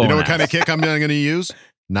to elbow You know an what kind of ass. kick I'm going to use?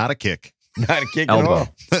 Not a kick. Not a kick Elbow.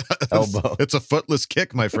 at all. Elbow. It's a footless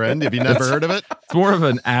kick, my friend. Have you never heard of it? It's more of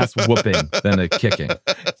an ass whooping than a kicking.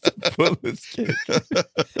 Footless kick.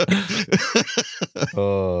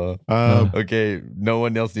 Okay, no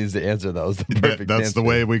one else needs to answer those. The perfect That's answer. the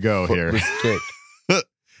way we go here. Footless kick.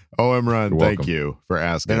 OM Run, You're thank welcome. you for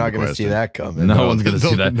asking. They're not going to see that coming. No one's going to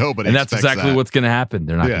see that. Nobody and that's expects exactly that. what's going to happen.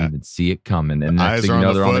 They're not going Yeah. to even see it coming. And next Eyes thing are you know,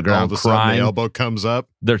 on the they're on the foot, all ground of a sudden crying. the elbow comes up.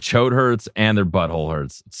 Their chode hurts and their butthole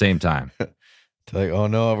hurts at the same time. They're like, oh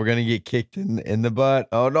no, we're gonna get kicked in the butt.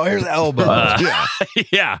 Oh no, here's the elbow. Yeah.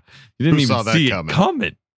 Yeah. You didn't Who even saw that see coming? it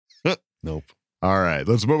coming. Nope. All right,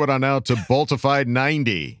 let's move it on now to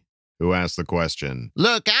Boltified90, who asked the question.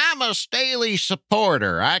 Look, I'm a Staley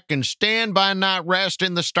supporter. I can stand by not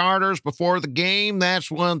resting the starters before the game. That's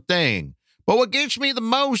one thing. But what gets me the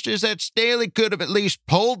most is that Staley could have at least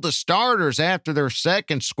pulled the starters after their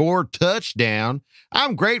second scored touchdown.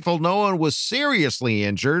 I'm grateful no one was seriously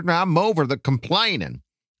injured, and I'm over the complaining.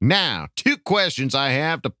 Now, 2 questions I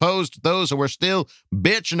have to pose to those who are still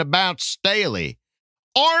bitching about Staley.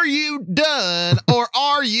 Are you done or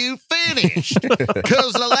are you finished.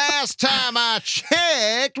 Because the last time I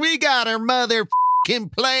checked, we got our motherfucking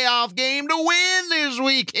playoff game to win this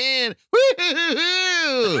weekend.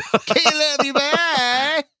 Woo-hoo-hoo-hoo. Can't love you,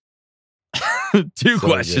 bye. Two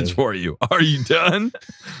questions for you. Are you done?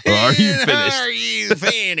 Or are you finished? Are you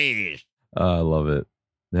finished? I love it.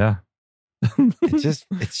 Yeah.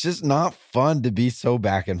 It's just not fun to be so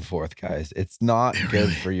back and forth, guys. It's not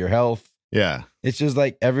good for your health. Yeah. It's just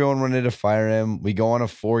like everyone wanted to fire him. We go on a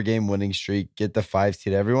 4-game winning streak, get the 5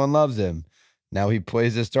 seed. Everyone loves him. Now he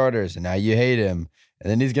plays the starters, and now you hate him. And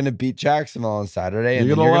then he's going to beat Jacksonville on Saturday, and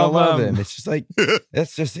you're going to love him. It's just like,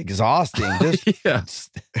 that's just exhausting.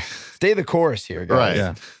 Just stay the course here, guys. Right.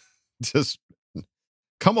 Yeah. Just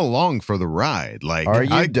come along for the ride. Like, are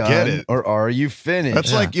you done get it. or are you finished?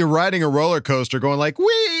 That's like you're riding a roller coaster going like,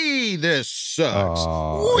 wee, this sucks.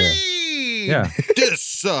 Wee, this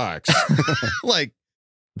sucks. Like,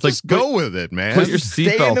 it's just go with it, man. Put your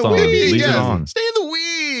seatbelt on. Leave it on. Stay in the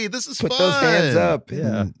wee. This is Put fun. those hands up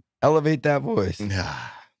and elevate that voice.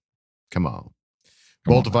 Come on.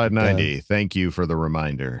 Boltified 90, thank you for the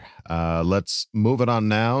reminder. Let's move it on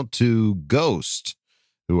now to Ghost,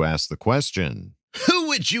 who asked the question. Who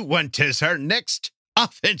would you want as our next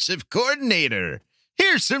offensive coordinator?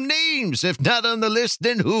 Here's some names. If not on the list,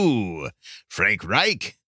 then who? Frank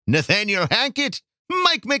Reich, Nathaniel Hackett,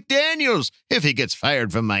 Mike McDaniels. If he gets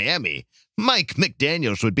fired from Miami, Mike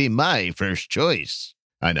McDaniels would be my first choice.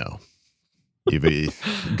 I know.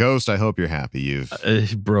 Ghost, I hope you're happy. You've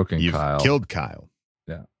Kyle. Killed Kyle.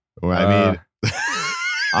 Yeah. Well, I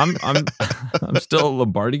mean, I'm still a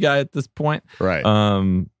Lombardi guy at this point. Right.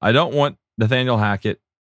 I don't want Nathaniel Hackett.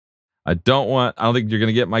 I don't think you're going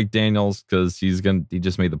to get Mike Daniels because he just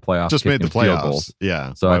made the playoffs. Just made the playoffs.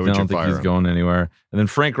 Yeah. So I don't think he's going anywhere. And then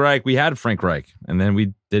Frank Reich, we had Frank Reich, and then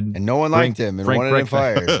we didn't. And no one liked him and wanted him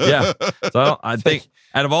fired. Yeah. So I think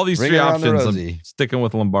out of all these three options, I'm sticking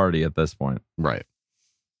with Lombardi at this point. Right.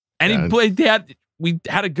 And we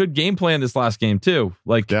had a good game plan this last game too.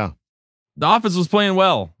 Like, the offense was playing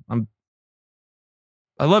well.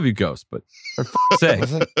 I love you, Ghost, but for fuck's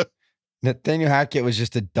sake. Nathaniel Hackett was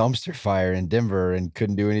just a dumpster fire in Denver and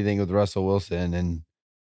couldn't do anything with Russell Wilson. And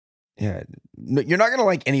yeah, you're not going to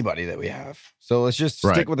like anybody that we have. So let's just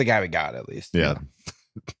stick with the guy we got at least. Yeah.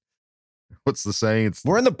 What's the saying?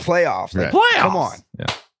 We're in the playoffs. Like, playoffs. Come on.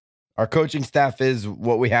 Yeah. Our coaching staff is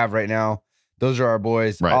what we have right now. Those are our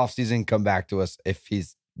boys. Right. Off season, come back to us if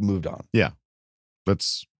he's moved on. Yeah.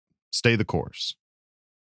 Let's stay the course.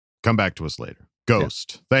 Come back to us later.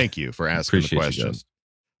 Ghost, thank you for asking the question.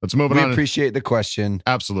 Let's move on. We appreciate the question.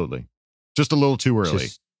 Absolutely. Just a little too early.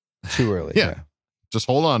 Too early. Yeah. Just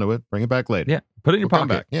hold on to it. Bring it back later. Yeah. Put it in your pocket.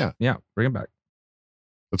 Back. Yeah. Yeah. Bring it back.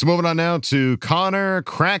 Let's move it on now to Connor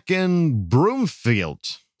Kraken Broomfield.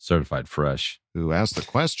 Certified fresh. Who asked the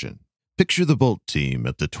question. Picture the Bolt team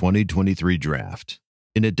at the 2023 draft.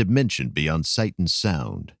 In a dimension beyond sight and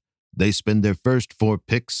sound, they spend their first 4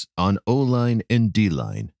 picks on O-line and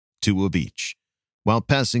D-line, 2 of each, while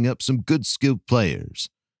passing up some good skilled players.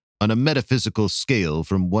 On a metaphysical scale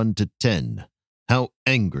from 1 to 10, how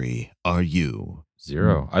angry are you?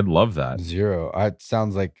 0. I'd love that. 0. It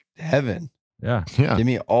sounds like heaven. Yeah. Yeah. Give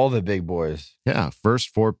me all the big boys. Yeah.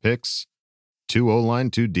 First 4 picks, 2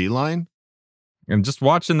 O-line, 2 D-line. And just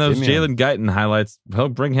watching those Jalen Guyton highlights, he'll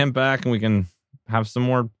bring him back and we can have some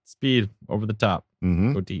more speed over the top.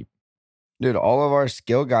 Mm-hmm. Go deep. Dude, all of our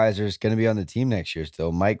skill guys are going to be on the team next year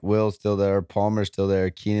still. Mike Will's still there. Palmer's still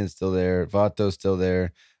there. Keenan's still there. Vato's still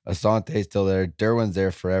there. Asante's still there. Derwin's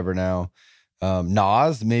there forever now.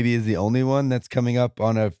 Nas maybe is the only one that's coming up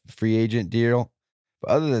on a free agent deal. But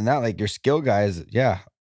other than that, like your skill guys,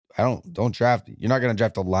 don't draft. You're not going to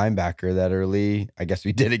draft a linebacker that early. I guess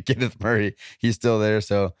we did it. Kenneth Murray. He's still there.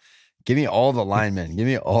 So give me all the linemen. Give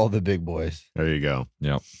me all the big boys. There you go.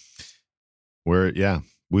 Yep.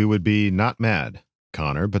 We would be not mad,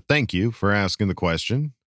 Connor, but thank you for asking the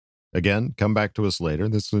question. Again, come back to us later.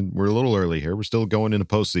 We're a little early here. We're still going into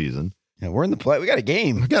postseason. Yeah, we're in the play. We got a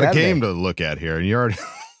game. We got Saturday. A game to look at here, and you're already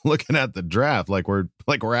looking at the draft like we're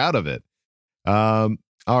out of it. All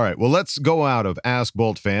right. Well, let's go out of Ask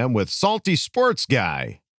Bolt Fam with Salty Sports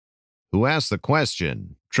Guy, who asked the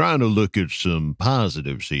question. Trying to look at some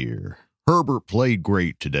positives here. Herbert played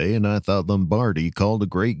great today, and I thought Lombardi called a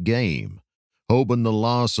great game. Hoping the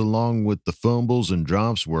loss along with the fumbles and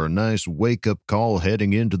drops were a nice wake-up call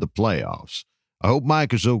heading into the playoffs. I hope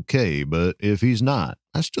Mike is okay, but if he's not,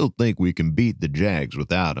 I still think we can beat the Jags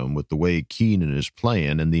without him with the way Keenan is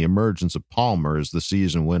playing and the emergence of Palmer as the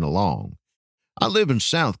season went along. I live in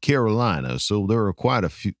South Carolina, so there are quite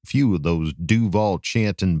a few of those Duval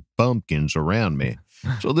chanting bumpkins around me,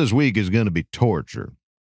 so this week is going to be torture.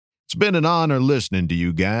 It's been an honor listening to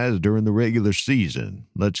you guys during the regular season.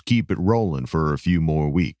 Let's keep it rolling for a few more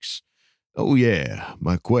weeks. Oh, yeah,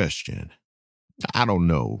 my question. I don't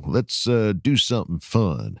know. Let's do something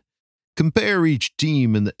fun. Compare each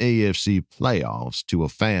team in the AFC playoffs to a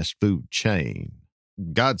fast food chain.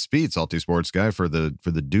 Godspeed, Salty Sports Guy, for the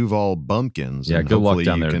Duval Bumpkins. Yeah, and good luck hopefully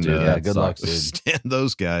down you there, can, dude. Yeah, good luck, dude. stand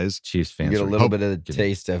those guys. Chiefs fans. You get a little bit of the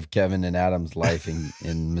taste of Kevin and Adam's life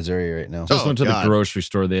in Missouri right now. Just went to the grocery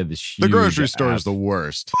store. They had this huge. The grocery store is the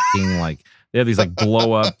worst. Like they have these like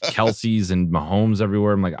blow up Kelseys and Mahomes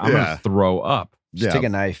everywhere. I'm like, I'm gonna throw up. Just take a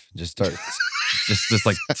knife. Just start. just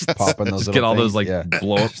like popping those. Just get all those like things.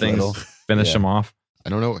 blow up things. Finish them off. I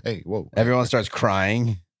don't know. Hey, whoa! Everyone starts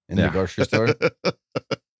crying in the grocery store.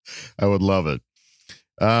 I would love it.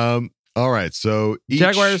 All right, so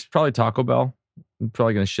Jaguars probably Taco Bell. I'm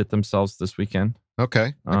probably gonna shit themselves this weekend.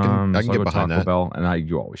 Okay, I can so get I'll go behind Taco that. Bell, and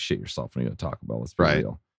you always shit yourself when you go to Taco Bell. Let's be Right.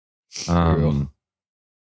 real. I'm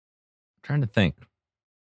trying to think.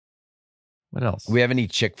 What else? We have any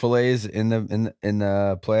Chick-fil-A's in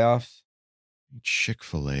the playoffs?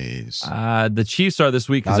 Chick-fil-A's. The Chiefs are this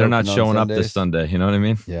week because Not they're not open on showing up Sundays? this Sunday. You know what I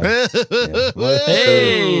mean? Yeah.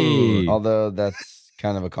 Hey! Although that's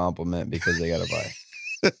kind of a compliment because they got to buy.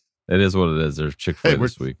 It is what it is. There's Chick-fil-A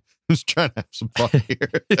this week. Who's trying to have some fun here?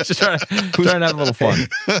 Just trying to have a little fun.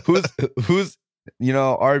 Who's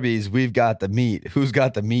Arby's, we've got the meat. Who's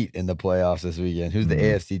got the meat in the playoffs this weekend? Who's the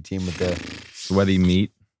AFC team with the sweaty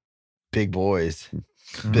meat? Big boys.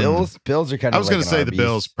 Bills are kind of I was like going to say Arby's. the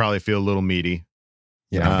Bills probably feel a little meaty.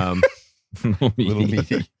 Yeah. Little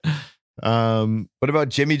meaty. What about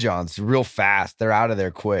Jimmy John's? Real fast. They're out of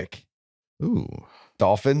there quick. Ooh.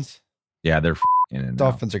 Dolphins? Yeah, they're in and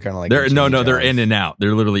Dolphins are kind of like they're Jimmy they're John's. in and out.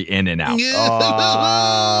 They're literally in and out.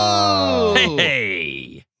 Oh.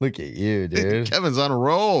 Hey, look at you, dude. Kevin's on a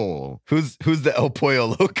roll. Who's the El Pollo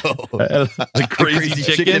Loco? the crazy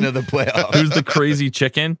chicken of the playoffs. Who's the crazy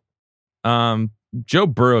chicken? Joe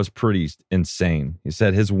Burrow's pretty insane. He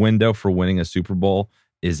said his window for winning a Super Bowl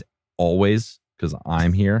is always because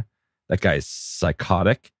I'm here. That guy's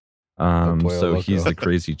psychotic. So he's the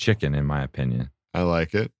crazy chicken, in my opinion. I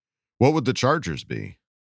like it. What would the Chargers be?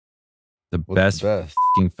 The best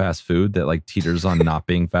fucking fast food that like teeters on not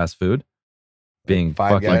being fast food. Being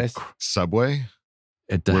Five fucking Guys? Subway?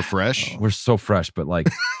 We're fresh? We're so fresh, but like,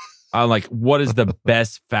 what is the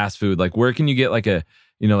best fast food? Like, where can you get like a,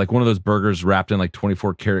 like one of those burgers wrapped in like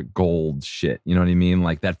 24 karat gold shit? You know what I mean?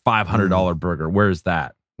 Like that $500 burger. Where is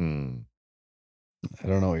that? I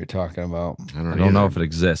don't know what you're talking about. I don't know if it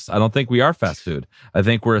exists. I don't think we are fast food. I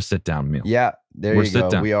think we're a sit down meal. Yeah, there We're you go.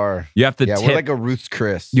 sit-down. We are. You have to Yeah, tip. we're like a Ruth's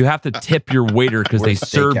Chris. You have to tip your waiter because We're they a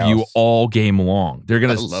serve you steakhouse. all game long. They're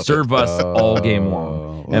going I to love serve it. us all game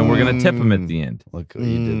long. And we're going to tip them at the end. Look what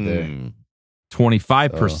you did there.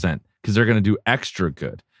 25% because they're going to do extra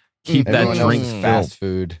good. Keep Everyone that else drink is filled. fast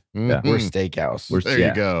food. Yeah. We're steakhouse. There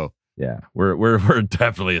you go. Yeah, we're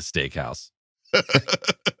definitely a steakhouse.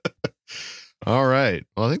 All right.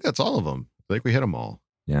 Well, I think that's all of them. I think we hit them all.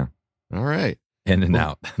 Yeah. All right. In and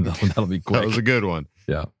out. That'll be quick. That was a good one.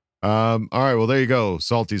 Yeah. All right. Well, there you go,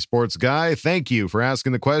 Salty Sports Guy. Thank you for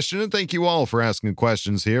asking the question, and thank you all for asking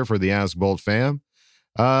questions here for the Ask Bolt fam.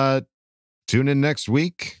 Tune in next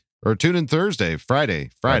week, or tune in Thursday,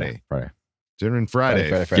 Friday. Tune in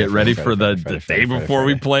Friday. Get ready for the day before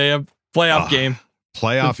we play a playoff game.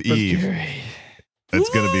 Playoff Eve. It's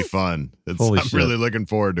going to be fun. I'm shit. really looking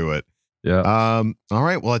forward to it. Yeah. All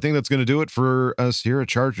right. Well, I think that's going to do it for us here at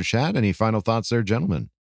Charger Chat. Any final thoughts there,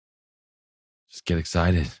 gentlemen? Just get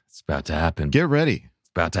excited. It's about to happen. Get ready.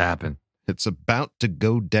 It's about to happen. It's about to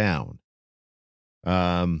go down.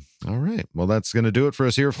 All right. Well, that's going to do it for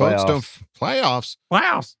us here, folks.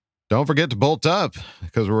 Playoffs. Don't forget to bolt up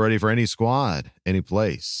because we're ready for any squad, any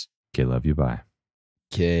place. Okay, love you. Bye.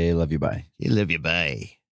 Okay, love you. Bye. Love you.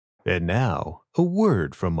 Bye. And now, a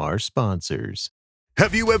word from our sponsors.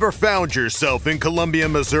 Have you ever found yourself in Columbia,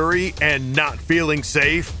 Missouri and not feeling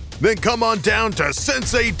safe? Then come on down to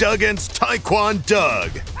Sensei Duggan's Taekwondo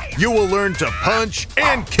Doug. You will learn to punch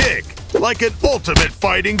and kick like an ultimate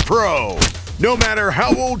fighting pro. No matter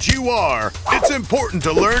how old you are, it's important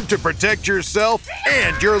to learn to protect yourself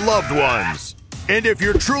and your loved ones. And if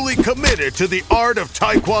you're truly committed to the art of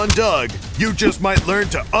Taekwondo, you just might learn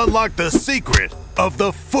to unlock the secret of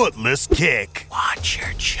the footless kick. Watch your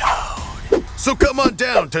chode. So come on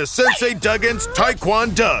down to Sensei Duggan's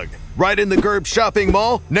Taekwondo, right in the Gerb Shopping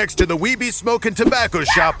Mall, next to the Weeby Smoke and Tobacco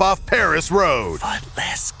Shop off Paris Road.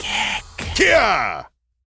 Footless kick. Yeah!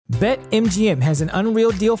 BetMGM has an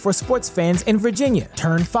unreal deal for sports fans in Virginia.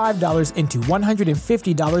 Turn $5 into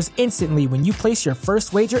 $150 instantly when you place your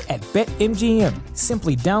first wager at BetMGM.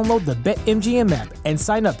 Simply download the BetMGM app and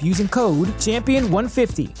sign up using code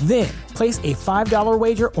Champion150. Then, place a $5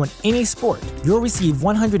 wager on any sport. You'll receive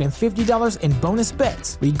 $150 in bonus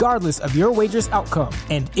bets, regardless of your wager's outcome.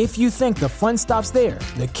 And if you think the fun stops there,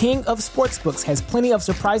 the King of Sportsbooks has plenty of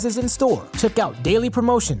surprises in store. Check out daily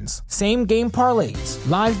promotions, same-game parlays,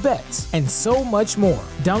 live bets, and so much more.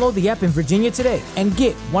 Download the app in Virginia today and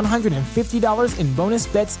get $150 in bonus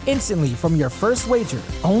bets instantly from your first wager.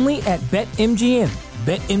 Only at BetMGM.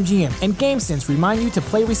 BetMGM and GameSense remind you to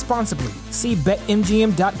play responsibly. See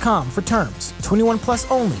BetMGM.com for terms. 21 plus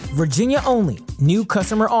only. Virginia only. New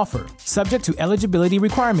customer offer. Subject to eligibility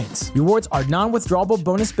requirements. Rewards are non-withdrawable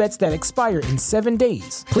bonus bets that expire in 7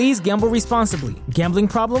 days. Please gamble responsibly. Gambling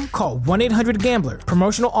problem? Call 1-800-GAMBLER.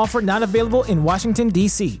 Promotional offer not available in Washington,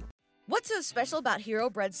 D.C. What's so special about Hero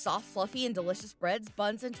Bread's soft, fluffy, and delicious breads,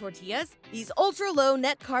 buns, and tortillas? These ultra-low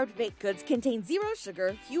net-carb baked goods contain zero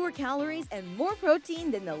sugar, fewer calories, and more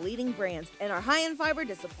protein than the leading brands, and are high in fiber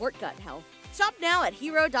to support gut health. Shop now at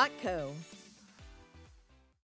Hero.co.